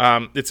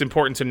it's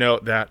important to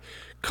note that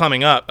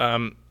coming up,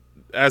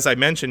 as I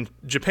mentioned,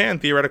 Japan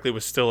theoretically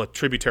was still a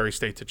tributary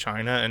state to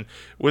China. And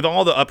with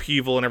all the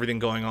upheaval and everything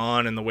going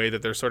on and the way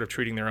that they're sort of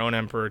treating their own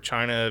emperor,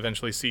 China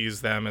eventually sees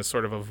them as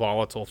sort of a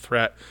volatile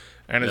threat.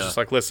 And it's just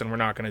like, listen, we're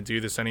not going to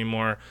do this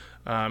anymore.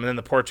 And then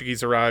the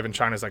Portuguese arrive, and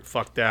China's like,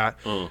 fuck that.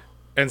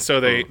 And so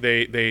they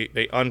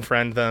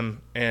unfriend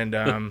them. And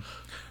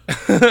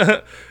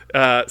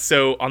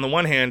so on the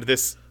one hand,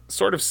 this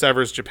sort of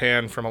severs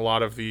Japan from a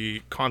lot of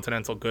the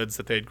continental goods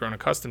that they'd grown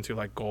accustomed to,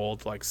 like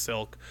gold, like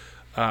silk.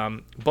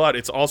 But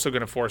it's also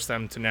going to force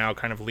them to now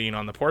kind of lean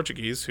on the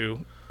Portuguese,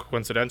 who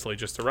coincidentally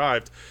just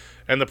arrived.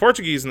 And the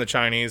Portuguese and the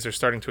Chinese are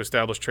starting to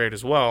establish trade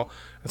as well.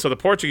 And so the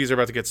Portuguese are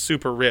about to get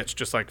super rich,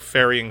 just like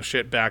ferrying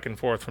shit back and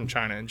forth from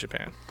China and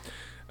Japan.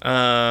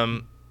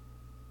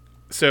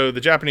 So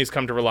the Japanese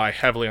come to rely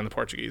heavily on the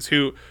Portuguese,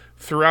 who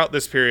throughout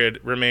this period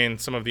remain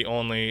some of the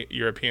only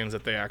Europeans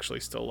that they actually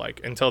still like,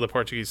 until the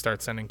Portuguese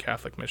start sending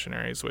Catholic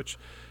missionaries, which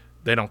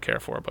they don't care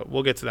for, but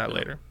we'll get to that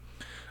later.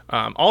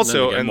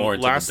 Also, and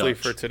lastly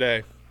for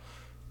today,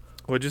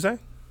 what'd you say?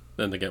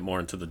 Then they get more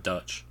into the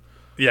Dutch.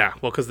 Yeah,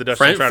 well, because the Dutch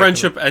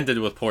friendship ended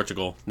with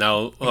Portugal.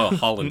 Now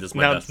Holland is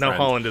my best friend. Now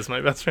Holland is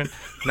my best friend.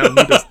 Now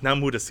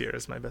Mudasir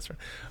is my best friend.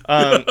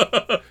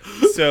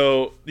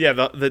 So yeah,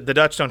 the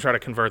Dutch don't try to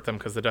convert them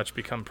because the Dutch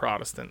become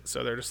Protestant.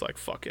 So they're just like,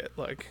 fuck it,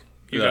 like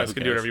you guys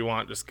can do whatever you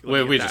want. Just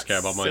we just care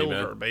about money,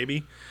 silver, man.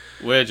 Baby.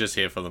 We're just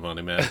here for the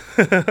money, man.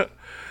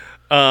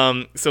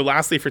 So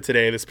lastly for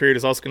today, this period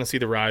is also going to see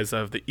the rise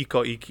of the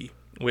Iko-Iki,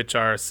 which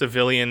are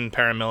civilian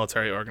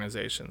paramilitary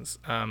organizations.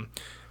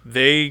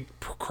 They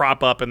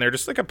crop up and they're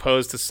just like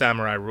opposed to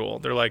samurai rule.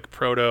 They're like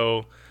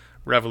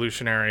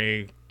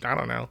proto-revolutionary. I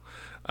don't know.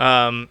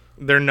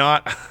 They're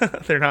not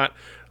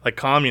like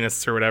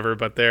communists or whatever,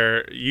 but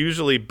they're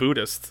usually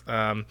Buddhist.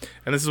 And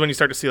this is when you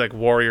start to see like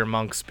warrior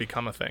monks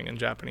become a thing in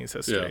Japanese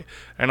history. Yeah.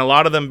 And a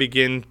lot of them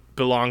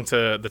belong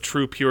to the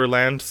True Pure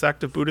Land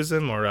sect of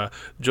Buddhism, or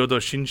Jodo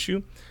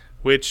Shinshu,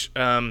 which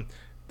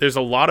there's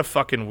a lot of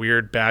fucking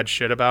weird bad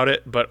shit about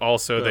it, but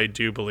also they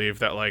do believe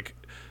that like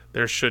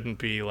there shouldn't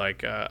be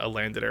like a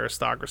landed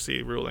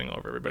aristocracy ruling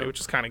over everybody, which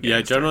is kind of gangster.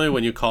 Yeah, generally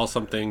when you call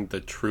something the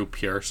True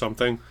Pure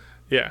something,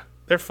 yeah,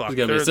 they're fucked.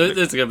 There's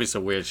gonna be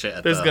some weird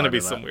shit. There's gonna be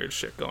some weird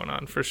shit going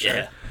on for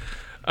sure.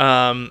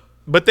 Yeah.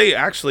 But they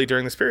actually,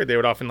 during this period, they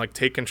would often like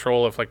take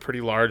control of like pretty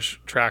large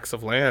tracts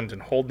of land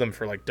and hold them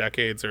for like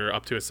decades or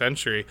up to a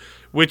century,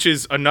 which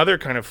is another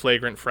kind of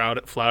flagrant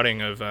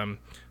flouting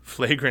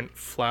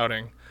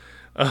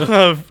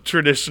of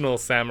traditional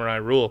samurai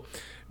rule.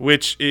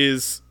 Which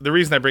is the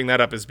reason I bring that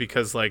up is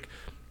because like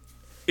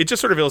it just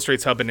sort of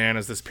illustrates how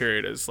bananas this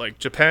period is. Like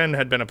Japan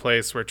had been a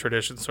place where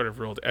tradition sort of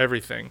ruled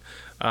everything.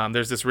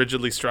 There's this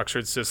rigidly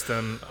structured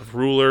system of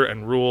ruler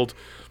and ruled,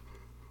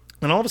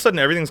 and all of a sudden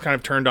everything's kind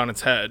of turned on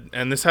its head.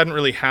 And this hadn't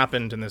really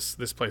happened in this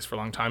place for a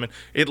long time, and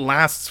it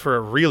lasts for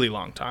a really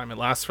long time. It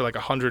lasts for like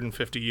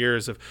 150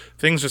 years of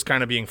things just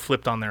kind of being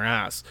flipped on their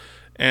ass.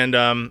 And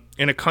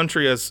in a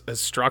country as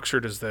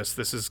structured as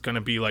this is going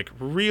to be like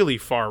really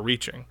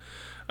far-reaching.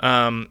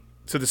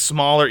 So the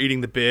small are eating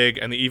the big,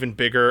 and the even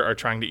bigger are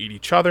trying to eat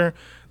each other.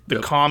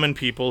 The common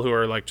people who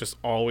are like just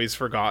always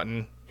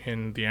forgotten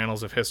in the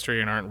annals of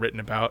history and aren't written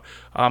about,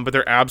 but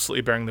they're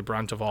absolutely bearing the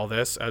brunt of all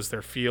this as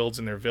their fields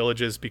and their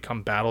villages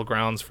become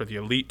battlegrounds for the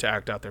elite to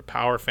act out their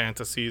power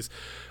fantasies.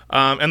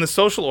 And the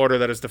social order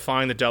that has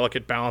defined the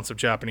delicate balance of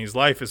Japanese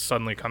life is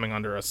suddenly coming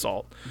under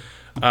assault.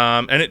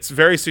 And it's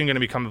very soon going to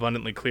become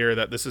abundantly clear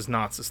that this is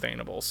not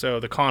sustainable. So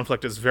the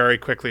conflict is very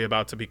quickly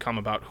about to become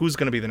about who's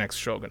going to be the next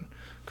shogun.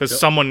 Because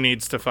someone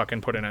needs to fucking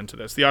put an end to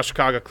this. The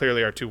Ashikaga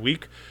clearly are too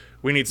weak.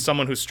 We need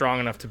someone who's strong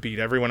enough to beat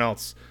everyone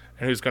else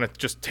and who's going to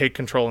just take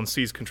control and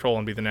seize control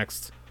and be the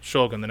next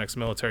shogun, the next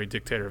military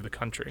dictator of the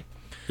country.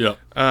 Yeah.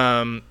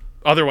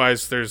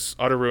 otherwise, there's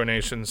utter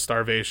ruination,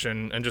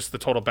 starvation, and just the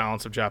total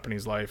balance of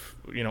Japanese life,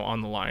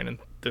 on the line, and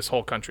this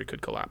whole country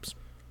could collapse.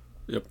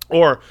 Yep.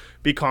 Or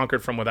be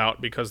conquered from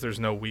without because there's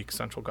no weak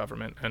central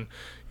government. And,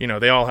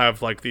 they all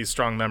have like these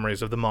strong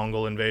memories of the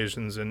Mongol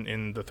invasions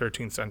in the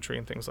 13th century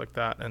and things like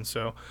that. And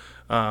so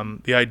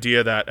the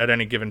idea that at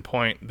any given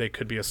point they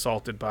could be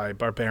assaulted by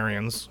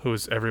barbarians, who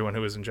is everyone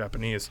who is in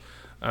Japanese,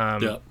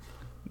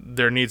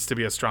 there needs to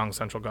be a strong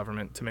central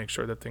government to make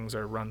sure that things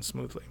are run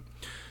smoothly.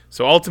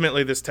 So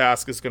ultimately this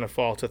task is going to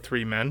fall to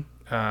 3 men,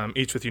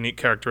 each with unique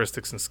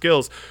characteristics and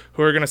skills,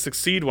 who are going to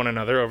succeed one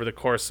another over the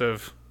course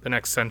of the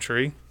next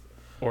century,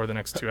 or the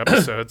next 2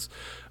 episodes.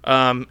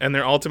 And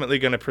they're ultimately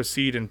going to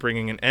proceed in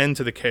bringing an end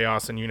to the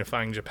chaos and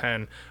unifying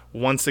Japan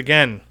once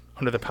again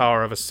under the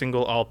power of a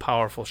single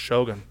all-powerful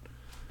shogun.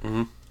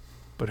 Mm-hmm.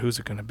 But who's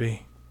it going to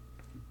be?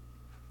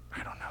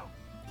 I don't know.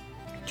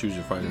 Choose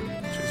your fighter.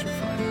 Choose your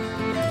fighter.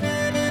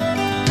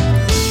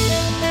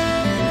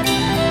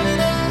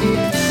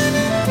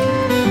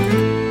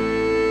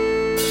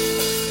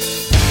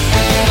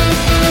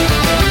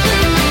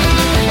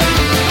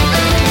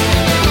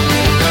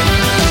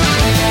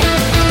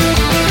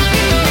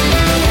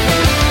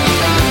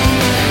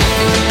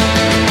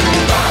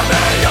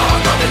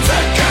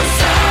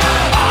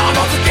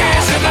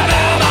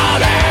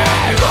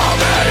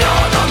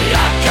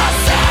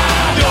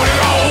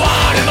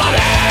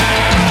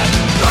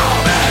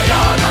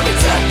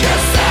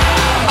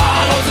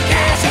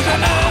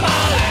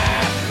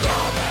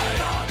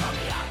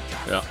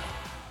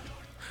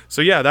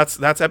 So yeah,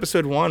 that's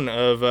episode 1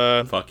 of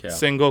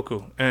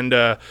Sengoku,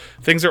 and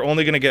things are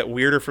only gonna get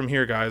weirder from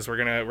here, guys. We're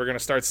gonna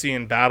start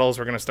seeing battles.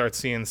 We're gonna start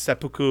seeing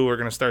seppuku. We're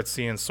gonna start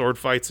seeing sword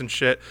fights and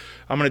shit.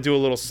 I'm gonna do a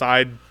little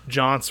side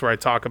jaunts where I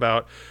talk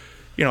about,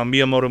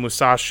 Miyamoto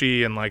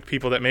Musashi and like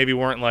people that maybe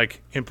weren't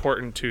like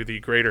important to the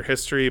greater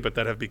history, but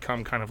that have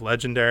become kind of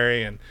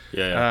legendary. And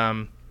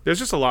there's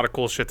just a lot of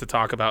cool shit to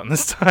talk about in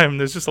this time.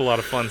 There's just a lot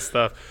of fun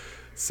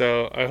stuff.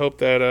 So I hope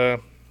that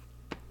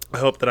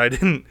I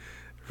didn't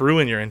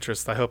ruin your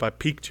interest. I hope I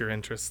piqued your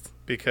interest,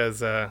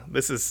 because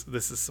this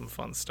is some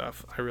fun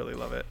stuff. I really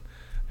love it,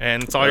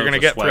 and it's all you're gonna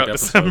get throughout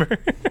December.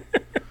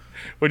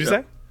 What'd you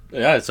say?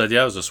 Yeah, I said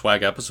it was a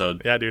swag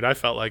episode. Yeah, dude, I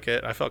felt like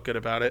it. I felt good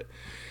about it.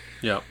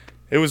 Yeah,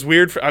 it was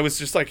weird. I was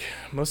just like,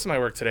 most of my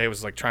work today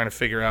was like trying to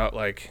figure out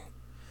like,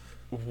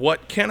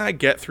 what can I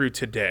get through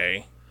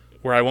today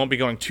where I won't be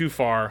going too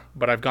far,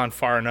 but I've gone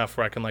far enough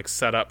where I can like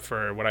set up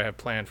for what I have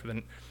planned for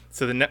the.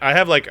 So I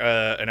have like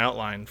an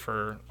outline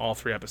for all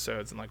 3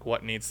 episodes and like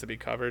what needs to be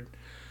covered.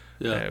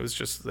 Yeah, it was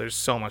just, there's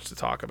so much to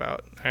talk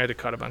about. I had to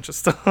cut a bunch of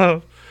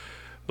stuff.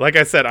 Like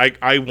I said,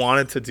 I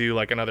wanted to do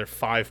like another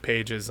 5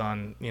 pages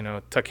on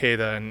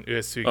Takeda and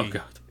Uesugi. Oh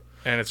god.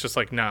 And it's just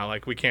like, no,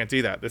 like we can't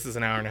do that. This is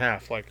an hour and a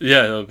half. Like,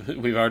 yeah,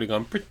 we've already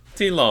gone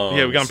pretty long.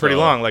 Yeah, we've gone pretty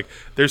long. Like,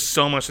 there's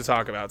so much to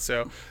talk about.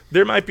 So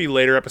there might be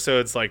later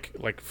episodes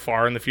like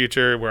far in the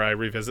future where I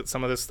revisit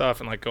some of this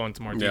stuff and like go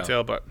into more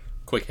detail. But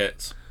quick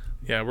hits.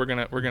 Yeah, we're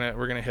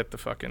gonna hit the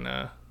fucking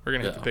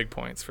hit the big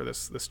points for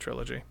this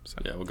trilogy. So.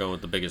 Yeah, we're going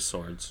with the biggest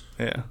swords.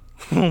 Yeah,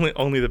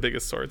 only the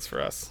biggest swords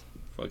for us.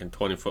 Fucking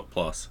 20-foot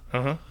plus.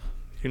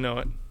 You know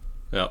it.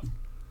 Yeah.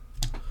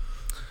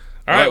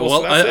 All right.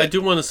 Well, I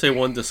do want to say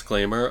one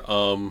disclaimer.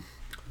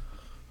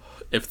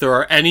 If there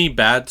are any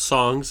bad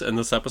songs in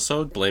this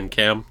episode, blame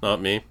Cam, not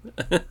me.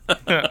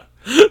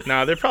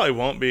 No, there probably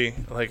won't be.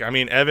 Like, I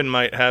mean, Evan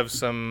might have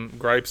some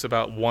gripes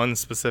about one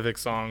specific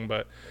song,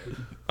 but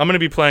I'm going to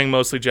be playing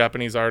mostly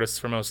Japanese artists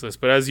for most of this.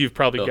 But as you've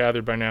probably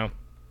gathered by now,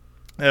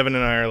 Evan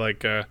and I are like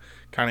kind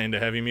of into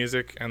heavy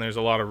music, and there's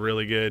a lot of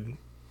really good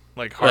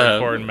like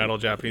hardcore and metal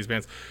Japanese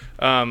bands.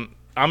 I'm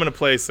going to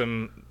play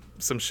some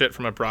shit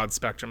from a broad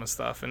spectrum of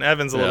stuff, and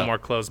Evan's a little more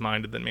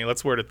closed-minded than me.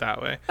 Let's word it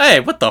that way.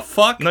 Hey, what the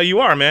fuck? No, you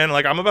are, man.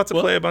 Like, I'm about to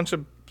play a bunch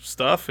of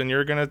stuff, and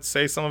you're gonna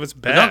say some of it's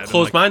bad. I'm not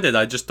closed-minded.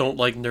 I just don't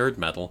like nerd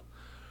metal.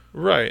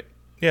 Right.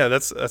 Yeah,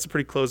 that's a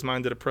pretty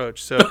closed-minded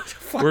approach. So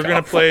we're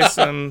gonna play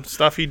some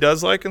stuff he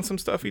does like and some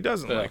stuff he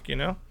doesn't like.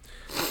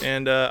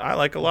 And I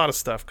like a lot of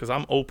stuff because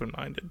I'm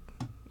open-minded.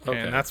 Okay.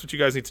 And that's what you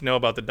guys need to know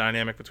about the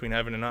dynamic between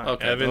Evan and I.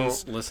 Okay,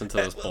 Evan's, don't listen to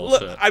this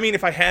bullshit. Look, I mean,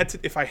 if I had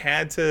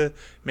to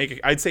make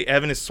it, I'd say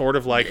Evan is sort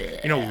of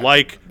like,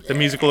 like the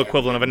musical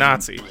equivalent of a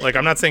Nazi. Like,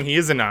 I'm not saying he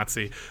is a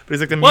Nazi, but he's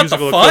like the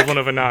musical equivalent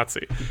of a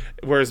Nazi.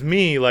 Whereas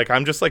me, like,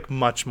 I'm just like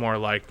much more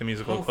like the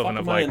musical equivalent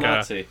of like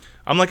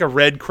I'm like a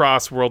Red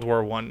Cross World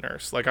War I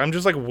nurse. Like, I'm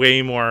just like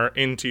way more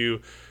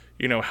into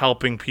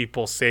helping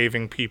people,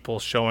 saving people,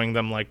 showing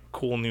them like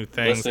cool new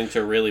things. Listening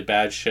to really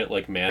bad shit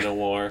like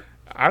Manowar.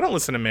 I don't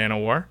listen to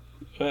Manowar.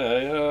 I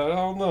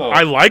don't know.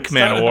 I like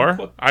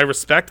Manowar. I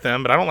respect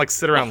them, but I don't like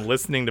sit around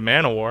listening to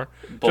Manowar.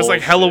 Bullshit. Just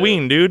like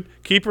Halloween, dude.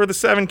 Keeper of the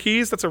Seven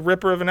Keys, that's a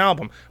ripper of an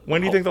album. When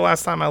do you think the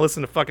last time I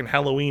listened to fucking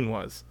Halloween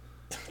was?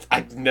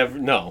 I never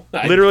know.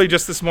 Literally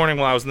just this morning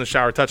while I was in the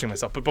shower touching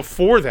myself. But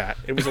before that,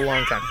 it was a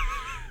long time.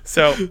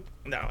 So,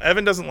 no,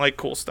 Evan doesn't like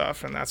cool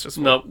stuff, and that's just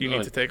what you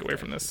need to take away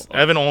from this.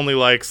 Evan only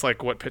likes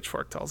like what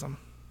Pitchfork tells him.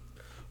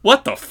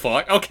 What the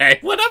fuck? Okay,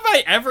 when have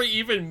I ever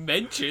even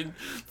mentioned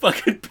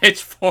fucking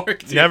Pitchfork?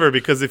 Dude? Never,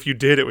 because if you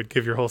did, it would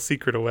give your whole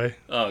secret away.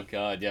 Oh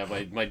god, yeah,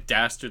 my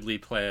dastardly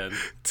plan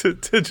to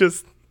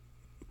just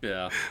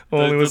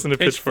only listen to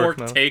Pitchfork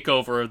now.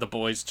 Takeover of the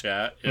boys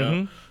chat.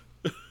 Yeah,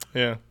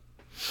 yeah.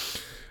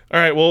 All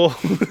right. Well,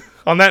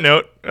 on that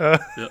note,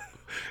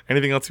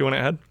 anything else you want to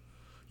add?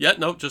 Yeah,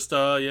 no, just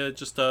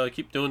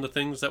keep doing the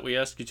things that we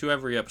ask you to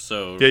every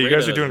episode. Yeah, you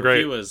guys are doing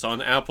great. Review us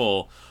on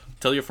Apple.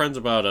 Tell your friends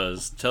about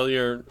us. Tell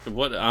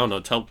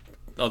tell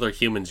other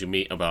humans you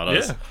meet about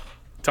us. Yeah.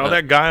 Tell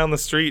that guy on the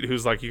street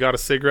who's like, you got a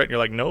cigarette? And you're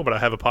like, no, but I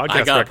have a podcast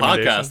I got a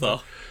recommendation. podcast,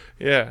 though.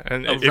 Yeah,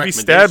 and if he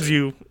stabs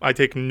you, I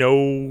take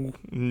no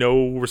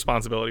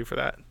responsibility for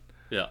that.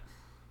 Yeah.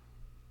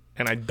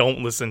 And I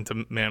don't listen to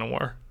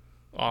Manowar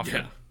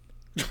often.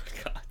 Yeah.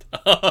 God.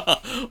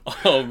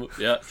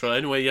 So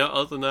anyway,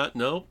 other than that,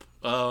 nope.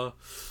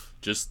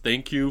 Just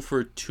thank you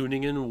for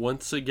tuning in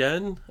once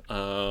again.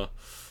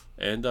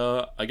 And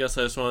I guess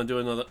I just want to do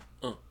another.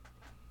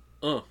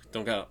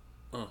 Don't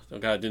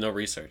gotta do no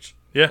research.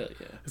 Yeah.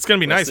 It's gonna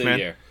be nice,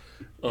 man.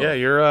 Yeah,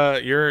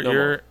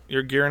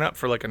 you're gearing up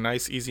for like a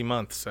nice, easy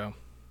month. So.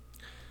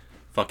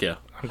 Fuck yeah.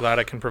 I'm glad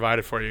I can provide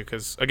it for you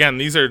because again,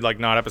 these are like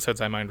not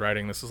episodes I mind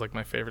writing. This is like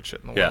my favorite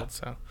shit in the world.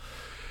 So.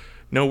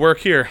 No work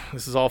here.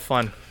 This is all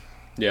fun.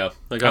 Yeah.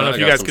 I don't know if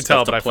you guys could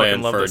tell, but I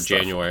fucking love this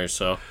January.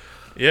 Stuff. So.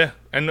 Yeah,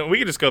 and we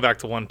could just go back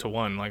to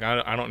 1-to-1. Like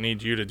I don't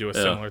need you to do a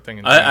similar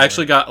thing. I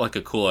actually got like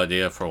a cool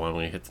idea for when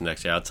we hit the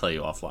next year. I'll tell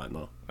you offline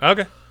though.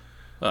 Okay.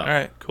 All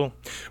right, cool.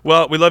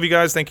 Well, we love you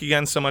guys. Thank you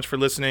again so much for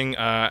listening.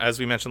 As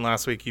we mentioned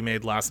last week, you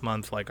made last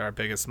month like our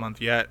biggest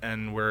month yet,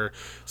 and we're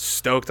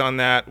stoked on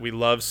that. We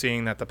love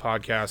seeing that the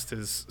podcast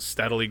is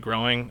steadily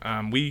growing.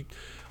 We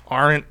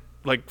aren't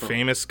like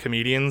famous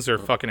comedians or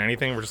fucking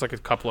anything. We're just like a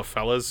couple of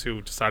fellas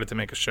who decided to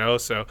make a show.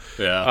 So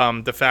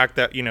the fact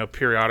that,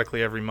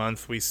 periodically every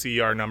month we see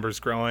our numbers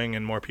growing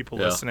and more people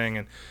listening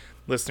and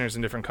listeners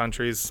in different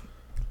countries,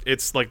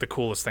 it's like the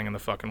coolest thing in the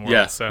fucking world.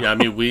 Yeah, I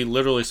mean, we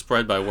literally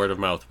spread by word of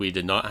mouth. We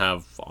did not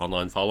have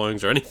online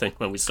followings or anything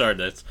when we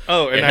started it.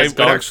 Oh, and it has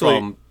gone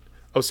from...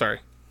 Oh, sorry.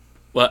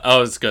 Well, I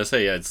was going to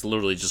say, it's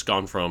literally just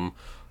gone from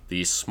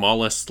the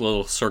smallest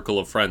little circle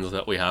of friends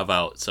that we have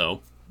out, so...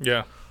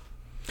 Yeah.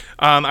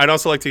 I'd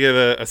also like to give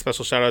a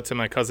special shout out to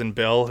my cousin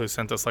Bill, who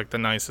sent us like the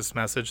nicest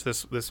message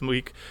this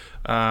week.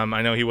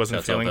 I know he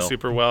wasn't feeling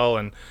super well,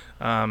 and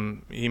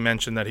he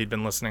mentioned that he'd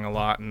been listening a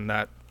lot, and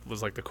that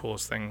was like the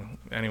coolest thing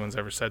anyone's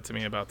ever said to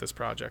me about this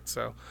project.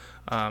 So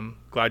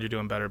glad you're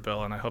doing better,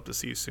 Bill, and I hope to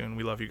see you soon.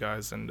 We love you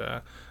guys, and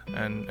well,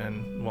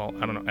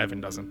 I don't know,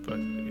 Evan doesn't, but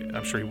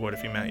I'm sure he would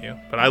if he met you.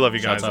 But I love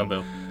you guys. Shouts out,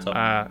 Bill.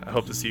 I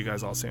hope to see you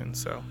guys all soon.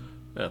 So.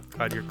 Yeah.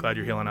 Glad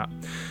you're healing up.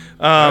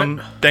 Right.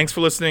 Thanks for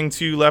listening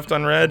to Left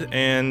Unread,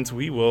 and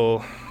we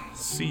will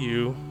see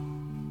you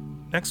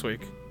next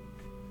week.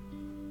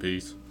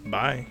 Peace.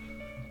 Bye.